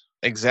lot.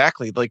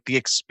 Exactly. Like the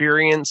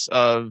experience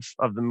of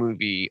the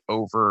movie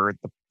over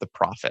the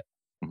profit,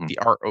 the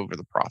art over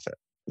the profit.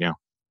 Yeah.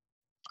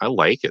 I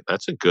like it.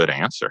 That's a good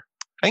answer.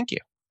 Thank you.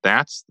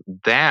 That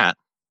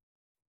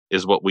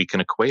is what we can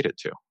equate it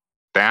to.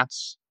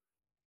 That's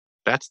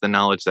the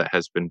knowledge that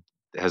has been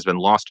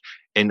lost,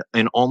 and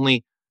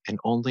only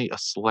a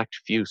select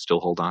few still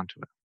hold on to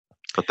it,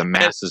 but the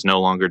masses no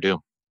longer do.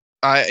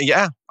 I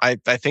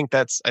think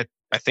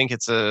I think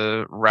it's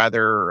a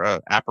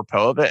rather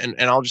apropos of it,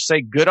 and I'll just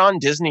say good on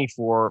Disney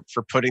for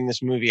putting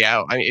this movie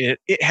out. I mean,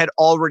 it had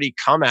already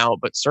come out,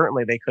 but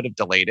certainly they could have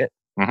delayed it.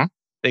 Mm-hmm.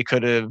 They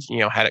could have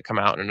had it come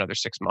out in another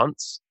 6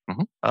 months.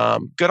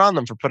 Mm-hmm. Good on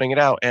them for putting it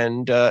out,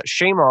 and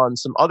shame on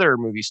some other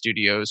movie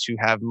studios who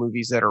have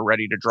movies that are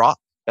ready to drop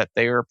that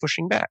they are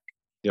pushing back.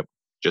 Yep,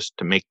 just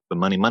to make the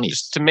money.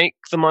 Just to make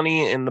the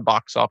money in the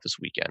box office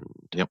weekend.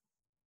 Yep.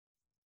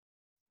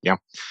 Yeah.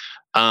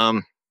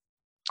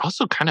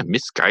 Also kind of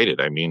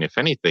misguided. I mean, if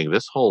anything,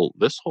 this whole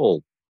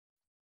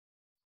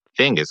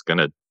thing is going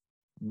to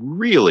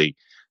really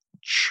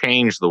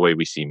change the way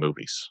we see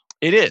movies.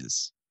 It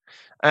is.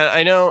 And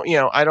I know,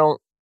 I don't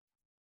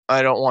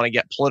want to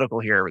get political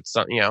here, but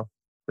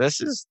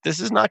this is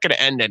not going to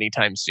end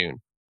anytime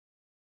soon.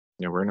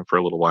 Yeah, we're in it for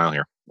a little while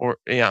here.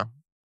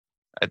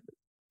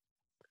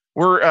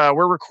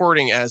 We're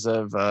recording as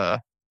of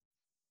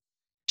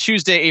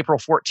Tuesday, April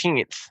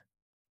 14th.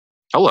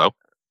 Hello.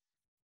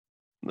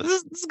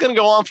 This is going to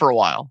go on for a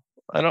while.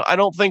 I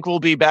don't think we'll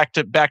be back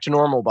to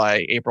normal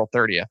by April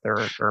 30th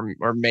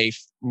or May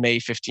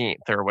 15th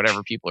or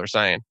whatever people are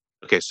saying.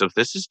 Okay, so if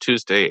this is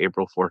Tuesday,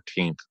 April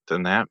 14th,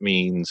 then that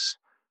means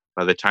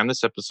by the time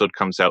this episode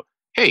comes out,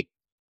 hey,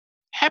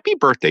 happy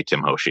birthday,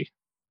 Tim Hoshi.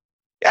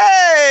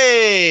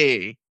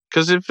 Yay!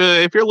 Because if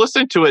you're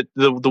listening to it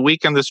the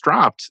weekend this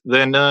dropped,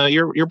 then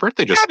your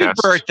birthday just passed. Happy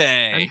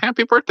birthday! And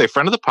happy birthday,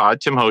 friend of the pod,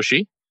 Tim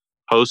Hoshi,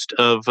 host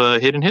of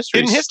Hidden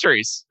Histories. Hidden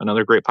Histories,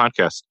 another great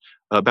podcast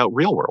about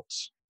real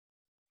worlds.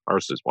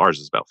 Ours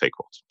is about fake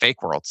worlds.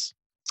 Fake worlds.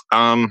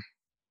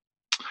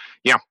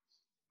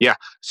 Yeah.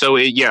 So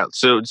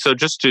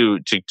just to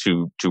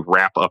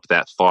wrap up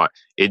that thought,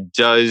 it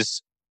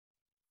does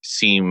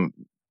seem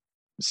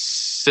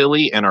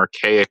silly and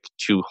archaic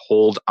to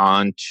hold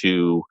on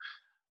to.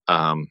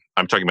 I'm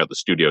talking about the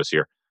studios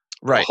here.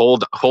 Right.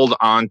 Hold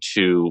on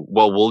to.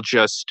 Well, we'll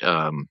just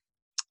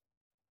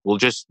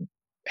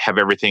have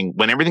everything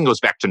when everything goes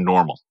back to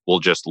normal. We'll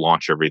just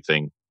launch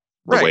everything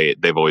the way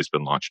they've always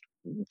been launched.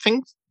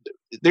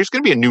 There's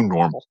going to be a new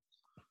normal.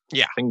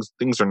 Yeah.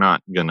 Things are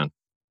not going to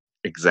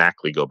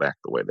exactly go back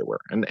the way they were.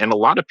 And a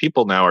lot of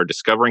people now are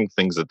discovering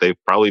things that they've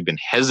probably been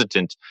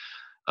hesitant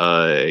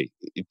to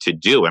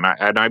do. And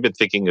I've been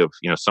thinking of,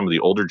 some of the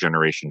older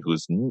generation who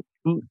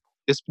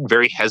is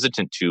very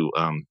hesitant to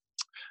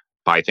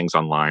buy things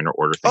online or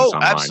order things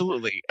online.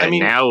 Absolutely. And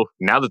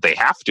now that they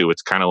have to,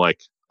 it's kind of like,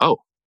 oh,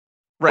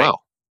 right.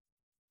 Well,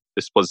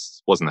 this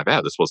wasn't that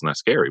bad. This wasn't that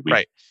scary.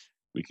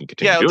 We can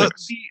continue doing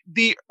this.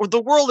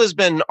 The world has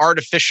been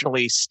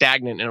artificially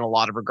stagnant in a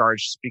lot of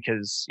regards, just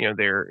because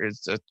there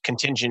is a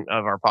contingent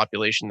of our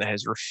population that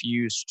has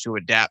refused to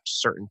adapt to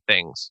certain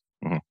things,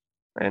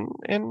 and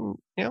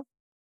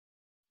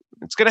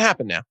it's going to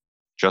happen now.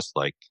 Just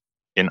like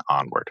in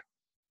Onward.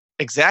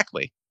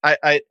 Exactly.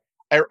 I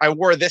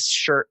wore this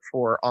shirt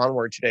for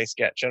Onward today,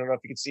 Sketch. I don't know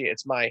if you can see it.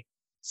 It's my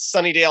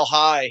Sunnydale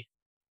High.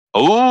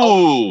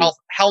 Oh,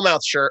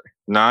 Hellmouth shirt.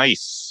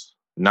 Nice.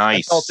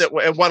 I felt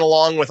it went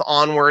along with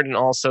Onward and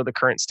also the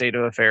current state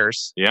of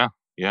affairs. Yeah.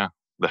 The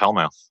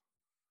Hellmouth.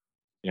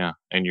 Yeah,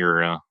 and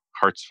your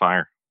Heart's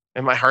Fire.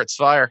 And my Heart's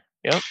Fire.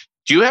 Yep.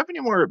 Do you have any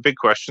more big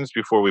questions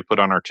before we put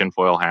on our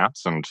tinfoil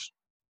hats and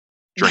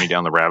journey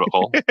down the rabbit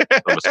hole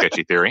of a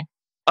sketchy theory?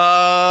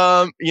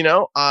 I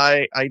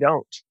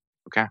don't.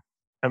 Okay.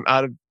 I'm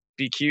out of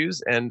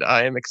BQs and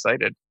I am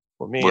excited.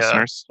 Let me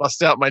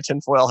bust out my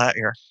tinfoil hat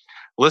here.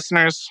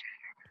 Listeners,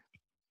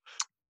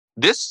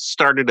 this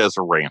started as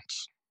a rant.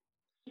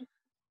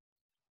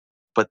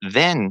 But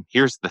then,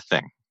 here's the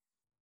thing.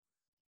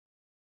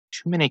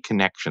 Too many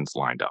connections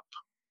lined up.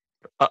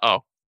 Uh-oh.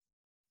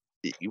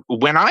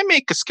 When I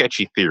make a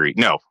sketchy theory...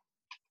 No.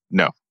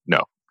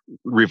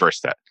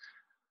 Reverse that.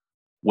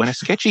 When a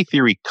sketchy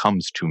theory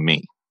comes to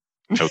me,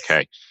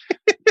 okay,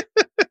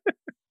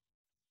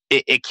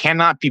 it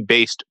cannot be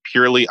based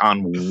purely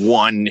on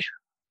one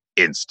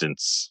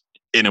instance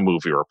in a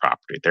movie or a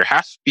property. There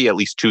has to be at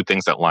least two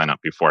things that line up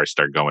before I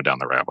start going down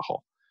the rabbit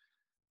hole.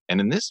 And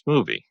in this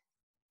movie,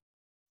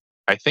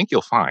 I think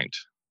you'll find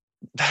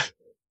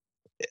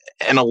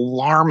an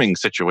alarming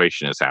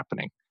situation is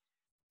happening.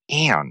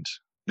 And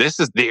this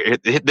is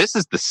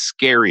the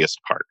scariest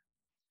part.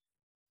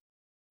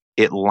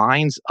 It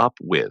lines up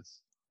with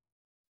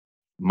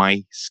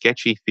my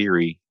sketchy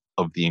theory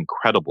of the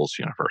Incredibles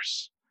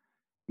universe,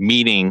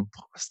 meaning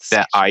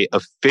that I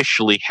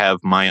officially have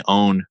my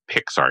own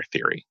Pixar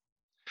theory.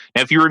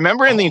 Now, if you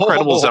remember in the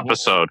Incredibles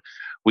episode,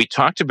 we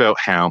talked about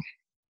how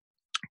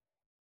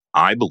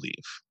I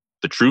believe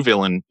the true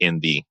villain in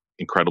the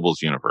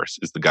Incredibles universe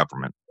is the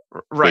government,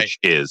 right? Which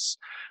is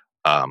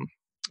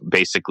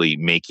basically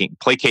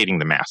placating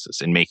the masses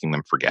and making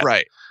them forget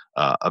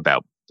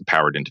about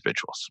empowered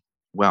individuals.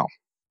 Well,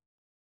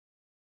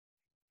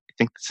 I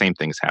think the same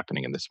thing is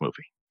happening in this movie.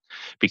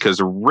 Because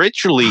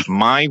originally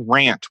my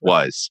rant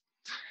was,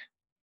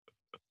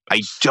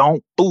 I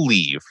don't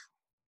believe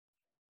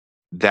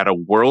that a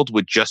world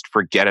would just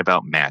forget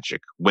about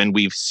magic when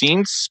we've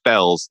seen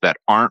spells that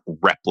aren't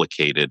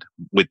replicated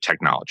with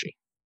technology.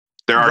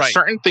 There are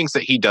certain things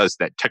that he does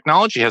that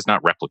technology has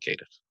not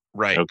replicated.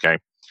 Right. Okay.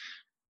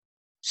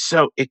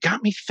 So it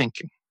got me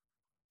thinking.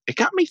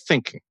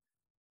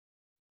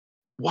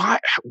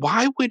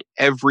 Why would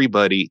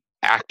everybody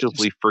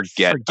actively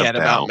forget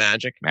about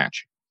magic?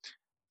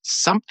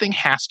 Something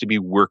has to be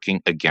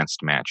working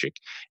against magic.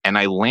 And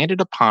I landed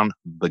upon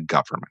the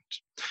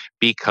government,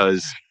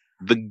 because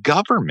the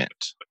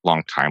government,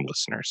 longtime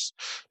listeners,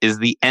 is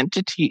the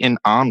entity in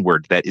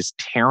Onward that is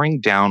tearing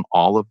down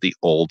all of the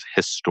old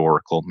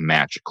historical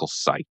magical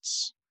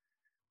sites,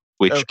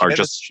 which are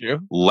just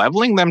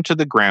leveling them to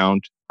the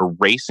ground,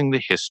 erasing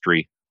the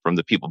history from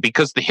the people,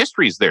 because the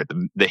history is there.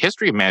 The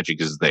history of magic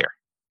is there.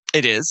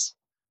 It is.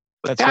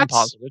 That's been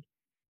posited.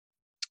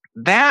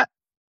 That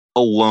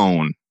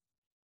alone,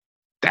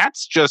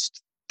 that's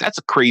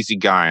a crazy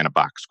guy in a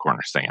box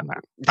corner saying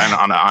that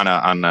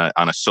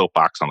on a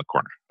soapbox on the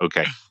corner.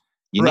 Okay,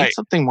 you need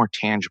something more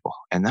tangible.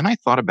 And then I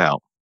thought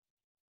about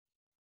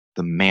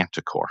the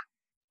Manticore.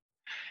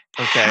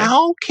 Okay,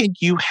 how can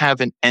you have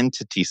an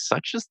entity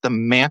such as the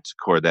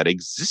Manticore that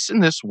exists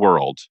in this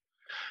world,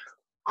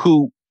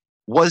 who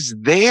was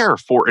there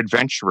for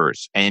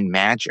adventurers and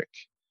magic?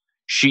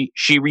 She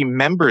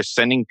remembers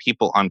sending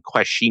people on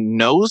quests. She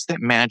knows that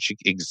magic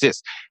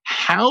exists.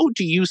 How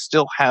do you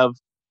still have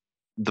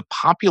the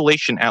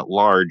population at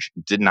large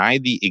deny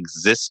the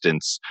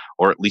existence,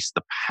 or at least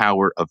the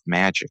power of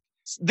magic?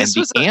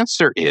 The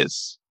answer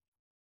is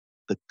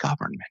the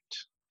government.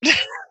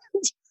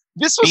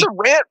 This was a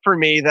rant for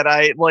me that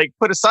I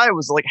put aside.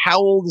 Was how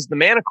old is the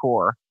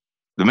Manticore?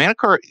 The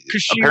Manticore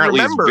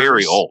apparently is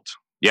very old.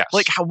 Yes.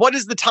 What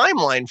is the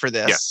timeline for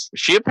this? Yes.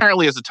 She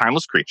apparently is a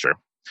timeless creature.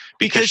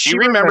 Because she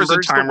remembers a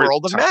time the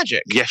world of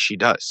magic. Yes, she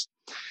does.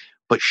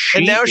 But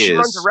she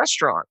runs a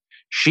restaurant.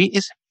 She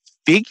is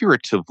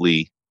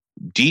figuratively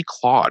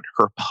declawed.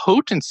 Her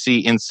potency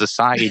in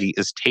society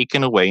is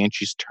taken away, and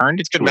she's turned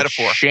into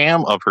a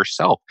sham of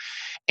herself.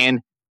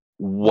 And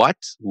what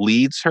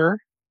leads her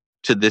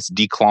to this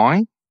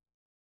declawing?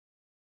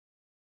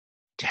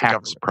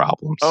 tax government.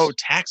 problems. Oh,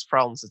 tax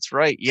problems. That's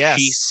right. Yes.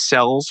 She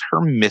sells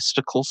her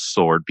mystical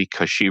sword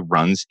because she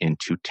runs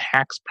into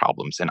tax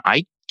problems. And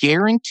I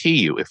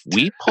guarantee you, if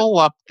we pull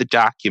up the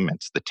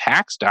documents, the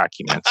tax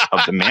documents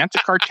of the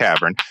Manticore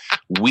Tavern,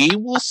 we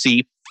will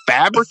see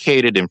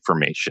fabricated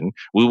information,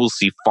 we will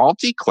see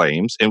faulty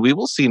claims, and we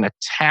will see an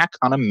attack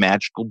on a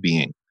magical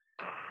being.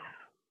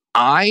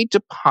 I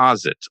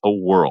deposit a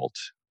world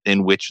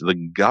in which the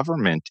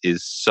government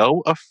is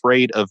so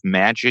afraid of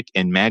magic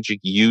and magic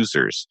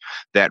users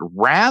that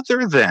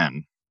rather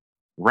than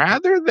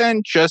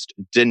just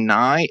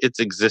deny its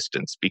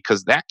existence,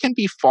 because that can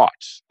be fought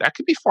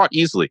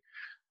easily,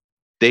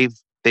 they've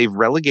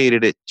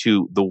relegated it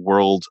to the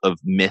world of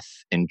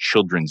myth and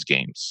children's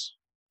games.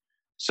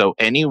 So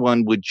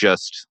anyone would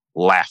just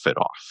laugh it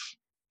off.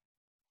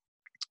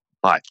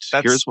 But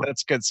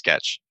that's good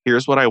sketch.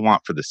 Here's what I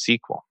want for the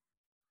sequel.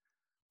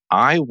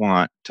 I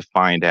want to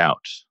find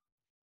out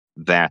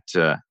that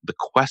the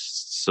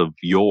quests of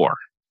yore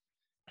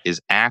is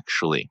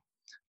actually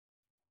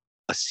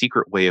a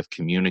secret way of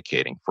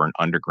communicating for an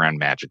underground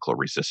magical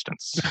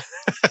resistance.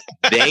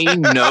 They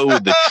know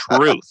the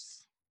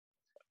truth.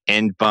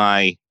 And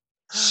by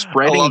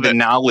spreading the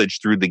knowledge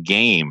through the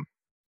game,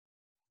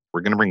 we're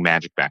going to bring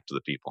magic back to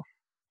the people.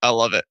 I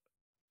love it.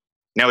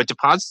 Now it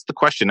deposits the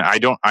question. I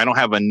don't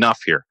have enough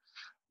here.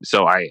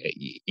 So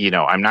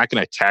I'm not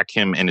going to attack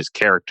him and his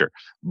character,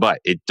 but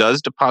it does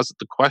deposit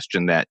the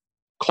question that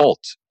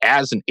Colt,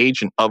 as an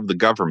agent of the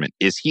government,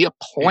 is he a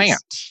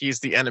plant? He's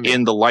the enemy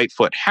in the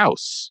Lightfoot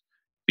house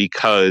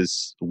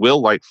because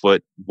Will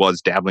Lightfoot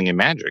was dabbling in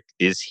magic.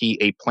 Is he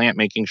a plant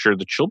making sure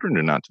the children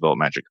do not develop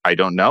magic? I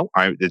don't know.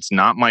 It's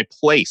not my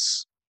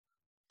place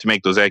to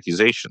make those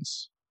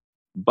accusations,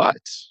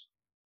 but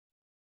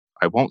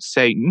I won't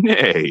say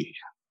nay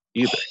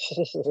either.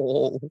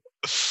 Oh.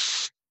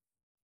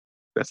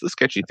 That's the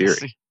sketchy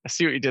theory. I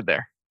see what you did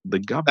there. The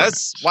government.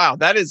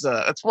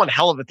 That's one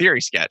hell of a theory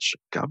sketch.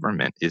 The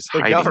government is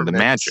hiding the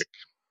magic.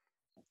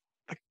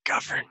 The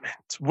government.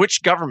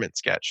 Which government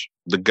sketch?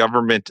 The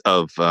government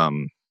of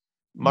New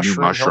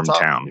Mushroom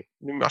Town.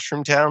 New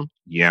Mushroom Town?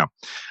 Yeah.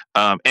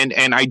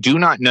 And I do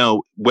not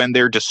know when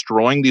they're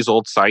destroying these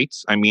old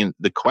sites. I mean,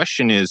 the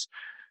question is,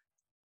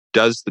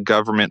 does the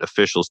government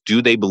officials,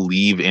 do they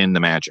believe in the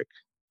magic?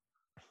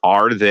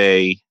 Are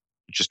they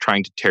just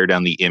trying to tear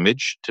down the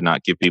image to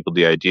not give people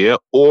the idea?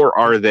 Or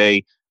are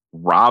they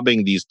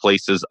robbing these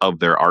places of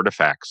their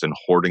artifacts and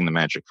hoarding the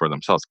magic for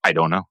themselves? I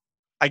don't know.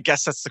 I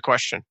guess that's the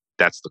question.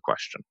 That's the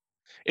question.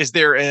 Is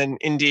there an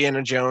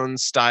Indiana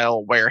Jones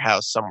style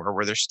warehouse somewhere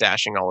where they're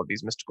stashing all of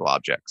these mystical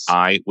objects?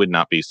 I would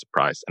not be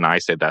surprised. And I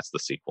say that's the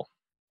sequel.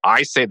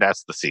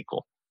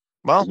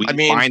 Well, we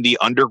find the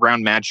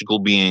underground magical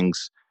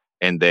beings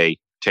and they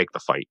take the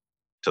fight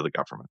to the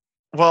government.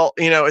 Well,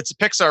 it's a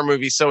Pixar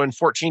movie, so in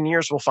 14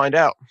 years, we'll find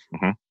out.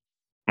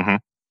 Mm-hmm.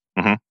 Mm-hmm.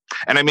 Mm-hmm.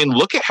 And I mean,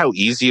 look at how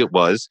easy it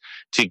was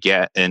to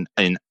get an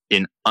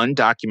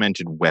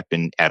undocumented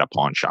weapon at a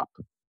pawn shop.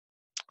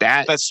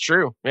 That's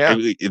true. Yeah.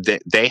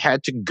 They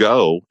had to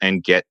go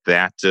and get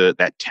that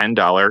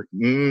 $10,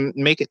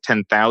 make it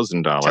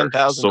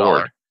 $10,000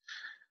 sword.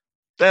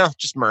 Well,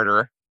 just murder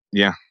her.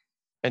 Yeah.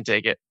 And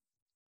take it.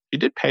 She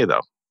did pay,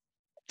 though.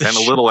 And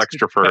a little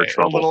extra for her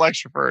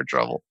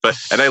trouble.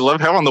 And I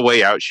love how on the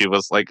way out, she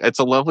was like, it's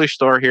a lovely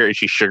store here. And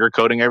she's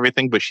sugarcoating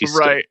everything, but she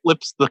still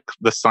flips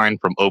the sign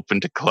from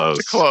open to close.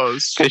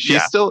 Because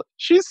she's still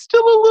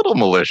a little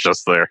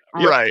malicious there.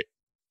 Yep. Right.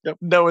 Yep.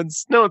 No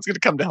one's going to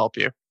come to help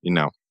you.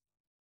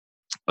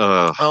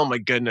 Oh my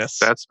goodness.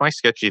 That's my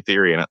sketchy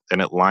theory.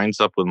 And it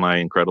lines up with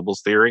my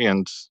Incredibles theory.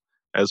 And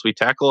as we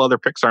tackle other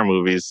Pixar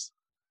movies,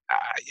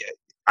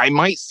 I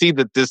might see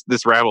that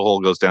this rabbit hole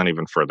goes down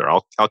even further.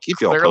 I'll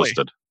keep you all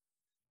posted.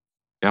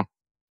 Yeah.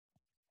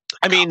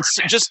 I mean,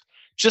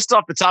 just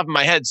off the top of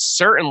my head,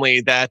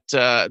 certainly that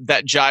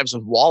jives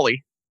with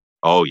WALL-E.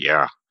 Oh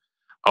yeah.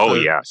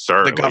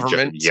 Certainly. The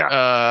government.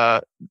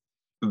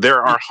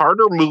 There are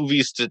harder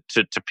movies to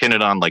pin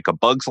it on, like A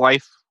Bug's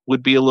Life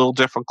would be a little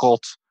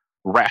difficult.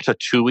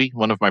 Ratatouille,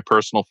 one of my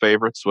personal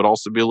favorites, would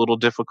also be a little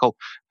difficult.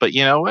 But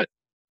you know what?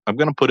 I'm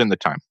going to put in the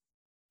time.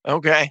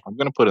 Okay. I'm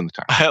going to put in the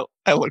time.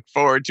 I look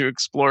forward to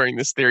exploring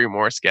this theory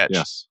more, Sketch.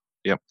 Yes.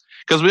 Yep.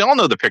 Because we all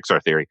know the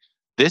Pixar theory.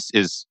 This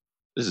is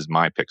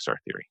my Pixar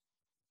theory.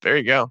 There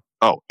you go.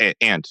 Oh,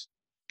 and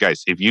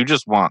guys, if you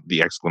just want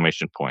the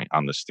exclamation point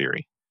on this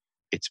theory,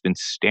 it's been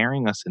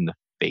staring us in the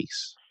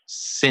face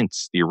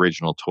since the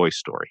original Toy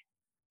Story.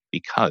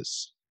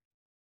 Because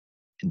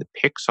in the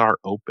Pixar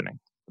opening,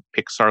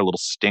 the Pixar little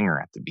stinger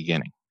at the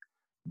beginning,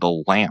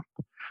 the lamp,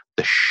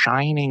 the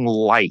shining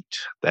light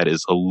that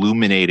is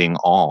illuminating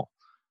all,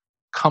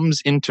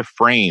 comes into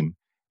frame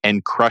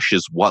and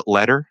crushes what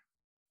letter?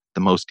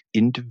 The most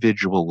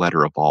individual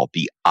letter of all,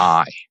 the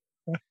I.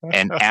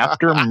 And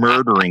after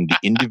murdering the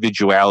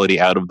individuality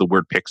out of the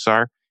word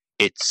Pixar,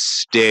 it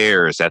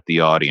stares at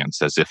the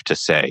audience as if to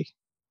say,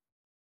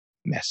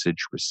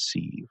 message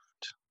received.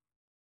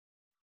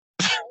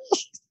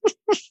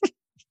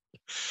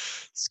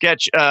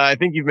 Sketch, I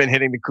think you've been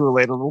hitting the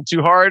Kool-Aid a little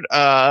too hard,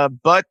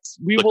 but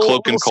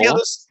we'll see how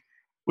this.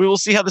 we will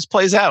see how this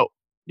plays out.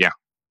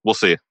 We'll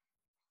see.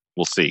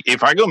 We'll see.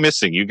 If I go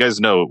missing, you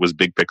guys know it was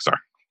Big Pixar.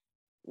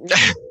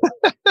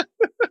 It's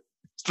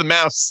the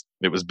mouse.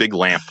 It was Big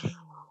Lamp.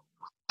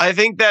 I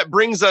think that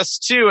brings us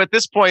to, at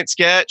this point,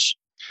 Sketch.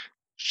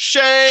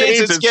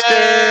 Shades and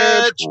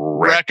Sketch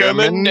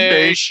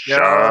recommendations.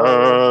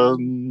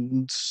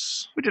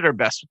 We did our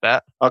best with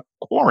that. A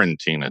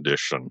quarantine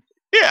edition.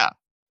 Yeah.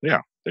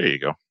 There you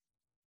go.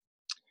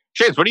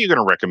 Shades, what are you going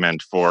to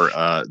recommend for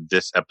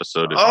this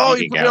episode of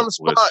you Geeking put me on Out the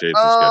with spot. Shades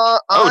and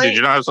Sketch? Did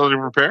you not have something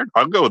prepared?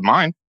 I'll go with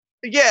mine.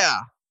 Yeah.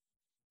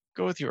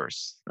 Go with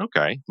yours.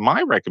 Okay.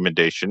 My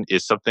recommendation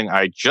is something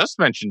I just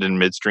mentioned in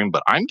midstream,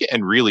 but I'm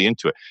getting really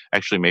into it.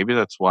 Actually, maybe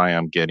that's why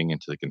I'm getting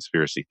into the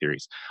conspiracy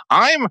theories.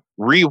 I'm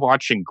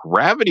rewatching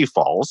Gravity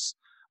Falls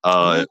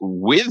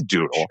with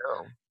Doodle.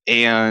 Sure.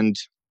 And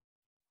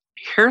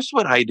here's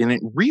what I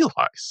didn't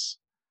realize.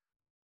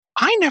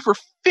 I never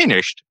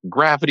finished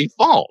Gravity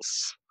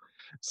Falls.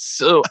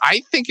 So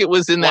I think it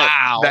was in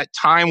that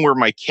time where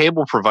my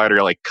cable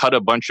provider like cut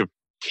a bunch of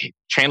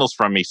channels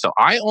from me. So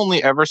I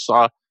only ever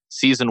saw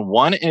season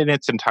 1 in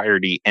its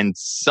entirety and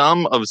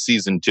some of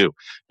season 2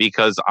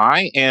 because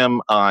I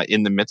am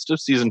in the midst of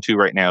season 2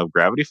 right now of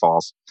Gravity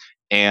Falls,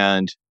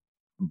 and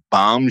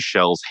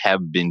bombshells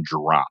have been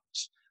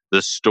dropped.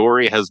 The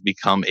story has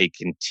become a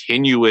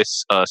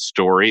continuous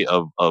story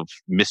of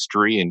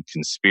mystery and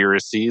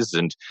conspiracies,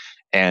 and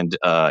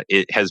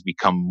it has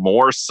become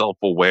more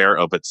self-aware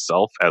of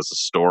itself as a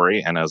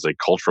story and as a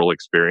cultural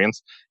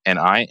experience. And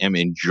I am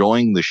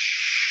enjoying the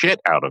shit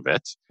out of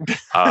it.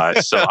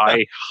 So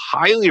I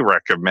highly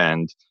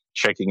recommend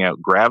checking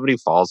out Gravity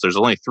Falls. There's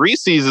only 3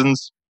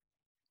 seasons.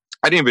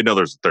 I didn't even know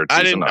there was a 3rd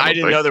season. I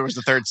didn't know there was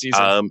a 3rd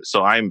season.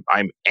 So I'm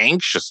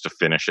anxious to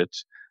finish it.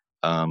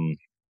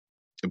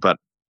 But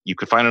you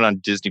could find it on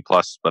Disney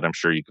Plus, but I'm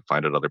sure you could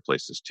find it other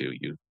places too.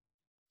 You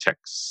tech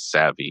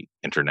savvy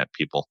internet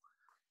people.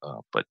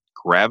 But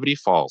Gravity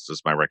Falls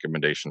is my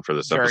recommendation for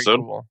this episode.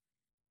 Cool.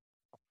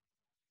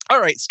 All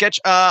right, Sketch.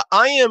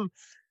 I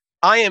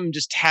am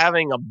just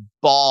having a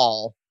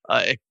ball,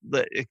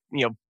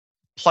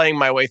 playing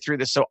my way through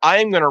this. So I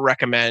am going to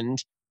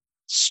recommend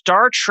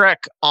Star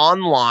Trek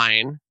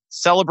Online,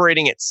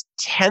 celebrating its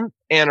 10th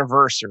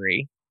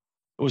anniversary.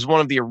 It was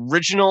one of the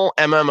original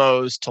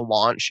MMOs to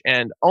launch,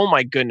 and oh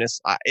my goodness,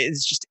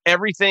 it's just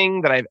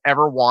everything that I've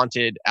ever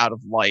wanted out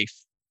of life.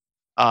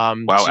 Out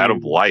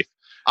of life.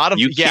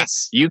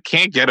 Yes. You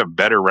can't get a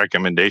better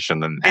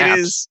recommendation than that. It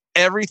is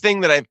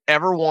everything that I've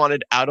ever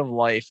wanted out of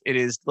life. It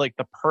is like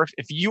the perfect,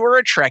 if you are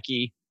a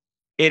Trekkie,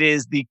 it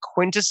is the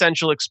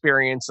quintessential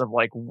experience of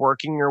like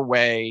working your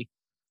way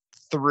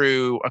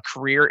through a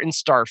career in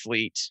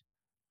Starfleet.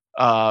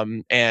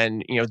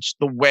 And just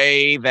the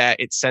way that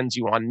it sends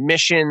you on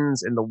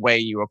missions and the way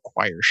you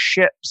acquire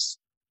ships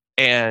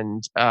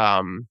and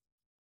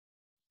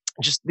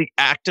just the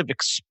act of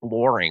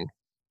exploring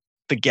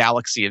the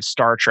galaxy of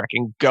Star Trek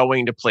and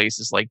going to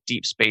places like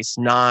Deep Space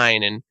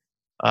Nine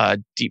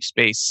and Deep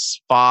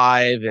Space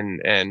 5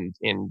 and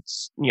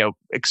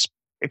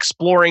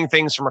exploring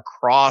things from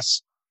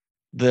across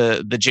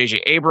the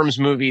J.J. Abrams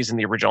movies and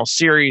the original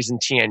series and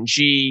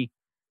TNG.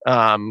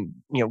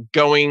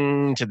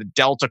 Going to the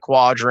Delta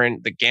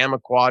Quadrant, the Gamma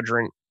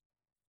Quadrant,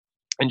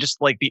 and just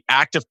like the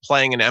act of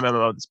playing an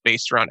MMO that's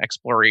based around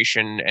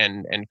exploration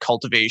and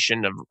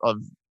cultivation of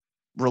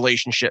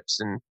relationships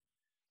and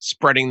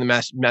spreading the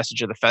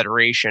message of the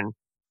Federation.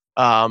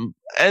 And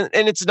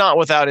it's not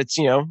without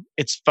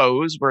its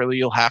foes where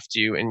you'll have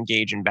to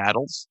engage in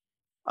battles.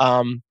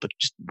 But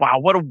just, wow,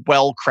 what a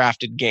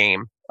well-crafted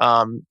game.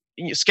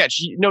 Sketch,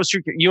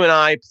 you and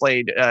I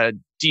played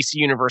DC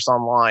Universe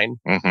Online.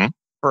 Mm-hmm.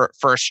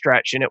 For a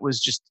stretch, and it was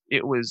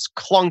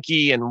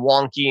clunky and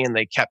wonky, and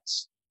they kept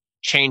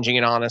changing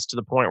it on us to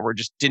the point where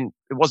it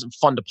wasn't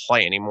fun to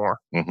play anymore.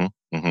 Mm-hmm.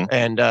 Mm-hmm.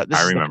 And this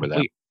I is remember the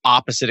complete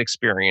opposite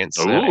experience.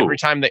 Every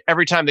time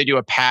they do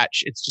a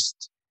patch, it's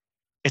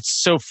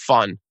so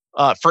fun.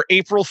 For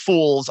April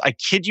Fools, I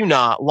kid you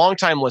not,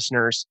 longtime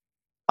listeners,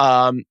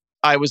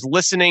 I was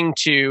listening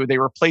to, they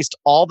replaced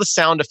all the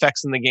sound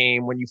effects in the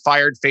game. When you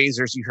fired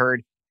phasers, you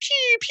heard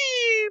pew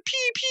pew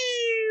pew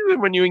pew,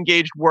 and when you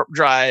engaged warp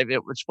drive, it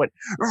just went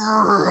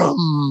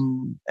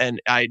vroom. And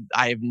I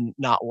have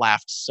not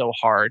laughed so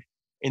hard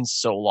in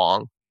so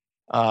long.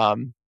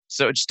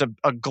 So it's just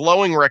a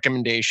glowing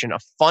recommendation, a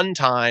fun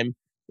time.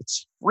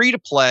 It's free to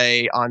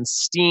play on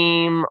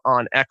Steam,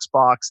 on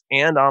Xbox,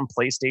 and on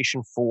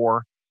PlayStation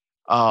 4.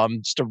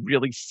 Just a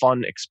really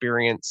fun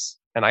experience,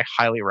 and I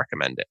highly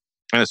recommend it.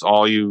 And it's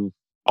all you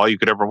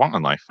could ever want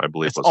in life, I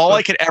believe. It's all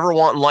I could ever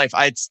want in life.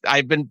 I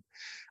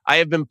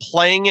have been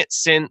playing it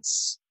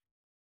since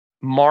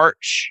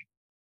March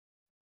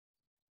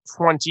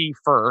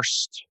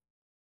 21st.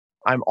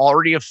 I'm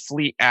already a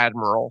fleet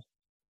admiral,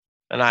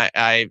 and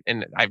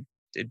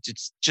it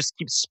just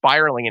keeps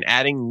spiraling and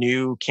adding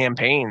new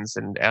campaigns,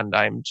 and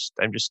I'm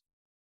just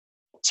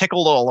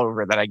tickled all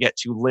over that I get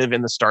to live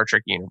in the Star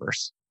Trek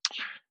universe.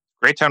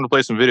 Great time to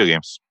play some video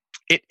games.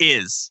 It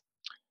is.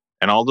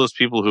 And all those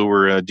people who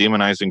were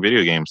demonizing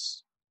video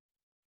games,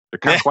 they're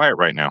kind of quiet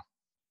right now.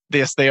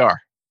 Yes, they are.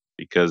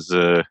 Because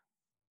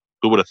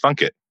who would have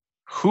thunk it?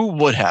 Who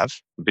would have?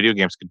 Video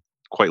games could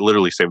quite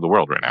literally save the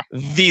world right now.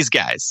 These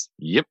guys.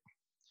 Yep,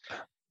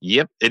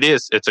 it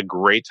is. It's a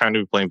great time to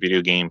be playing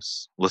video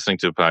games, listening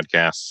to a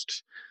podcast.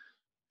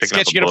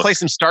 Sketch, you going to play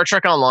some Star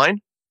Trek Online?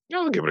 Yeah,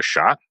 I'll give it a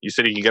shot. You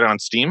said you can get it on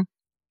Steam?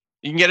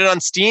 You can get it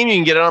on Steam. You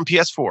can get it on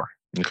PS4.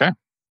 Okay.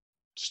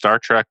 Star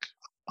Trek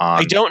on...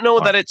 I don't know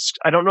that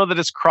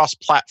it's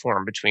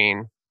cross-platform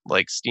between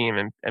like Steam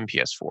and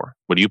PS4.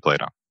 What do you play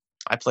it on?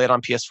 I play it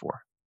on PS4.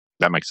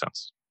 That makes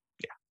sense.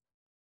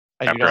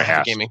 I do not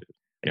have a gaming.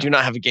 I do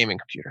not have a gaming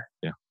computer.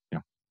 Yeah.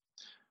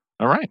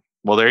 All right.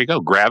 Well, there you go.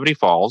 Gravity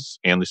Falls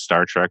and the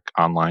Star Trek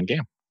Online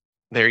game.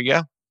 There you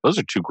go. Those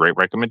are two great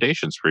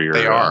recommendations for your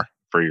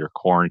for your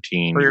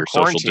quarantine, for your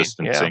social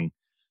distancing,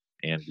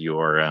 and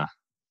your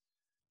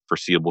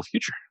foreseeable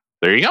future.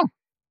 There you go.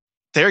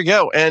 There you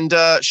go. And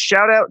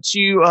shout out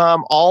to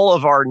all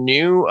of our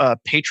new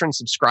patron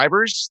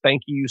subscribers.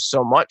 Thank you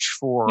so much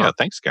for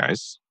thanks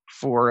guys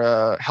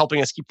for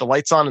helping us keep the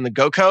lights on in the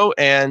GoCo.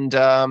 And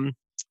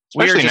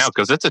especially now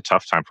because it's a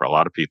tough time for a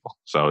lot of people.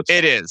 So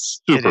it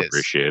is super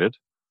appreciated.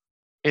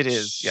 It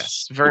is,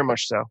 yes, very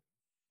much so.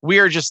 We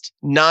are just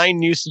 9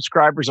 new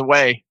subscribers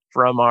away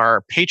from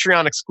our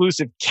Patreon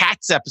exclusive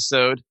Cats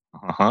episode.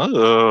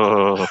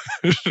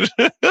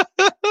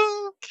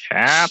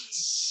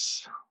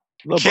 Cats.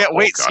 Can't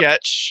wait, cut.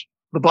 Sketch.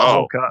 The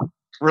butthole cut.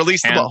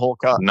 Release the butthole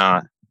cut.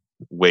 Not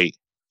wait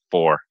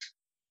for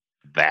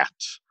that.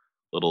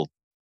 Little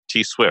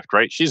T Swift,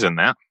 right? She's in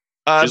that.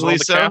 She's one of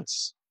the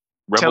cats.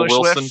 Rebel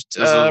Taylor Wilson Swift,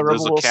 is a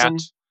Rebel Wilson,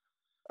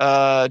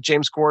 cat.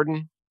 James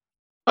Corden.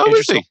 Oh,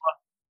 is he?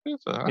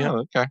 Yeah.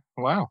 Okay.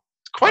 Wow.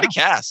 It's quite a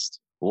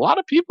cast. A lot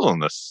of people in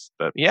this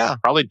that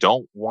probably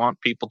don't want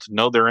people to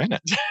know they're in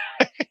it.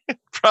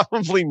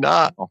 Probably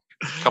not. Well,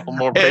 a couple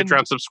more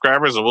Patreon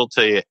subscribers and we'll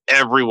tell you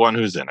everyone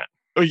who's in it.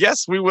 Oh,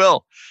 yes, we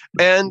will.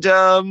 And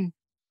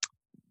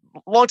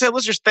long-time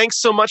listeners,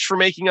 thanks so much for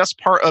making us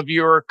part of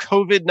your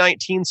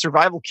COVID-19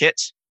 survival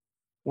kit.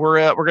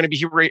 We're going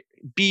to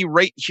be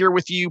right here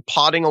with you,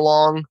 podding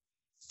along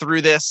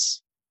through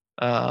this.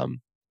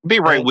 Be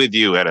right with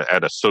you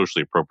at a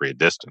socially appropriate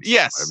distance.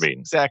 Yes, I mean,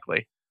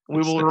 exactly.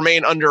 We will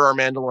remain under our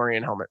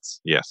Mandalorian helmets.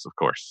 Yes, of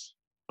course.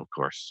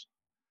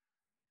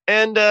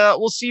 And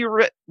we'll see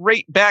you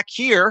right back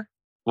here.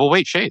 Well,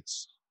 wait,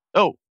 Shades.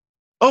 We're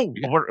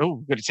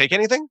going to take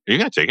anything? Are you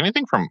going to take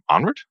anything from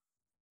Onward?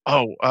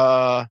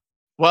 Well,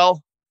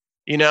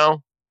 you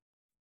know,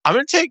 I'm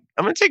going to take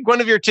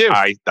Guinevere too.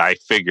 I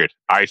figured.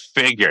 I'm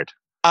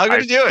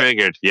going to do it.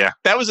 Figured, yeah.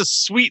 That was a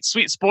sweet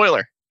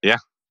spoiler. Yeah.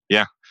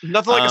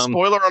 Nothing like a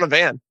spoiler on a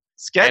van.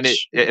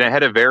 Sketch. And it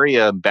had a very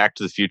Back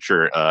to the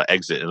Future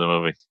exit in the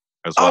movie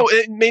as well.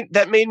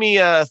 That made me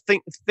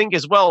think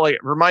as well. Like,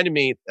 it reminded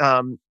me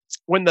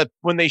when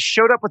they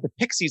showed up with the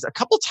Pixies a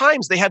couple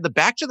times, they had the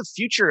Back to the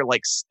Future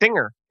like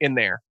stinger in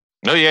there.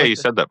 Oh yeah, you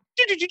said that.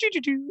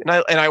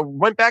 And I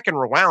went back and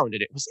rewound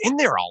it. It was in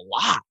there a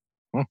lot.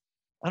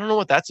 I don't know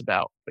what that's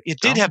about, but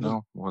it did have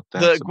the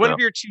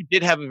Guinevere 2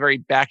 did have a very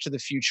Back to the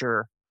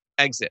Future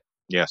exit.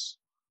 Yes.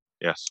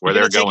 Where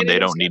they're going, they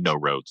don't need no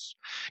roads.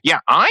 Yeah,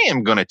 I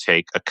am going to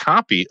take a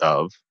copy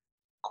of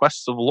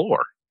Quests of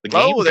Lore, the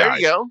game guide. There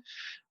you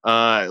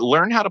go.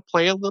 Learn how to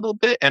play a little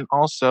bit and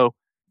also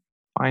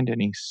find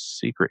any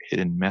secret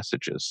hidden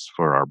messages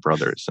for our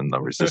brothers in the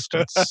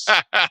Resistance.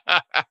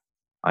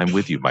 I'm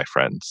with you, my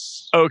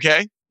friends.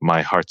 Okay.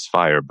 My heart's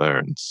fire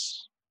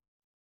burns.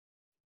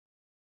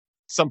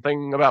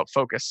 Something about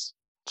focus.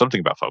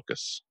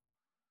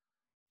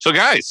 So,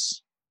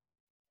 guys,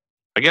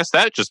 I guess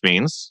that just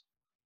means...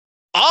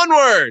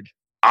 Onward!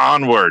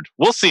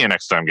 We'll see you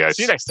next time, guys.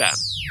 See you next time.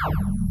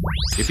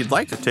 If you'd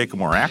like to take a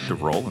more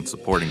active role in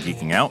supporting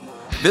Geeking Out,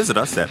 visit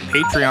us at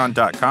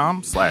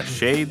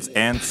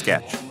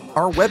patreon.com/shadesansketch.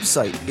 Our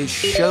website is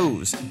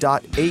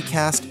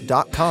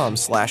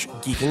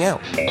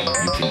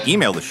shows.acast.com/geekingout. You can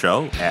email the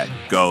show at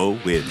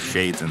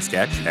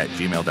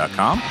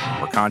gowithshadesansketch@gmail.com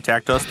or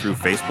contact us through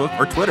Facebook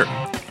or Twitter.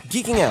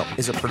 Geeking Out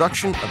is a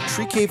production of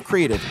Tree Cave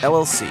Creative,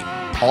 LLC.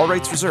 All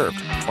rights reserved,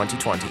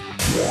 2020.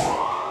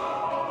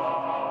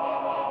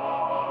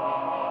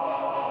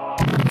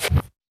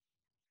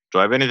 Do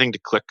I have anything to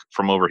click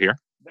from over here?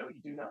 No, you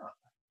do not.